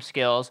has some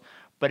skills.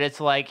 But it's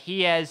like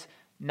he has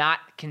not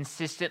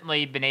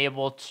consistently been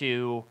able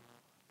to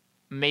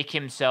make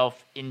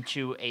himself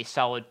into a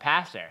solid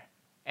passer.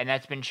 And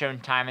that's been shown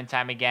time and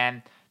time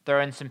again.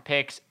 Throwing some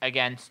picks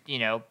against,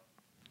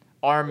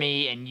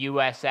 Army and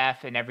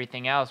USF and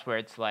everything else where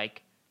it's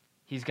like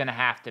he's going to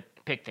have to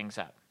pick things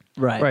up.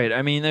 Right.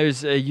 I mean,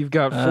 there's you've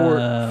got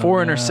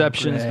four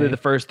interceptions through the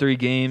first 3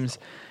 games.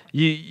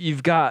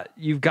 You've got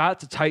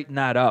to tighten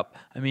that up.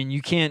 I mean,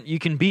 you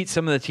can beat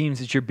some of the teams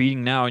that you're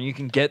beating now, and you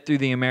can get through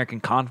the American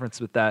Conference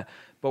with that.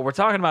 But we're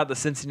talking about the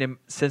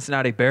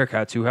Cincinnati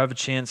Bearcats, who have a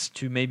chance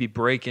to maybe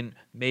break into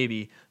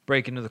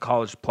the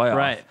college playoff.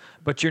 Right.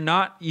 But you're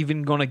not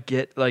even going to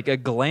get a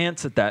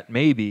glance at that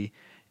maybe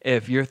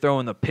if you're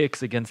throwing the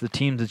picks against the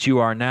teams that you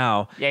are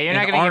now. Yeah, you're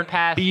not going to get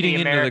past beating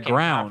the American into the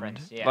ground.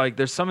 Conference. Yeah.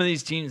 There's some of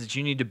these teams that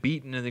you need to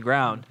beat into the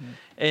ground.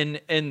 Mm-hmm.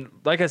 And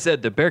like I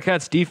said, the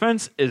Bearcats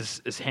defense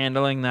is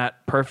handling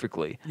that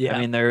perfectly. Yeah.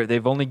 I mean,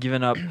 they've only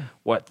given up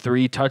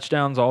 3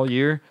 touchdowns all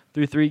year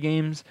through 3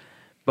 games.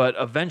 But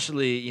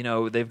eventually,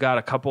 they've got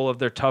a couple of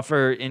their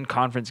tougher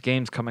in-conference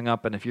games coming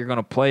up, and if you're going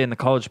to play in the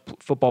college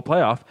football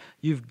playoff,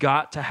 you've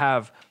got to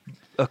have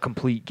a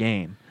complete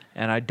game.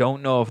 And I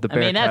don't know if the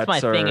Bearcats that's my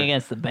thing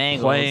against the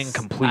Bengals. Playing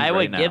complete I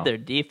would right give now. their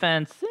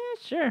defense,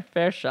 sure,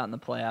 fair shot in the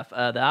playoff.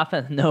 The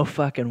offense, no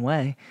fucking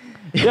way.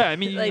 Yeah, I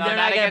mean, they're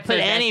not not going to against put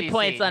those any SEC,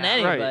 points on no.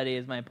 anybody.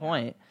 Is my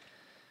point.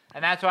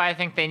 And that's why I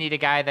think they need a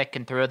guy that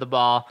can throw the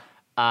ball.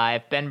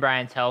 If Ben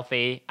Bryant's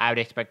healthy, I would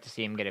expect to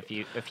see him get a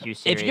few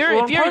series. If you're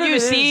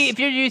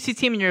UC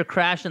team and you're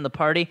crashing the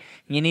party,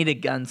 you need a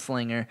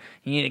gunslinger.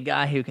 You need a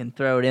guy who can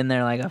throw it in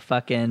there like a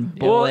fucking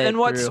bullet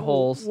through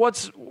holes.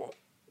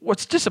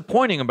 What's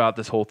disappointing about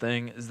this whole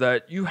thing is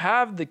that you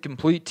have the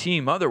complete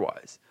team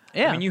otherwise.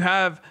 Yeah. I mean, you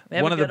have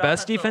one of the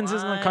best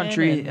defenses in the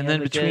country, and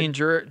then between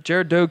Jared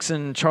Dokes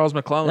and Charles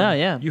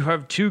McClellan, you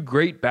have two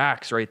great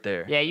backs right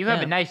there. Yeah, you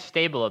have a nice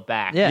stable of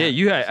backs. Yeah,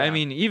 you have, I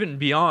mean, even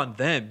beyond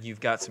them, you've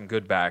got some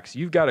good backs.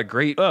 You've got a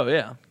great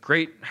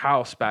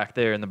house back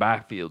there in the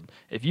backfield.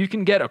 If you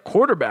can get a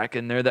quarterback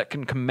in there that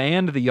can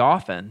command the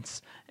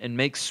offense and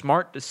make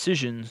smart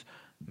decisions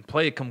and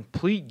play a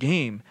complete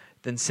game,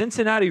 then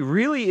Cincinnati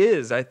really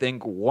is, I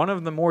think, one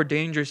of the more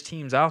dangerous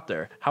teams out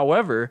there.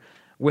 However,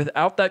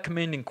 without that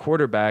commanding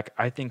quarterback,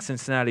 I think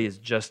Cincinnati is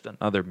just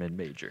another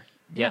mid-major.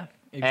 Yeah,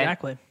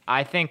 exactly. And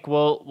I think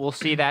we'll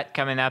see that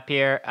coming up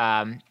here.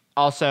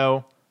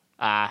 Also,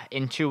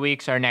 in 2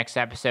 weeks, our next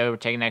episode, we're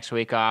taking next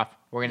week off.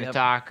 We're going to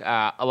talk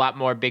a lot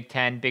more Big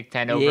Ten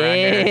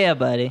over-under. Yeah,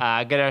 buddy.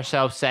 Get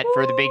ourselves set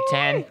for the Big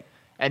Ten.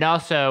 And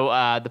also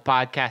the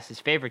podcast's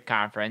favorite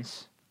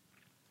conference.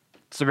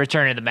 It's the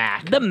return of the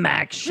MAC. The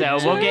MAC. So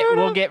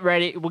we'll get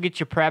ready. We'll get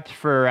you prepped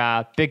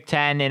for Big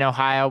Ten in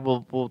Ohio.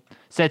 We'll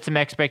set some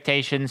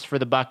expectations for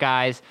the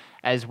Buckeyes,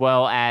 as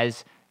well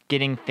as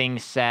getting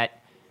things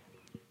set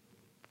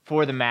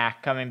for the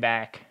MAC coming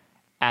back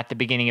at the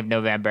beginning of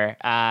November.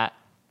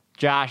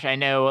 Josh, I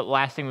know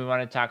last thing we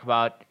want to talk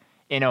about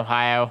in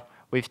Ohio,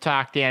 we've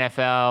talked the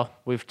NFL,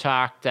 we've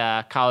talked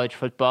college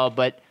football,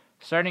 but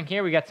starting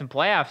here, we got some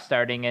playoffs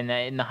starting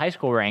in the high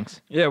school ranks.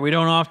 Yeah, we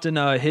don't often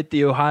hit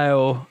the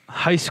Ohio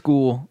high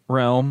school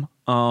realm,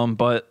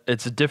 but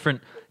it's a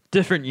different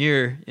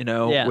year,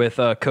 with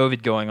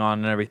COVID going on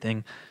and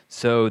everything.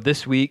 So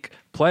this week,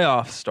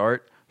 playoffs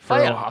start.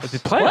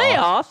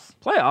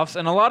 Playoffs,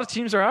 and a lot of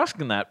teams are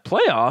asking that.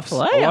 Playoffs. A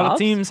lot of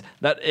teams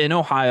that in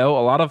Ohio,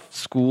 a lot of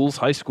schools,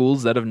 high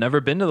schools that have never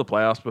been to the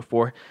playoffs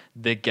before,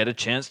 they get a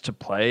chance to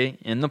play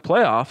in the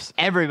playoffs.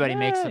 Everybody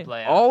makes the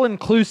playoffs. All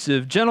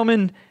inclusive.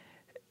 Gentlemen,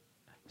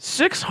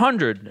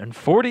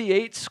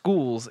 648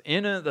 schools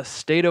in the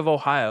state of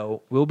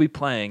Ohio will be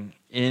playing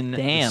in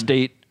the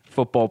state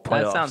football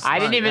playoffs. I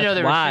didn't even know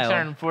there were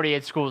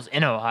 648 schools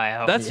in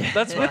Ohio.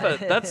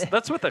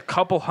 That's with a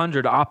couple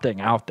hundred opting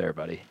out there,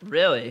 buddy.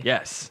 Really?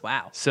 Yes.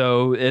 Wow.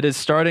 So it is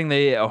starting.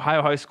 The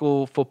Ohio high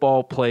school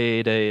football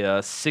played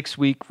a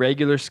 6-week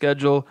regular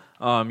schedule.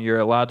 You're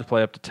allowed to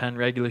play up to 10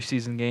 regular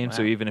season games. Wow.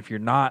 So even if you're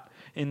not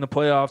in the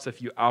playoffs,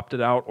 if you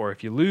opted out or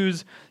if you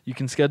lose, you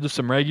can schedule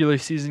some regular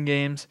season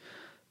games.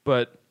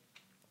 But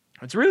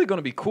it's really going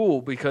to be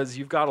cool because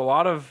you've got a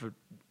lot of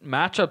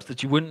matchups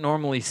that you wouldn't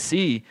normally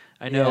see.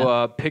 I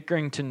know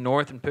Pickerington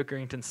North and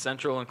Pickerington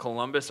Central and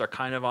Columbus are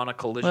kind of on a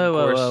collision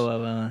course.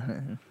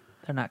 Whoa.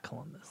 They're not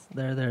Columbus.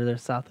 They're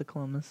south of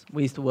Columbus.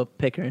 We used to whoop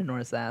Pickering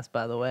North's ass,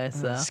 by the way.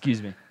 So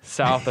excuse me,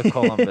 south of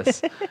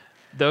Columbus.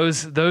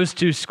 Those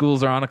two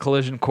schools are on a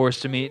collision course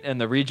to meet in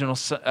the regional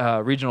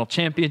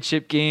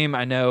championship game.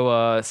 I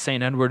know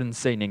St. Edward and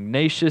St.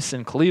 Ignatius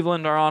in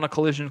Cleveland are on a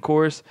collision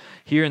course.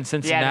 Here in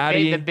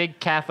Cincinnati, the big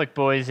Catholic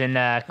boys in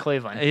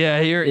Cleveland.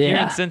 Here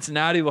in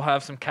Cincinnati, we'll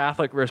have some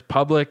Catholic versus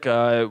public.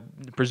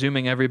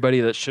 Presuming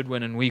everybody that should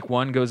win in week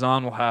 1 goes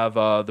on, we'll have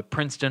the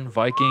Princeton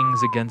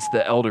Vikings against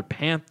the Elder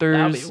Panthers.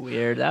 That'll be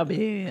weird. That'll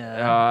be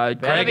a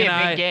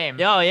big game.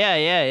 Oh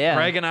yeah.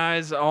 Greg and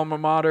I's alma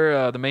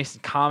mater, the Mason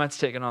Comets,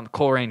 taking on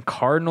the Coleraine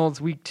Cardinals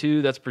week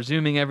 2. That's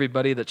presuming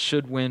everybody that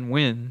should win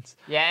wins.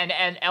 Yeah,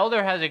 and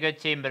Elder has a good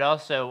team, but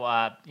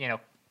also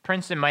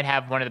Princeton might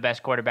have one of the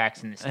best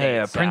quarterbacks in the state.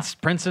 Yeah,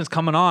 Princeton's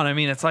coming on. I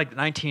mean, it's like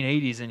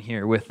 1980s in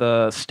here with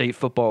state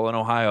football in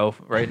Ohio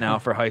right now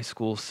for high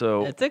school.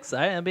 So it's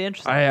exciting. It'll be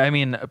interesting. I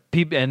mean,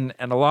 and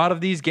a lot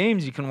of these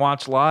games you can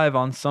watch live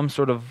on some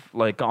sort of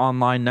like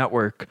online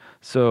network.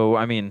 So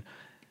I mean,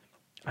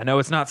 I know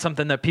it's not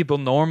something that people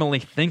normally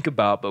think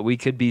about, but we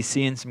could be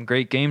seeing some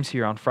great games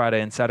here on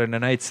Friday and Saturday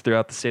nights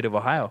throughout the state of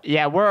Ohio.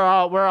 Yeah, we're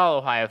all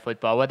Ohio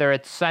football. Whether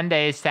it's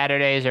Sundays,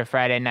 Saturdays, or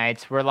Friday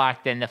nights, we're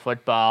locked into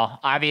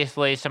football.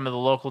 Obviously, some of the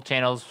local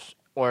channels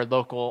or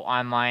local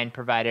online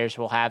providers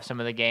will have some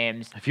of the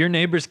games. If your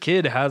neighbor's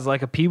kid has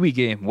like a peewee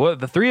game,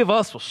 the 3 of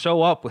us will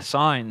show up with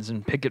signs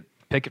and picket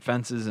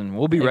fences, and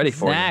we'll be ready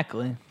for you.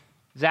 Exactly.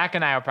 Zach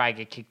and I will probably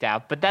get kicked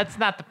out, but that's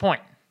not the point.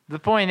 The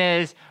point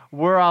is,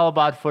 we're all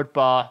about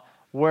football.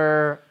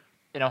 We're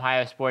an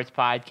Ohio sports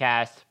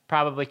podcast.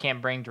 Probably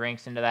can't bring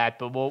drinks into that,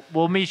 but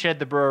we'll meet you at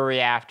the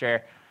brewery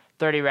after.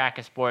 30 Rack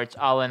of Sports,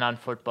 all in on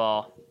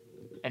football,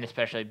 and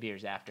especially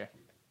beers after.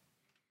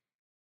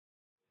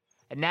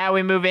 And now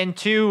we move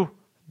into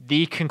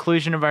the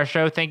conclusion of our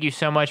show. Thank you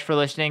so much for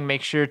listening.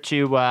 Make sure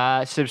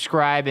to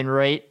subscribe and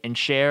rate and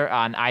share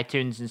on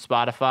iTunes and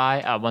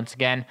Spotify. Once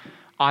again,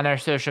 on our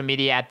social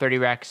media at 30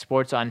 Rack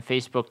Sports on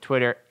Facebook,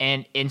 Twitter,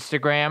 and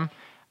Instagram.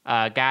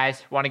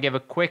 Guys, want to give a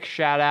quick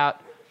shout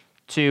out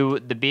to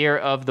the beer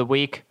of the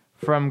week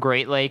from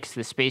Great Lakes,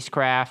 the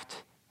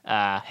Spacecraft.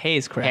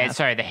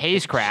 Hazecraft. The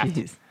Hazecraft.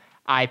 Jeez.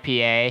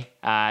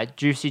 IPA,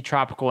 juicy,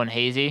 tropical, and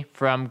hazy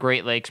from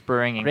Great Lakes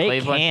Brewing in Great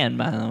Cleveland. can,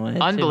 by the way. too.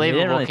 Unbelievable We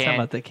didn't really talk can.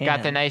 about the can.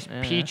 Got the nice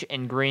Yeah. peach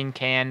and green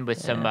can with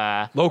some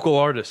Local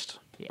artist,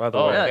 by the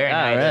way. very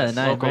nice. Really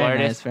nice. Local Very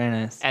artist. nice. Very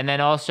nice. And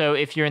then also,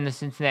 if you're in the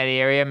Cincinnati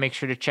area, make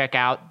sure to check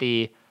out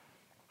the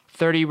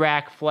 30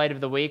 Rack Flight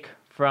of the Week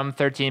from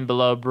 13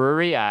 Below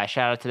Brewery. Shout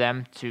out to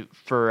them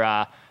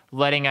for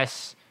letting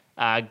us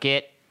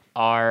get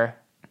our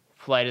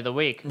Flight of the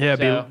Week. Yeah,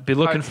 So, be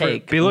looking for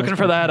partake.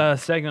 that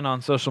segment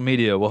on social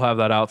media. We'll have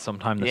that out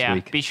sometime this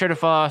week. Be sure to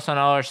follow us on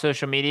all our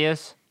social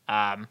medias.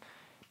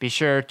 Be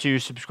sure to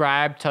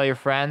subscribe, tell your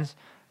friends,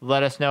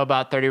 let us know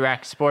about 30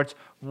 Rack Sports.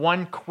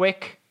 One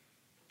quick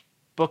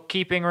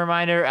bookkeeping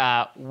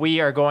reminder, we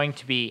are going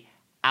to be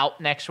out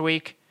next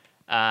week.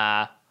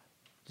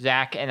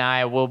 Zach and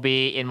I will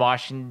be in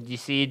Washington,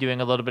 D.C.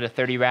 doing a little bit of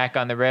 30 Rack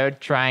on the road,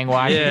 trying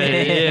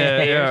Washington.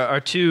 Yeah. Our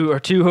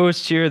two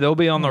hosts here, they'll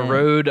be on the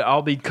road.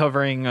 I'll be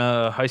covering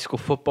high school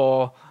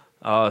football,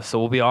 so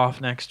we'll be off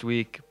next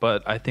week.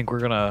 But I think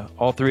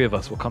all three of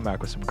us will come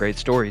back with some great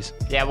stories.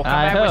 Yeah, we'll come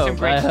I back with some hope,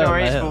 great I hope,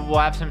 stories. I hope. We'll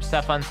have some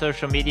stuff on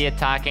social media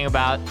talking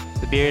about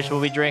the beers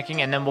we'll be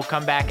drinking, and then we'll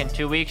come back in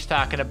 2 weeks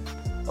talking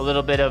a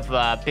little bit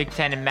of Big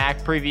Ten and MAC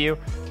preview.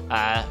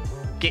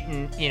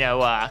 Getting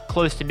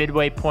close to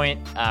midway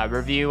point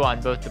review on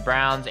both the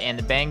Browns and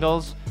the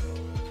Bengals.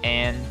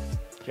 And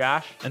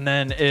Josh? And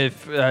then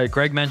if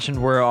Greg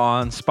mentioned we're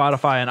on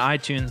Spotify and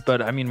iTunes,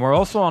 but I mean we're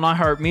also on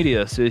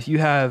iHeartMedia. So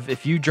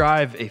if you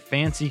drive a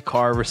fancy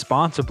car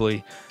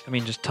responsibly, I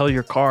mean just tell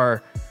your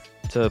car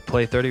to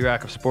play 30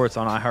 Rack of Sports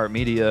on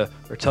iHeartMedia,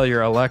 or tell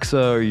your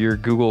Alexa or your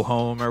Google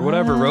Home or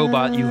whatever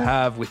robot you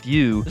have with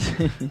you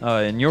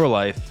in your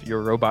life,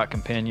 your robot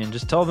companion.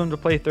 Just tell them to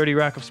play 30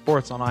 Rack of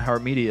Sports on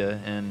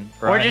iHeartMedia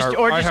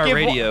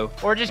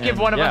Or just give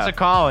one of us yeah. a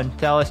call and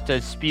tell us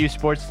to spew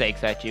sports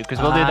takes at you, because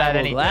we'll do that I will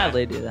anytime.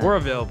 gladly do that. We're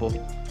available.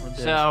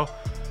 So,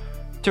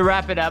 to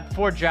wrap it up,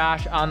 for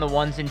Josh on the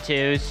ones and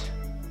twos,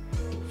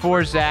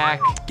 for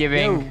Zach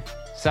giving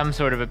some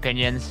sort of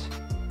opinions,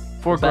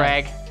 for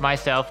Greg,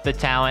 myself, the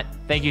talent,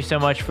 thank you so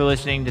much for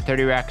listening to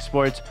 30 Rack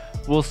Sports.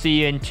 We'll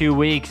see you in 2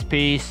 weeks.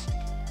 Peace.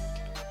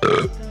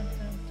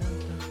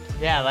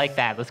 Yeah, I like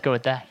that. Let's go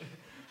with that.